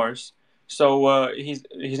entrepreneurs. So his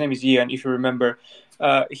name is Ian, if you remember.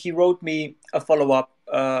 He wrote me a follow-up.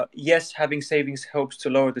 Yes, having savings helps to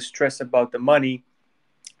lower the stress about the money.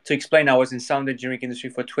 To explain, I was in sound engineering industry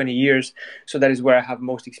for 20 years, so that is where I have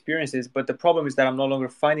most experiences. But the problem is that I'm no longer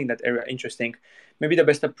finding that area interesting. Maybe the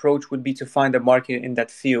best approach would be to find a market in that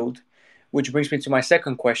field, which brings me to my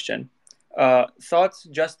second question. Thoughts,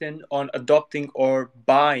 Justin, on adopting or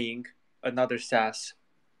buying another SaaS?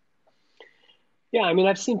 Yeah, I mean,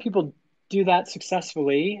 I've seen people do that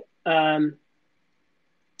successfully.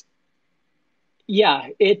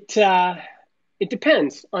 It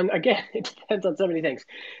depends on, again, it depends on so many things.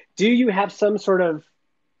 Do you have some sort of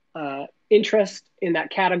interest in that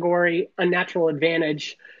category, unnatural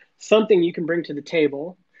advantage, something you can bring to the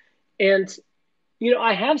table? And,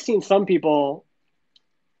 I have seen some people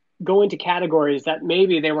go into categories that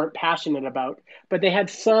maybe they weren't passionate about, but they had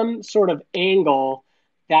some sort of angle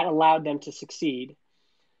that allowed them to succeed.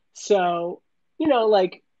 So,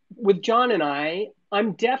 like with Jon and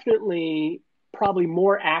I'm definitely probably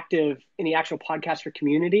more active in the actual podcaster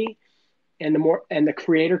community and the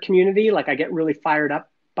creator community. Like I get really fired up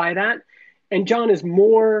by that. And Jon is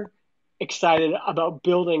more excited about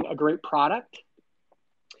building a great product,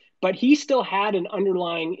 but he still had an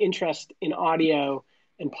underlying interest in audio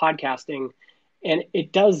and podcasting, and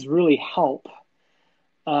it does really help.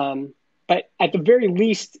 But at the very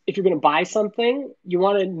least, if you're going to buy something, you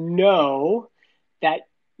want to know that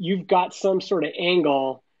you've got some sort of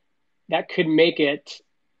angle that could make it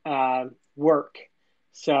work.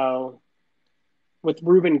 So with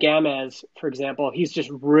Ruben Gamez, for example, he's just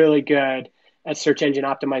really good at search engine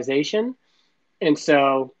optimization. And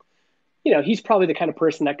so, he's probably the kind of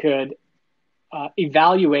person that could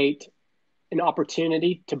evaluate an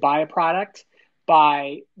opportunity to buy a product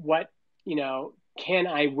by what, can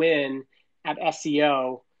I win at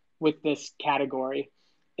SEO with this category?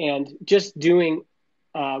 And just doing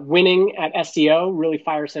winning at SEO really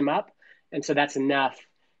fires him up. And so that's enough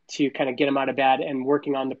to kind of get him out of bed and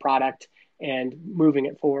working on the product and moving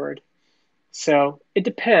it forward. So it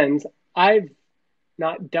depends. I've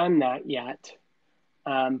not done that yet.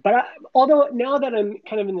 Although now that I'm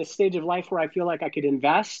kind of in this stage of life where I feel like I could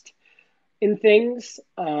invest in things,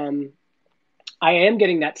 I am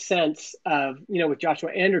getting that sense of, with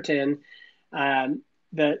Joshua Anderton,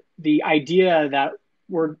 the idea that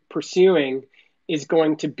we're pursuing is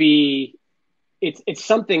going to be, it's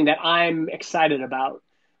something that I'm excited about.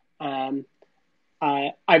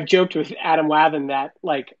 I've joked with Adam Wathan that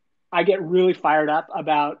like I get really fired up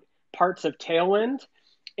about parts of Tailwind,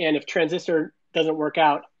 and if Transistor doesn't work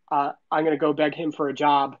out, I'm going to go beg him for a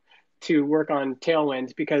job to work on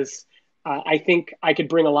Tailwind, because I think I could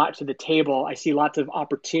bring a lot to the table. I see lots of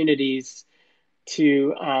opportunities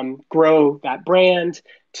to grow that brand,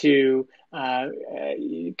 to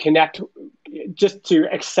connect, just to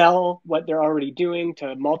excel what they're already doing,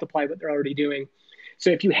 to multiply what they're already doing. So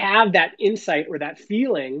if you have that insight or that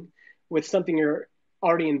feeling with something you're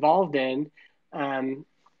already involved in, and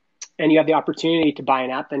you have the opportunity to buy an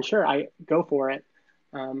app, then sure, I go for it.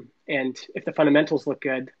 And if the fundamentals look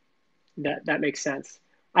good, that makes sense.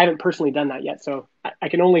 I haven't personally done that yet, so I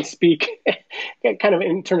can only speak kind of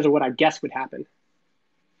in terms of what I guess would happen.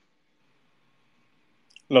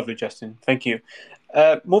 Lovely, Justin. Thank you.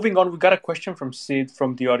 Moving on, we got a question from Sid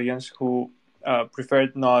from the audience, who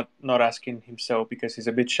preferred not asking himself because he's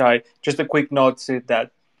a bit shy. Just a quick note, Sid,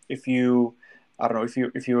 that if you're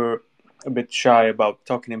a bit shy about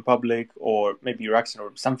talking in public, or maybe your accent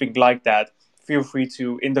or something like that, feel free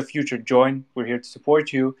to in the future join. We're here to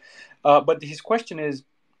support you. But his question is,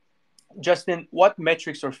 Justin, what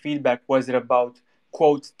metrics or feedback was it about,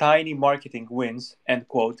 quote, tiny marketing wins, end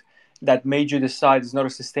quote, that made you decide it's not a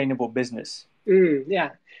sustainable business? Yeah.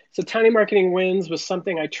 So tiny marketing wins was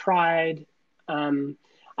something I tried.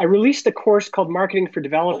 I released a course called Marketing for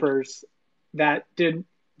Developers that did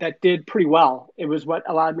pretty well. It was what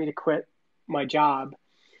allowed me to quit my job.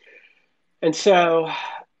 And so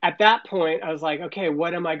at that point, I was like, okay,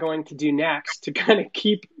 what am I going to do next to kind of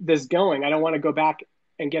keep this going? I don't want to go back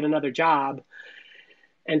and get another job.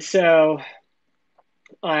 And so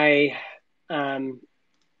I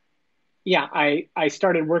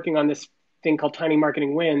started working on this thing called Tiny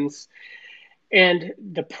Marketing Wins. And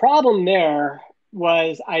the problem there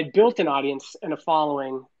was I built an audience and a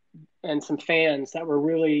following and some fans that were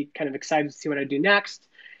really kind of excited to see what I'd do next.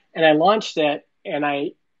 And I launched it, and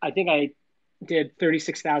I think I did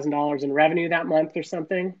 $36,000 in revenue that month or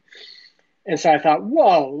something. And so I thought,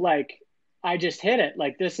 whoa, like I just hit it.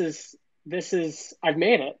 Like this is I've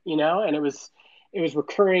made it, and it was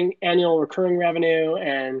annual recurring revenue.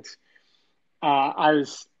 And I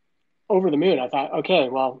was over the moon. I thought, okay,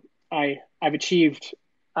 well, I've achieved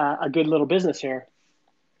a good little business here.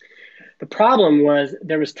 The problem was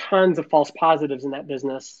there was tons of false positives in that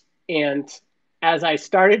business. And as I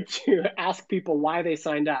started to ask people why they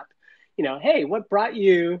signed up, hey,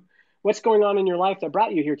 what's going on in your life that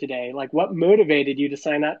brought you here today? Like, what motivated you to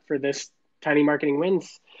sign up for this Tiny Marketing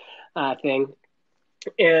Wins thing?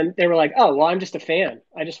 And they were like, oh, well, I'm just a fan.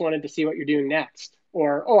 I just wanted to see what you're doing next.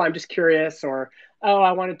 Or, oh, I'm just curious. Or, oh,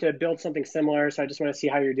 I wanted to build something similar, so I just want to see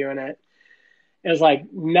how you're doing it. It was like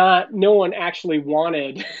no one actually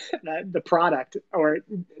wanted the product, or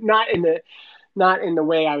not in the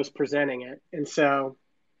way I was presenting it. And so,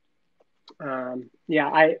 I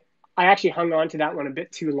actually hung on to that one a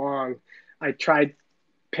bit too long. I tried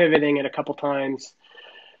pivoting it a couple times,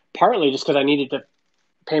 partly just because I needed to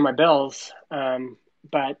pay my bills.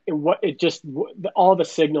 But all the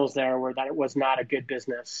signals there were that it was not a good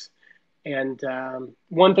business. And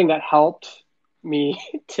one thing that helped me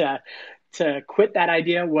to quit that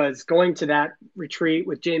idea was going to that retreat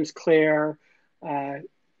with James Clear,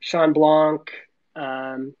 Sean Blanc,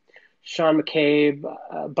 Sean McCabe,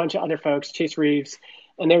 a bunch of other folks, Chase Reeves,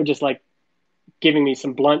 and they were just like giving me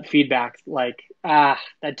some blunt feedback, like,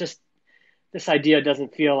 this idea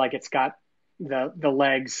doesn't feel like it's got the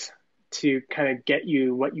legs to kind of get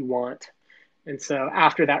you what you want. And so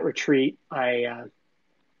after that retreat, I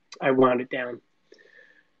wound it down.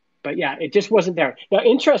 But yeah, it just wasn't there. Now,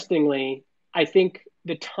 interestingly, I think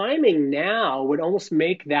the timing now would almost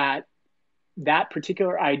make that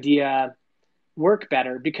particular idea work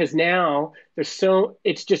better, because now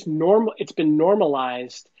it's just normal. It's been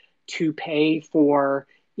normalized to pay for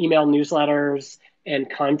email newsletters and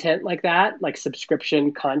content like that, like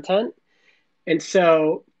subscription content. And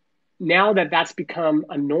so now that that's become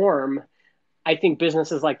a norm, I think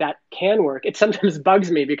businesses like that can work. It sometimes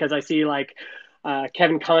bugs me because I see like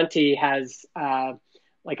Kevin Conti has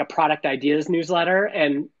like a product ideas newsletter,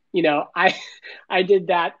 and I did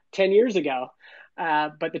that 10 years ago,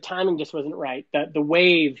 but the timing just wasn't right. The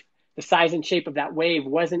wave, the size and shape of that wave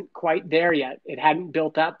wasn't quite there yet. It hadn't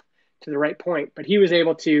built up to the right point, but he was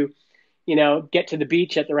able to, get to the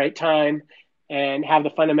beach at the right time and have the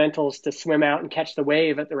fundamentals to swim out and catch the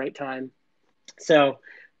wave at the right time. So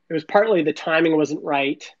it was partly the timing wasn't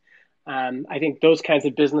right. I think those kinds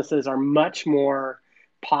of businesses are much more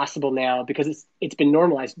possible now because it's been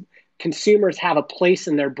normalized. Consumers have a place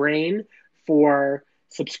in their brain for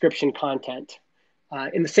subscription content.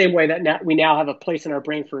 In the same way that we now have a place in our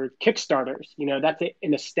brain for Kickstarters. That's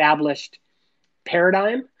an established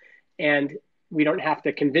paradigm, and we don't have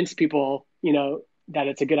to convince people, that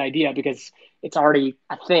it's a good idea because it's already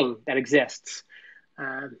a thing that exists.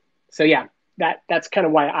 So yeah, that's kind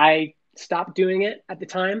of why I stopped doing it at the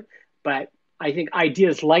time. But I think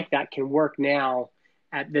ideas like that can work now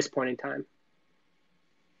at this point in time.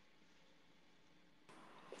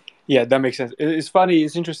 Yeah, that makes sense. It's funny.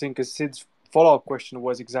 It's interesting because Sid's follow-up question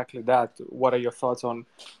was exactly that. What are your thoughts on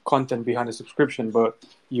content behind a subscription? But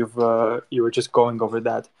you were just going over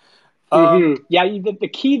that. Yeah, the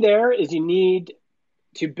key there is you need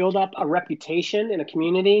to build up a reputation in a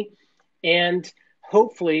community, and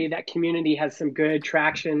hopefully that community has some good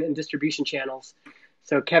traction and distribution channels.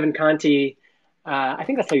 So Kevin Conti, I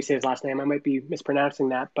think that's how you say his last name. I might be mispronouncing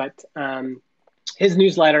that, but his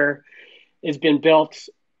newsletter has been built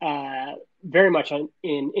very much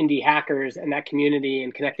in indie hackers and that community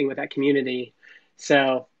and connecting with that community.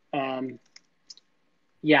 So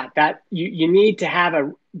yeah, that you need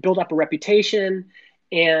to build up a reputation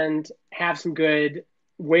and have some good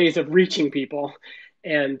ways of reaching people.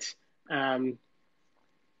 And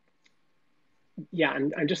yeah,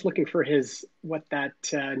 I'm just looking for what that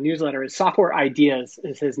newsletter is. Software Ideas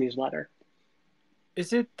is his newsletter.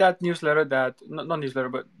 Is it that newsletter that not newsletter,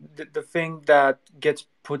 but the thing that get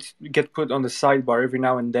put on the sidebar every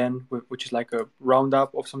now and then, which is like a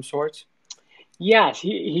roundup of some sort? Yes,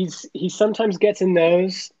 he sometimes gets in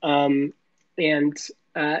those, and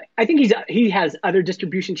I think he has other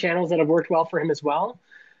distribution channels that have worked well for him as well.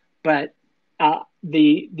 But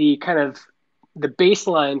the kind of the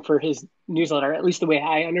baseline for his newsletter, at least the way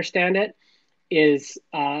I understand it, is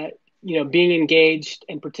being engaged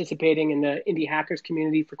and participating in the indie hackers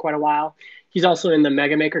community for quite a while. He's also in the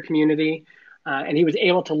Mega Maker community, and he was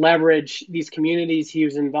able to leverage these communities he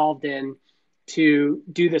was involved in to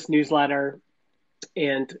do this newsletter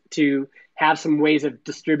and to have some ways of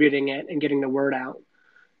distributing it and getting the word out.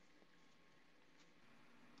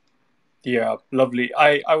 Yeah, lovely.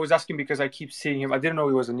 I was asking because I keep seeing him. I didn't know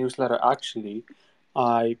it was a newsletter, actually.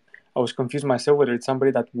 I was confused myself whether it's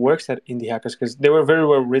somebody that works at Indie Hackers, because they were very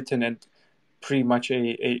well written and pretty much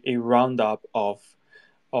a roundup of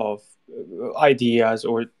ideas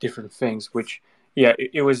or different things, which, yeah,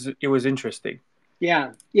 it was interesting.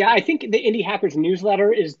 Yeah. I think the Indie Hackers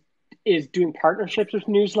newsletter is doing partnerships with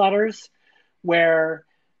newsletters where,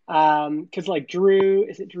 because like Drew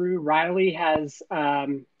Riley has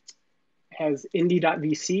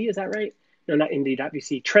indie.vc, is that right? No, not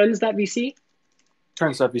indie.vc, trends.vc.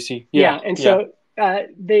 Trends.vc, yeah. And so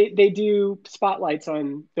they do spotlights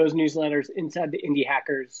on those newsletters inside the Indie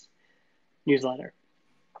Hackers newsletter.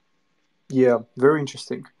 Yeah, very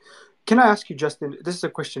interesting. Can I ask you, Justin, this is a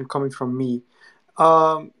question coming from me.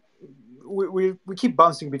 We keep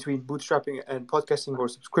bouncing between bootstrapping and podcasting or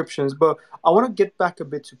subscriptions, but I want to get back a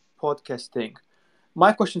bit to podcasting.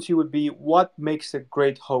 My question to you would be, what makes a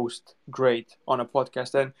great host great on a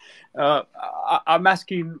podcast? And I'm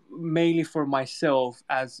asking mainly for myself,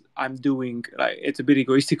 as I'm doing, it's a bit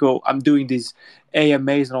egoistical, I'm doing these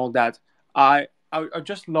AMAs and all that. I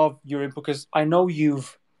just love your input because I know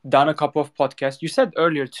you've done a couple of podcasts. You said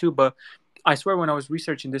earlier too, but I swear when I was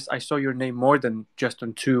researching this, I saw your name more than just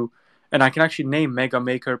on two. And I can actually name Mega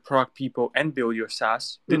Maker, Product People, and Build Your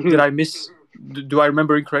SaaS. Did I miss? Do I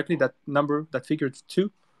remember incorrectly that figure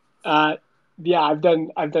two? Yeah, I've done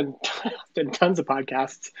tons of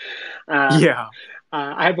podcasts. Yeah.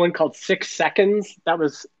 I had one called 6 Seconds. That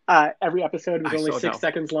was every episode was only 6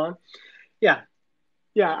 seconds long. Yeah.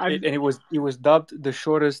 And it was dubbed the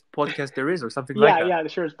shortest podcast there is, or something like that. Yeah, the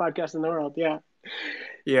shortest podcast in the world. Yeah.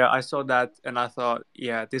 Yeah, I saw that and I thought,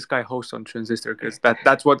 yeah, this guy hosts on Transistor because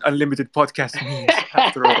that's what unlimited podcast means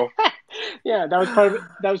after all. Yeah,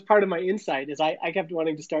 that was part of my insight. Is I kept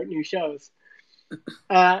wanting to start new shows.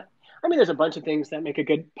 I mean, there's a bunch of things that make a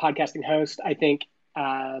good podcasting host. I think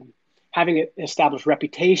having an established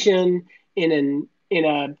reputation in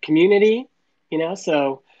a community,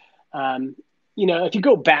 so if you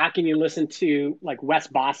go back and you listen to like Wes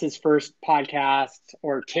Boss's first podcast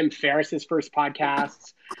or Tim Ferriss's first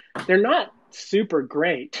podcasts, they're not super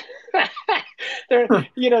great. they're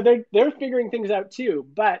figuring things out too.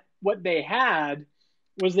 But what they had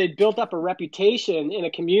was they built up a reputation in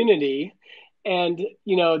a community, and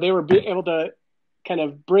they were able to kind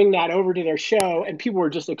of bring that over to their show, and people were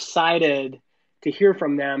just excited to hear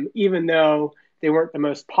from them, even though they weren't the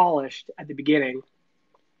most polished at the beginning.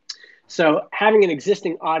 So having an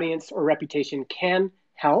existing audience or reputation can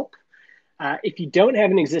help. If you don't have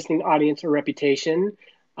an existing audience or reputation,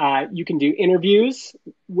 you can do interviews,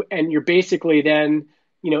 and you're basically then,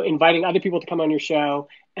 inviting other people to come on your show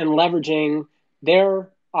and leveraging their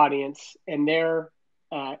audience and their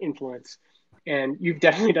influence. And you've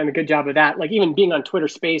definitely done a good job of that. Like even being on Twitter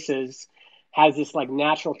Spaces has this like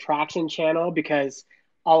natural traction channel because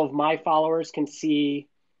all of my followers can see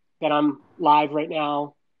that I'm live right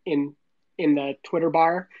now in the Twitter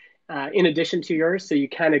bar, in addition to yours. So you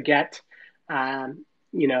kind of get,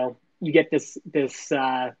 you get this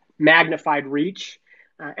magnified reach,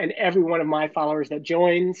 and every one of my followers that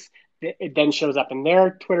joins, it then shows up in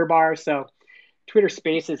their Twitter bar. So Twitter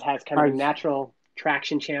Spaces has kind of a natural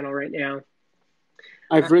traction channel right now.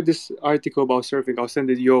 I've read this article about surfing. I'll send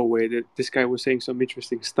it your way. That this guy was saying some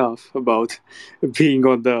interesting stuff about being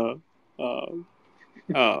on the on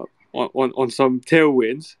some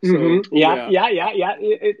tailwinds. So mm-hmm. Yeah.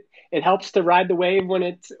 It helps to ride the wave when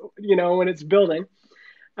it's building.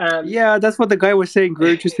 Yeah, that's what the guy was saying.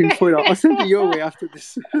 Very interesting point. I'll send it your way after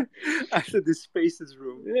this Spaces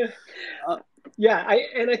room. Yeah,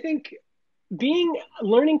 I think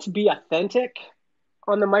learning to be authentic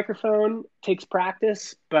on the microphone takes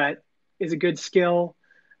practice, but is a good skill.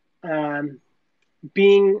 I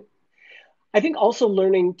think also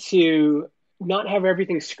learning to not have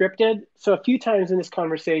everything scripted. So a few times in this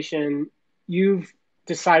conversation, you've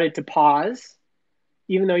decided to pause,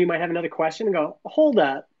 even though you might have another question, and go, hold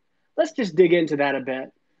up, let's just dig into that a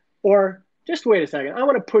bit. Or just wait a second, I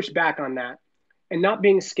want to push back on that. And not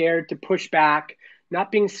being scared to push back,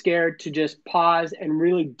 not being scared to just pause and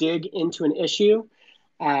really dig into an issue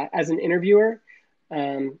as an interviewer.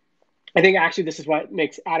 I think actually this is what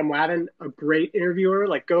makes Adam Lavin a great interviewer.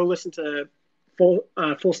 Like go listen to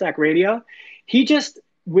Full Stack Radio. He just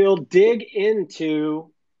will dig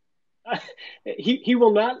into, he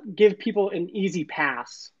will not give people an easy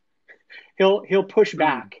pass. He'll push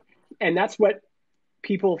back. And that's what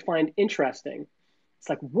people find interesting. It's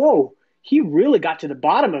like, whoa, he really got to the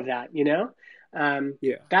bottom of that,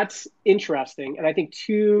 That's interesting. And I think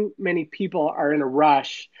too many people are in a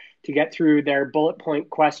rush to get through their bullet point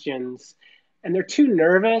questions, and they're too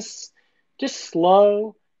nervous. Just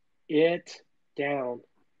slow it down.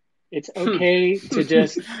 It's okay to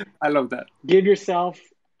just I love that. Give yourself,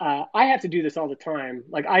 I have to do this all the time.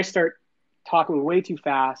 Like I start talking way too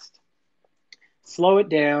fast, slow it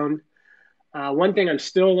down. One thing I'm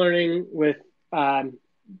still learning with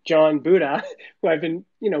Jon Buda, who I've been,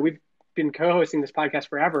 we've been co-hosting this podcast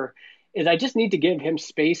forever, is I just need to give him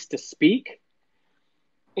space to speak.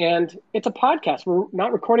 And it's a podcast. We're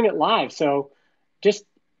not recording it live. So just,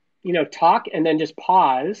 talk and then just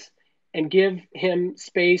pause and give him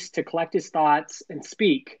space to collect his thoughts and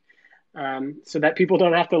speak, so that people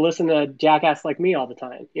don't have to listen to a jackass like me all the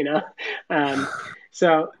time,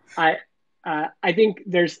 So I think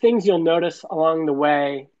there's things you'll notice along the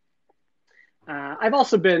way. I've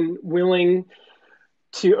also been willing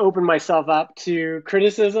to open myself up to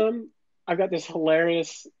criticism. I've got this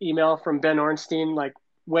hilarious email from Ben Ornstein, like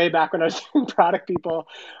way back when I was in Product People,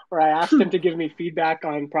 where I asked him to give me feedback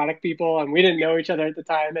on Product People, and we didn't know each other at the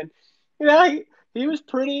time. And he was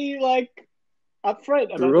pretty like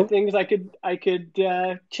upfront about the things I could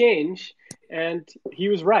change, and he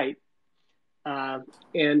was right.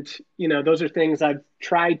 And those are things I've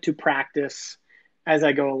tried to practice as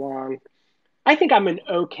I go along. I think I'm an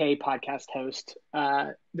okay podcast host.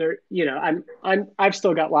 I've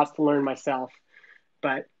still got lots to learn myself,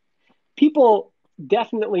 but people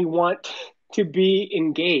definitely want to be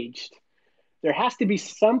engaged. There has to be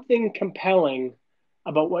something compelling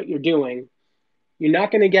about what you're doing. You're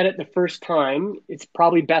not going to get it the first time. It's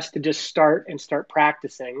probably best to just start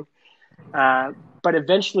practicing. But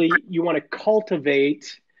eventually you want to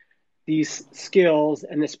cultivate these skills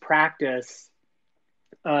and this practice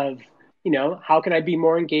of, how can I be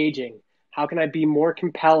more engaging? How can I be more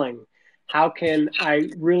compelling? How can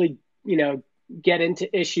I really, get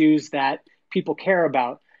into issues that people care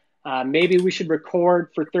about? Maybe we should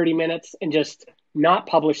record for 30 minutes and just not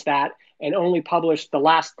publish that and only publish the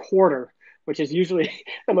last quarter, which is usually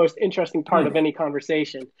the most interesting part of any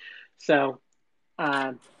conversation. So,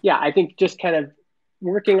 I think just kind of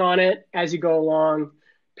working on it as you go along,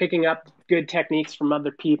 picking up good techniques from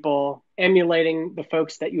other people, emulating the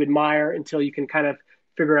folks that you admire until you can kind of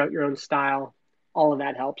figure out your own style. All of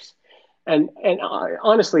that helps. And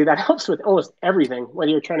honestly, that helps with almost everything,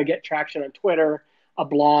 whether you're trying to get traction on Twitter, a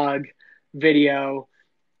blog, video.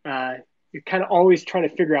 You're kind of always trying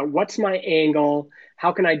to figure out what's my angle?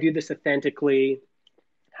 How can I do this authentically?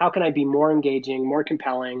 How can I be more engaging, more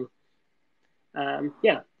compelling? I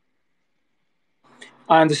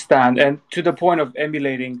understand. And to the point of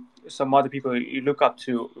emulating, some other people you look up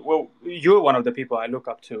to. Well, you're one of the people I look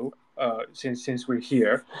up to since we're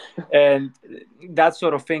here, and that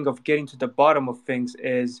sort of thing of getting to the bottom of things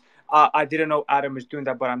is. I didn't know Adam is doing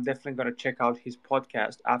that, but I'm definitely going to check out his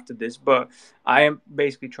podcast after this. But I am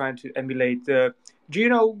basically trying to emulate. Do you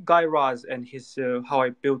know Guy Raz and his How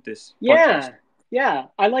I Built This podcast? Yeah.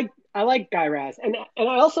 I like Guy Raz, and I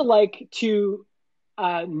also like to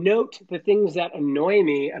note the things that annoy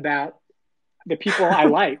me about the people I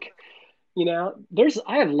like. I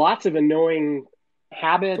have lots of annoying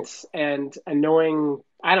habits and annoying,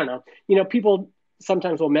 I don't know, people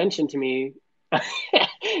sometimes will mention to me,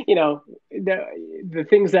 the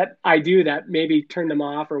things that I do that maybe turn them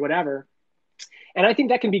off or whatever. And I think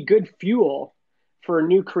that can be good fuel for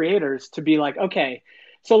new creators to be like, okay,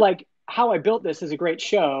 so like How I Built This is a great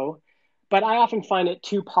show, but I often find it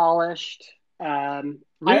too polished.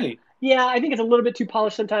 Really? I think it's a little bit too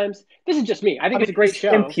polished sometimes. This is just me. I think it's a great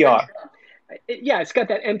show. NPR. It's got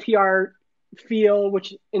that NPR feel,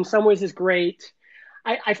 which in some ways is great.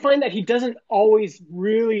 I find that he doesn't always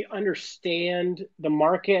really understand the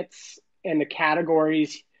markets and the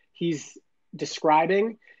categories he's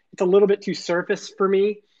describing. It's a little bit too surface for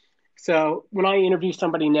me. So when I interview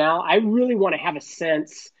somebody now, I really want to have a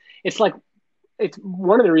sense. It's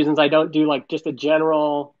one of the reasons I don't do like just a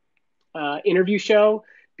general interview show,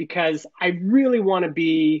 because I really want to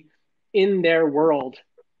be in their world.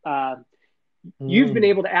 You've been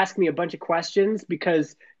able to ask me a bunch of questions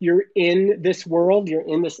because you're in this world, you're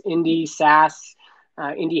in this indie SaaS,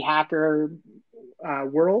 indie hacker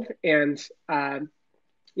world. And, I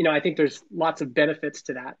think there's lots of benefits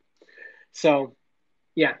to that. So,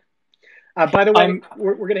 yeah. By the way,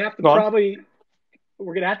 we're going to have to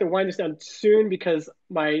we're going to have to wind this down soon because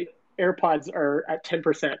my AirPods are at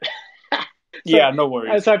 10%. Yeah, no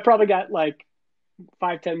worries. So I've probably got like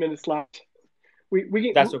 5-10 minutes left.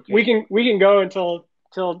 That's okay. We can go until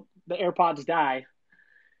the AirPods die,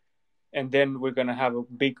 and then we're gonna have a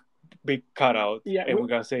big cutout. Yeah, and we're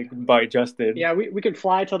gonna say goodbye, Justin. Yeah, we can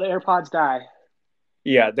fly till the AirPods die.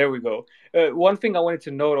 Yeah, there we go. One thing I wanted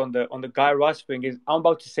to note on the Guy Raz thing is I'm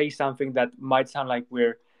about to say something that might sound like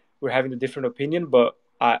we're having a different opinion, but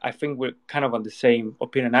I think we're kind of on the same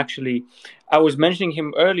opinion. Actually, I was mentioning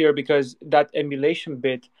him earlier because that emulation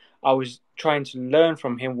bit I was trying to learn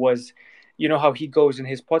from him was, how he goes in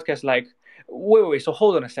his podcast like, wait, so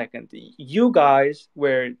hold on a second. You guys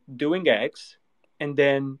were doing X and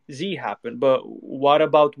then Z happened, but what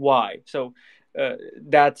about Y? So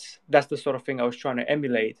that's the sort of thing I was trying to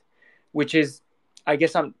emulate, which is, I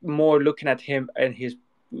guess I'm more looking at him and his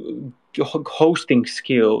hosting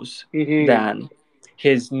skills than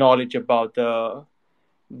his knowledge about the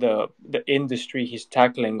industry he's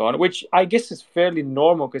tackling on, which I guess is fairly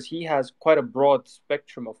normal because he has quite a broad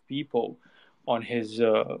spectrum of people on his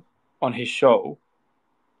show.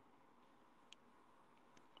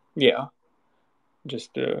 Yeah,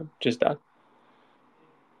 just that.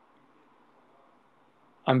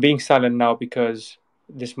 I'm being silent now because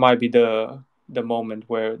this might be the moment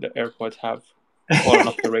where the AirPods have fallen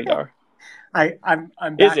off the radar. I'm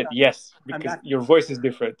back. Is it? Yes, because your voice is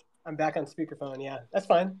different. I'm back on speakerphone. Yeah, that's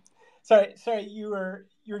fine. Sorry. You were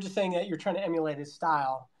just saying that you're trying to emulate his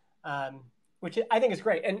style, which I think is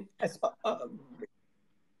great. And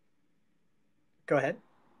go ahead.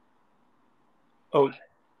 Oh,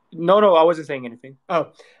 no, I wasn't saying anything.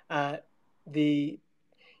 Oh, and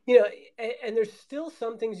there's still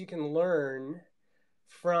some things you can learn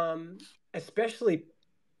from, especially,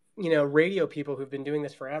 radio people who've been doing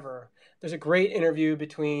this forever. There's a great interview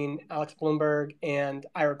between Alex Blumberg and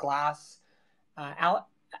Ira Glass.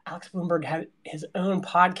 Alex Blumberg had his own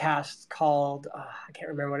podcast called, I can't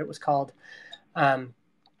remember what it was called,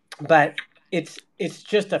 but it's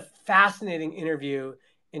just a fascinating interview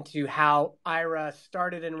into how Ira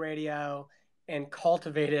started in radio and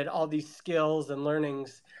cultivated all these skills and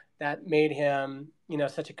learnings that made him,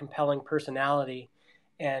 such a compelling personality.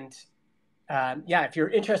 And if you're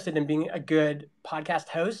interested in being a good podcast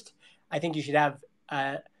host, I think you should have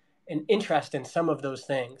an interest in some of those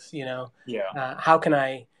things. Yeah. How can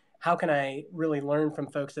I really learn from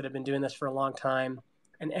folks that have been doing this for a long time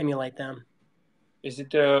and emulate them? Is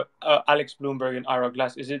it Alex Bloomberg and Ira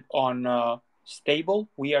Glass? Is it on Stable,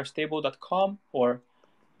 wearestable.com, or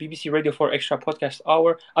BBC Radio 4 Extra Podcast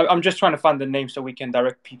Hour? I'm just trying to find the name so we can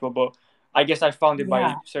direct people, but I guess I found it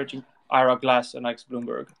by searching Ira Glass and Alex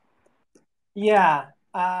Bloomberg. Yeah.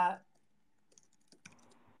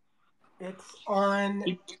 It's on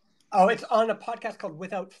a podcast called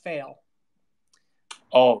Without Fail.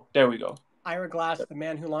 Oh, there we go. Ira Glass, the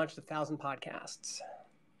man who launched 1,000 podcasts.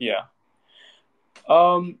 Yeah.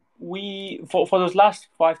 we for those last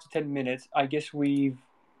 5 to 10 minutes, I guess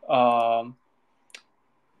um,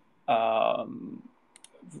 um,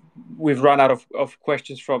 we've run out of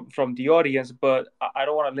questions from the audience, but I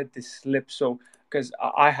don't want to let this slip. So, because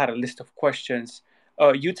I had a list of questions.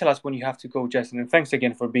 You tell us when you have to go, Justin. And thanks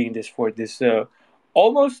again for being for this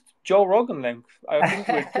almost Joe Rogan length. I think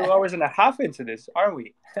we're 2 hours and a half into this, aren't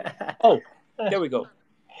we? Oh, there we go.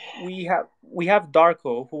 We have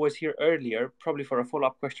Darko, who was here earlier, probably for a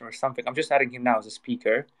follow-up question or something. I'm just adding him now as a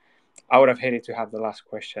speaker. I would have hated to have the last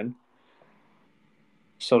question.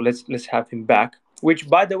 So let's have him back. Which,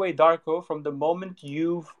 by the way, Darko, from the moment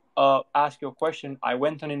you've asked your question, I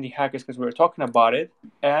went on Indie Hackers because we were talking about it,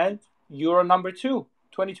 and you're number 2,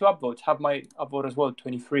 22 upvotes. Have my upvote as well,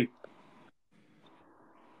 23.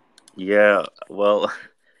 Yeah, well,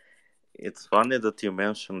 it's funny that you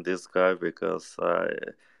mentioned this guy because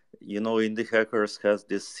Indie Hackers has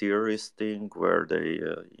this series thing where they,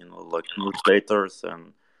 like newsletters,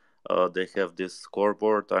 and they have this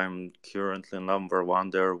scoreboard. I'm currently number 1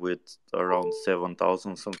 there with around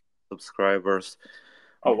 7,000 subscribers.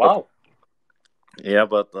 Oh, But wow. yeah,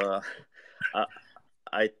 but I,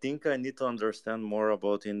 I think I need to understand more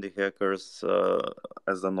about indie hackers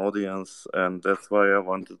as an audience, and that's why I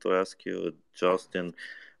wanted to ask you, Justin.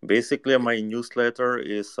 Basically, my newsletter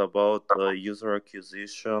is about user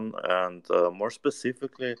acquisition, and more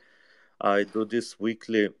specifically, I do this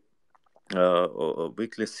weekly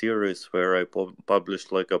series where I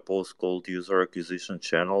publish like a post called user acquisition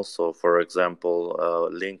channel. So, for example,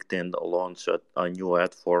 LinkedIn launched a new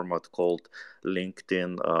ad format called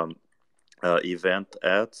LinkedIn event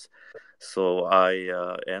ads. So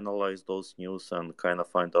I analyze those news and kind of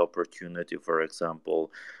find the opportunity. For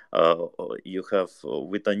example, you have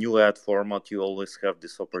with a new ad format, you always have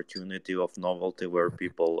this opportunity of novelty where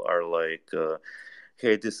people are like,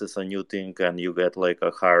 "Hey, this is a new thing," and you get like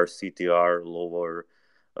a higher CTR,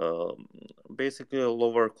 um, basically a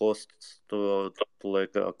lower costs to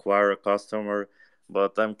like acquire a customer.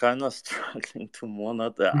 But I'm kind of struggling to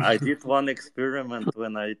monetize. I did one experiment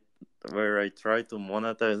where I tried to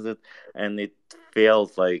monetize it, and it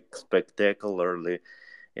failed like spectacularly.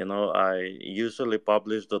 I usually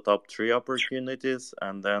publish the top 3 opportunities,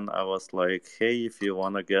 and then I was like, hey, if you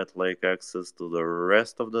want to get like access to the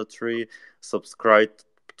rest of the 3, subscribe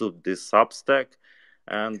to this Substack.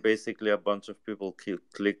 And basically, a bunch of people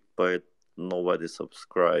clicked, but nobody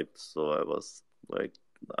subscribed. So I was like,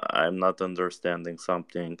 I'm not understanding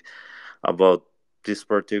something about this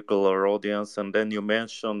particular audience. And then you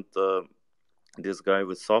mentioned this guy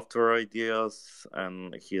with software ideas,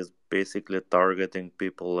 and he's basically targeting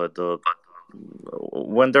people at the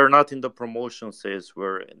when they're not in the promotion stage,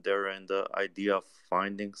 where they're in the idea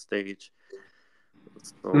finding stage.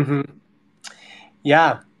 So Mm-hmm.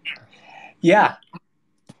 Yeah.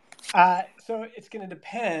 So it's going to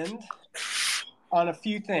depend on a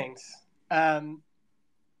few things.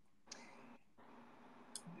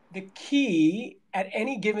 The key at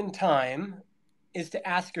any given time is to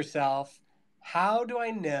ask yourself, how do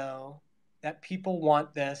I know that people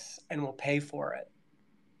want this and will pay for it?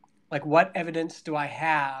 Like, what evidence do I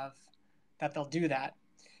have that they'll do that?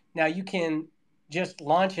 Now, you can just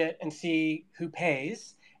launch it and see who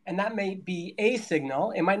pays, and that may be a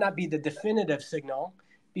signal. It might not be the definitive signal,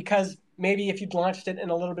 because maybe if you'd launched it in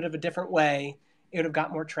a little bit of a different way, it would have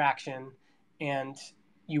got more traction, and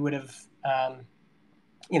you would have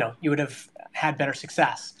had better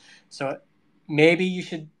success. So maybe you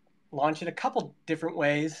should launch it a couple different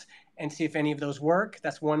ways and see if any of those work.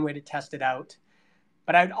 That's one way to test it out.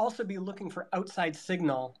 But I'd also be looking for outside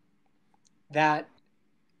signal that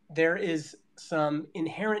there is some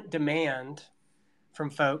inherent demand from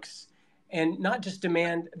folks, and not just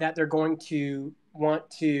demand that they're going to want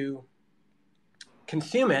to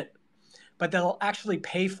consume it, but they'll actually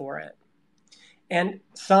pay for it. And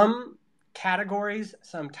some categories,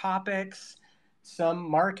 some topics, some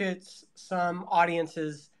markets, some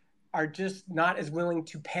audiences are just not as willing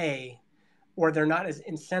to pay, or they're not as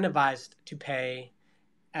incentivized to pay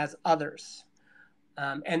as others.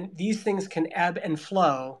 And these things can ebb and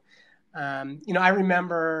flow. I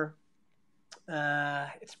remember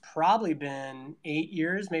it's probably been 8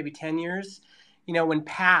 years, maybe 10 years, when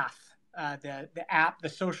Path, the app, the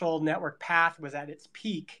social network Path, was at its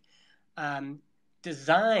peak.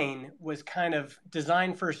 Design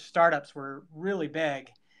first startups were really big,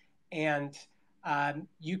 and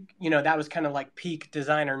that was kind of like peak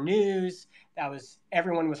designer news.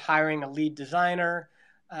 Everyone was hiring a lead designer,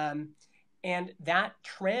 and that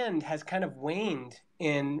trend has kind of waned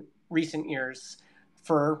in recent years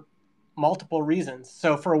for multiple reasons.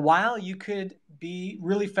 So for a while, you could be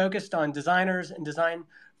really focused on designers and design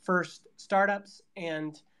first startups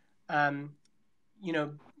and,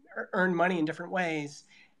 earn money in different ways.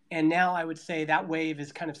 And now I would say that wave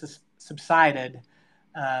is kind of subsided,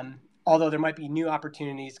 although there might be new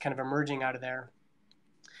opportunities kind of emerging out of there.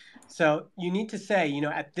 So you need to say,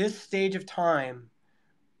 at this stage of time,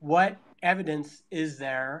 what evidence is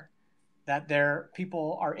there that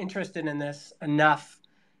people are interested in this enough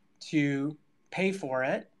to pay for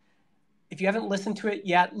it? If you haven't listened to it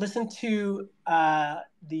yet, listen to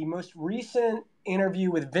the most recent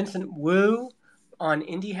interview with Vincent Wu on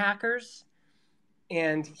Indie Hackers,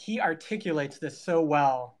 and he articulates this so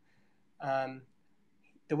well.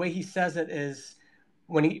 The way he says it is,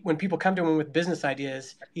 when people come to him with business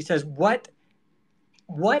ideas, he says, "What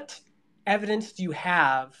evidence do you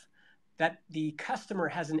have that the customer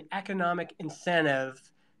has an economic incentive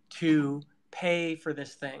to pay for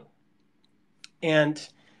this thing?" And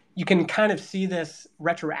you can kind of see this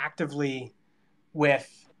retroactively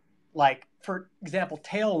with, like, for example,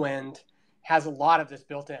 Tailwind has a lot of this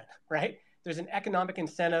built in, right? There's an economic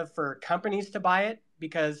incentive for companies to buy it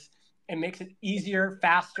because it makes it easier,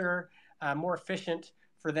 faster, more efficient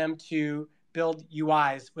for them to build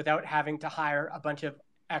UIs without having to hire a bunch of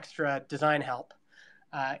extra design help.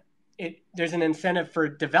 There's an incentive for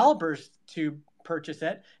developers to purchase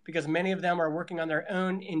it because many of them are working on their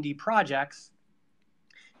own indie projects,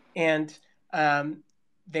 and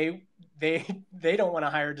they don't want to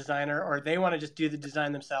hire a designer, or they want to just do the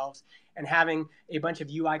design themselves. And having a bunch of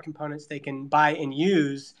UI components they can buy and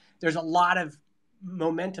use, there's a lot of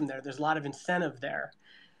momentum there. There's a lot of incentive there.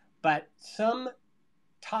 But some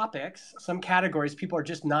topics, some categories, people are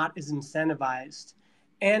just not as incentivized.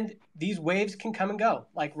 And these waves can come and go.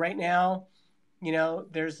 Like right now,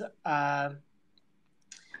 there's a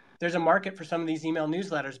market for some of these email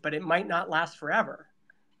newsletters, but it might not last forever.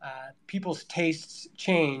 People's tastes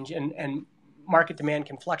change, and market demand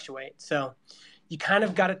can fluctuate. So you kind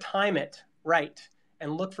of got to time it right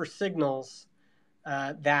and look for signals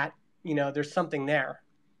that, there's something there.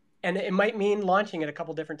 And it might mean launching it a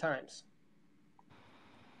couple different times.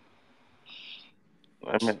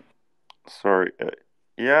 I mean, sorry.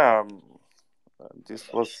 Yeah,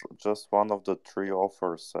 this was just one of the 3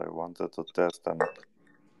 offers I wanted to test, and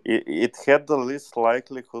it had the least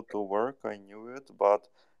likelihood to work. I knew it, but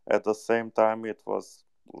at the same time, it was,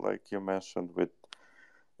 like you mentioned,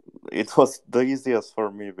 it was the easiest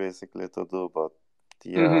for me basically to do. But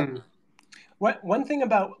yeah. Mm-hmm. One thing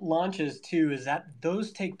about launches too is that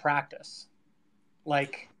those take practice.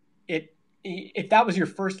 Like, if that was your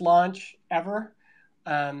first launch ever,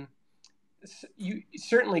 you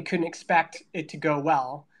certainly couldn't expect it to go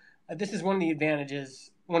well. This is one of the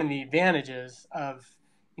advantages of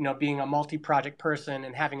being a multi-project person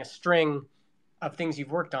and having a string of things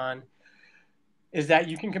you've worked on, is that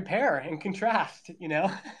you can compare and contrast,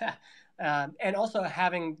 and also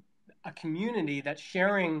having a community that's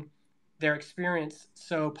sharing their experience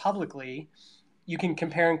so publicly. You can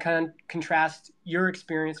compare and contrast your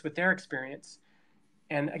experience with their experience.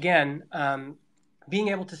 And again, being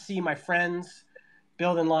able to see my friends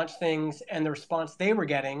build and launch things and the response they were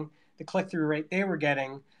getting, the click-through rate they were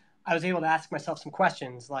getting, I was able to ask myself some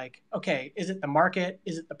questions like, okay, is it the market?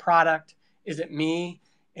 Is it the product? Is it me?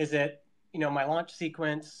 Is it, my launch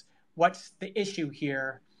sequence? What's the issue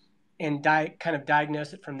here? And kind of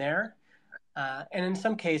diagnose it from there. And in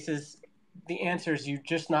some cases, the answer is you've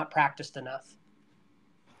just not practiced enough.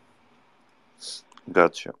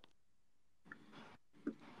 Gotcha.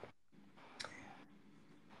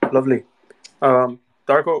 Lovely.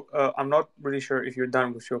 Darko, I'm not really sure if you're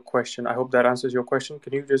done with your question. I hope that answers your question.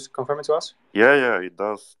 Can you just confirm it to us? Yeah, it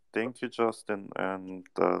does. Thank you, Justin, and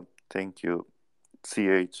thank you,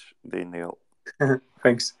 CH Daniel.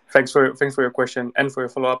 Thanks for your question and for your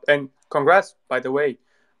follow-up, and congrats, by the way,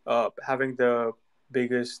 having the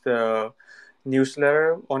biggest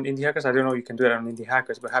newsletter on Indie Hackers. I don't know if you can do it on Indie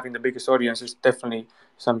Hackers, but having the biggest audience is definitely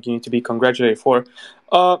something you need to be congratulated for.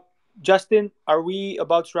 Justin, are we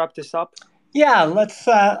about to wrap this up? Yeah, let's.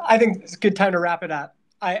 I think it's a good time to wrap it up.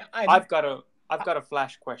 I've got a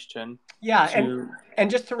flash question. Yeah, and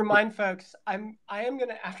just to remind folks, I am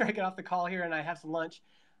gonna, after I get off the call here and I have some lunch,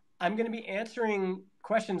 I'm gonna be answering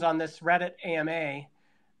questions on this Reddit AMA,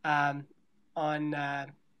 on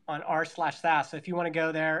r/SaaS. So if you want to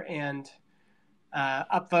go there and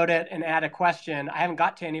upvote it and add a question, I haven't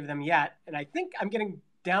got to any of them yet, and I think I'm getting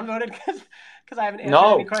downvoted because I haven't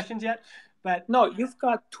answered any questions yet. But no, you've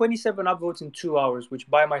got 27 upvotes in 2 hours, which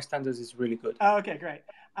by my standards is really good. Oh, okay, great.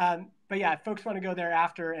 But yeah, if folks want to go there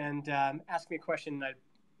after and ask me a question,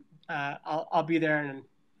 I'll be there, and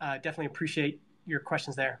definitely appreciate your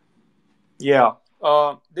questions there. Yeah.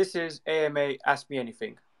 This is AMA Ask Me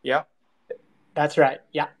Anything. Yeah. That's right.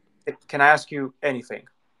 Yeah. Can I ask you anything?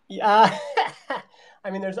 Yeah.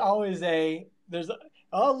 I mean,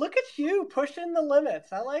 oh, look at you pushing the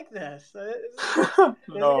limits. I like this.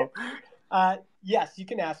 No. Yes, you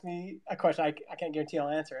can ask me a question. I can't guarantee I'll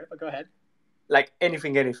answer it, but go ahead. Like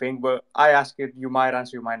anything, but I ask it, you might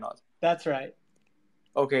answer, you might not. That's right.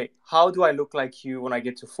 Okay, how do I look like you when I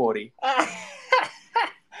get to 40?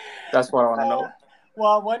 That's what I want to know.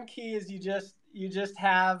 Well, one key is you just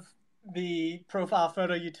have the profile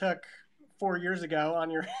photo you took 4 years ago on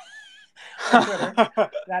your on Twitter.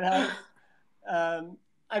 That helps.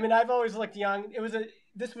 I mean, I've always looked young.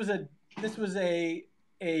 This was a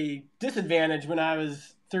disadvantage when I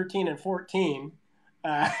was 13 and 14,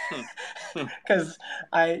 because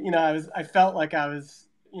I felt like I was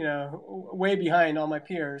way behind all my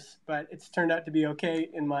peers, but it's turned out to be okay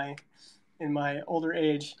in my older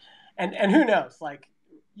age, and who knows, like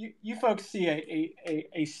you folks see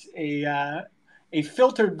a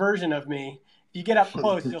filtered version of me. If you get up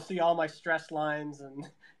close, you'll see all my stress lines and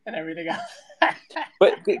everything else.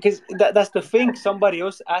 But because that's the thing, somebody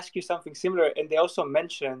else asked you something similar, and they also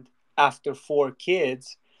mentioned after 4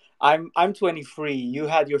 kids. I'm 23. You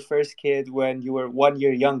had your first kid when you were 1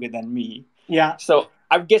 year younger than me. Yeah. So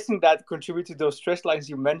I'm guessing that contributed to those stress lines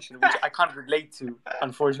you mentioned, which I can't relate to,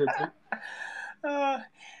 unfortunately.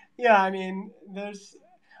 Yeah, I mean,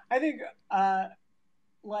 I think,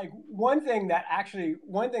 like one thing that I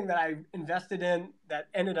invested in that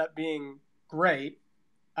ended up being great,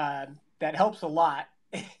 that helps a lot,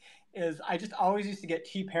 is I just always used to get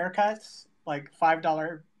cheap haircuts, like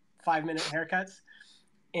 $5, 5-minute haircuts.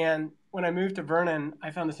 And when I moved to Vernon,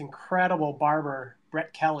 I found this incredible barber,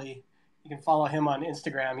 Brett Kelly. You can follow him on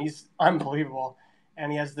Instagram. He's unbelievable.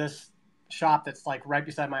 And he has this shop that's like right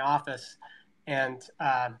beside my office. And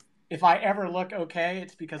if I ever look okay,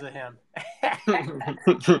 it's because of him.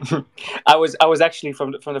 I was actually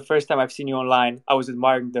from the first time I've seen you online, I was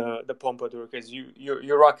admiring the pompadour because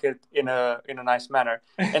you rock it in a nice manner,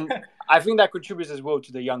 and I think that contributes as well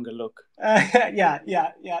to the younger look. Yeah,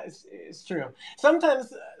 it's true.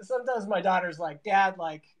 Sometimes my daughter's like, Dad,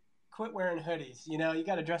 like, quit wearing hoodies. You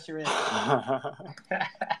got to dress your age.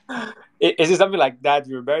 Is it something like, Dad,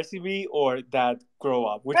 you're embarrassing me, or Dad, grow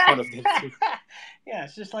up? Which one of the two? Yeah,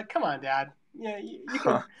 it's just like, come on, Dad. Yeah, you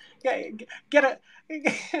can get a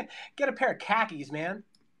pair of khakis, man.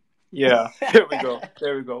 Yeah, there we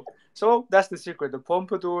go. So that's the secret: the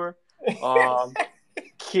pompadour,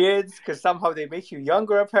 kids, because somehow they make you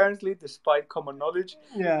younger, apparently, despite common knowledge.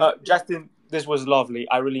 Yeah. Justin, this was lovely.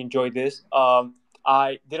 I really enjoyed this.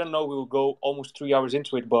 I didn't know we would go almost 3 hours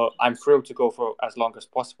into it, but I'm thrilled to go for as long as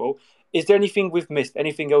possible. Is there anything we've missed?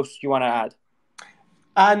 Anything else you want to add?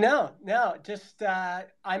 No. Just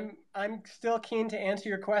I'm still keen to answer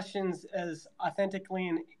your questions as authentically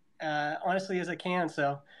and honestly as I can.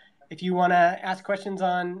 So, if you want to ask questions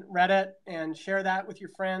on Reddit and share that with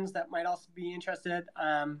your friends that might also be interested,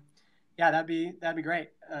 yeah, that'd be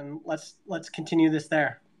great. And let's continue this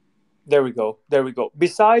there. There we go.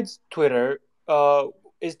 Besides Twitter,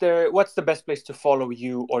 what's the best place to follow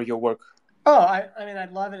you or your work? Oh, I mean,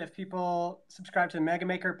 I'd love it if people subscribe to the Mega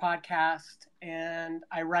Maker podcast, and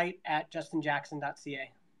I write at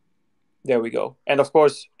justinjackson.ca. There we go. And of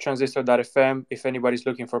course, Transistor.fm if anybody's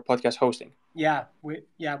looking for podcast hosting. Yeah, we'd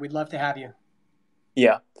love to have you.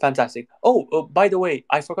 Yeah, fantastic. Oh, by the way,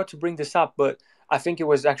 I forgot to bring this up, but I think it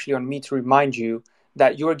was actually on me to remind you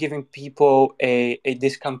that you are giving people a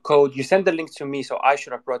discount code. You sent the link to me, so I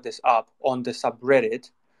should have brought this up on the subreddit.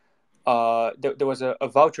 There was a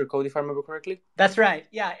voucher code, if I remember correctly. That's right.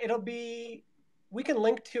 Yeah, we can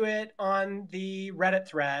link to it on the Reddit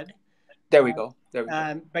thread. There we go.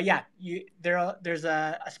 But yeah, there's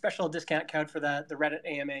a special discount code for the Reddit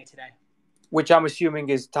AMA today, which I'm assuming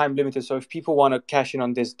is time limited. So if people want to cash in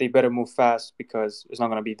on this, they better move fast because it's not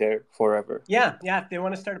going to be there forever. Yeah. If they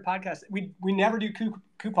want to start a podcast, we never do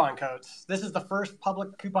coupon codes. This is the first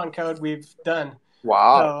public coupon code we've done.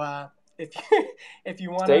 Wow. So if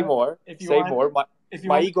you want say more,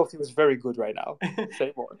 my ego feels very good right now.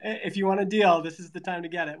 Say more. If you want a deal, this is the time to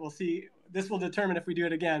get it. We'll see. This will determine if we do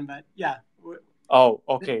it again. But yeah. Oh,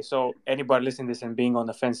 okay. So anybody listening to this and being on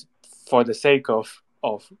the fence for the sake of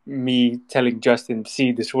me telling Justin,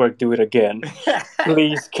 see this work, do it again,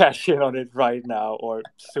 please cash in on it right now or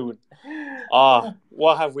soon.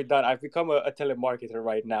 What have we done? I've become a telemarketer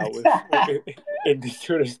right now in this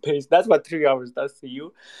Twitter space. That's what 3 hours does to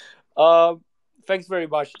you. Thanks very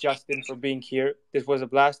much, Justin, for being here. This was a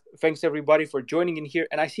blast. Thanks everybody for joining in here.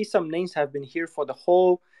 And I see some names have been here for the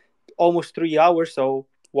whole almost 3 hours. So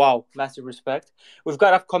wow, massive respect. We've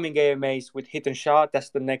got upcoming AMAs with Hit and Shot. That's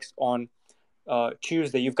the next on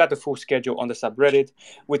Tuesday. You've got the full schedule on the subreddit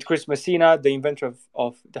with Chris Messina, the inventor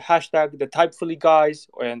of the hashtag, the Typefully guys,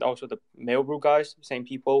 and also the Mailbrew guys, same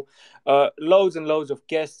people. Loads and loads of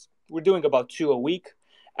guests. We're doing about 2 a week.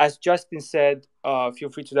 As Justin said, feel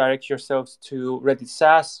free to direct yourselves to Reddit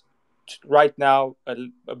SaaS right now,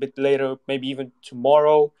 a bit later, maybe even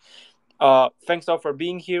tomorrow. Thanks all for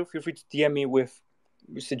being here. Feel free to DM me with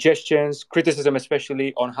suggestions, criticism,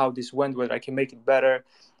 especially on how this went, whether I can make it better,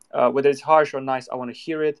 whether it's harsh or nice. I want to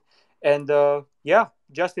hear it. And yeah,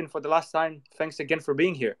 Justin, for the last time, thanks again for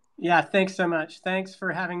being here. Yeah, thanks so much. Thanks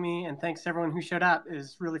for having me, and thanks to everyone who showed up. It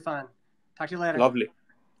was really fun. Talk to you later.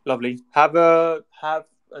 Lovely. Have a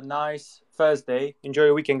nice Thursday. Enjoy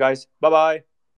your weekend, guys. Bye bye.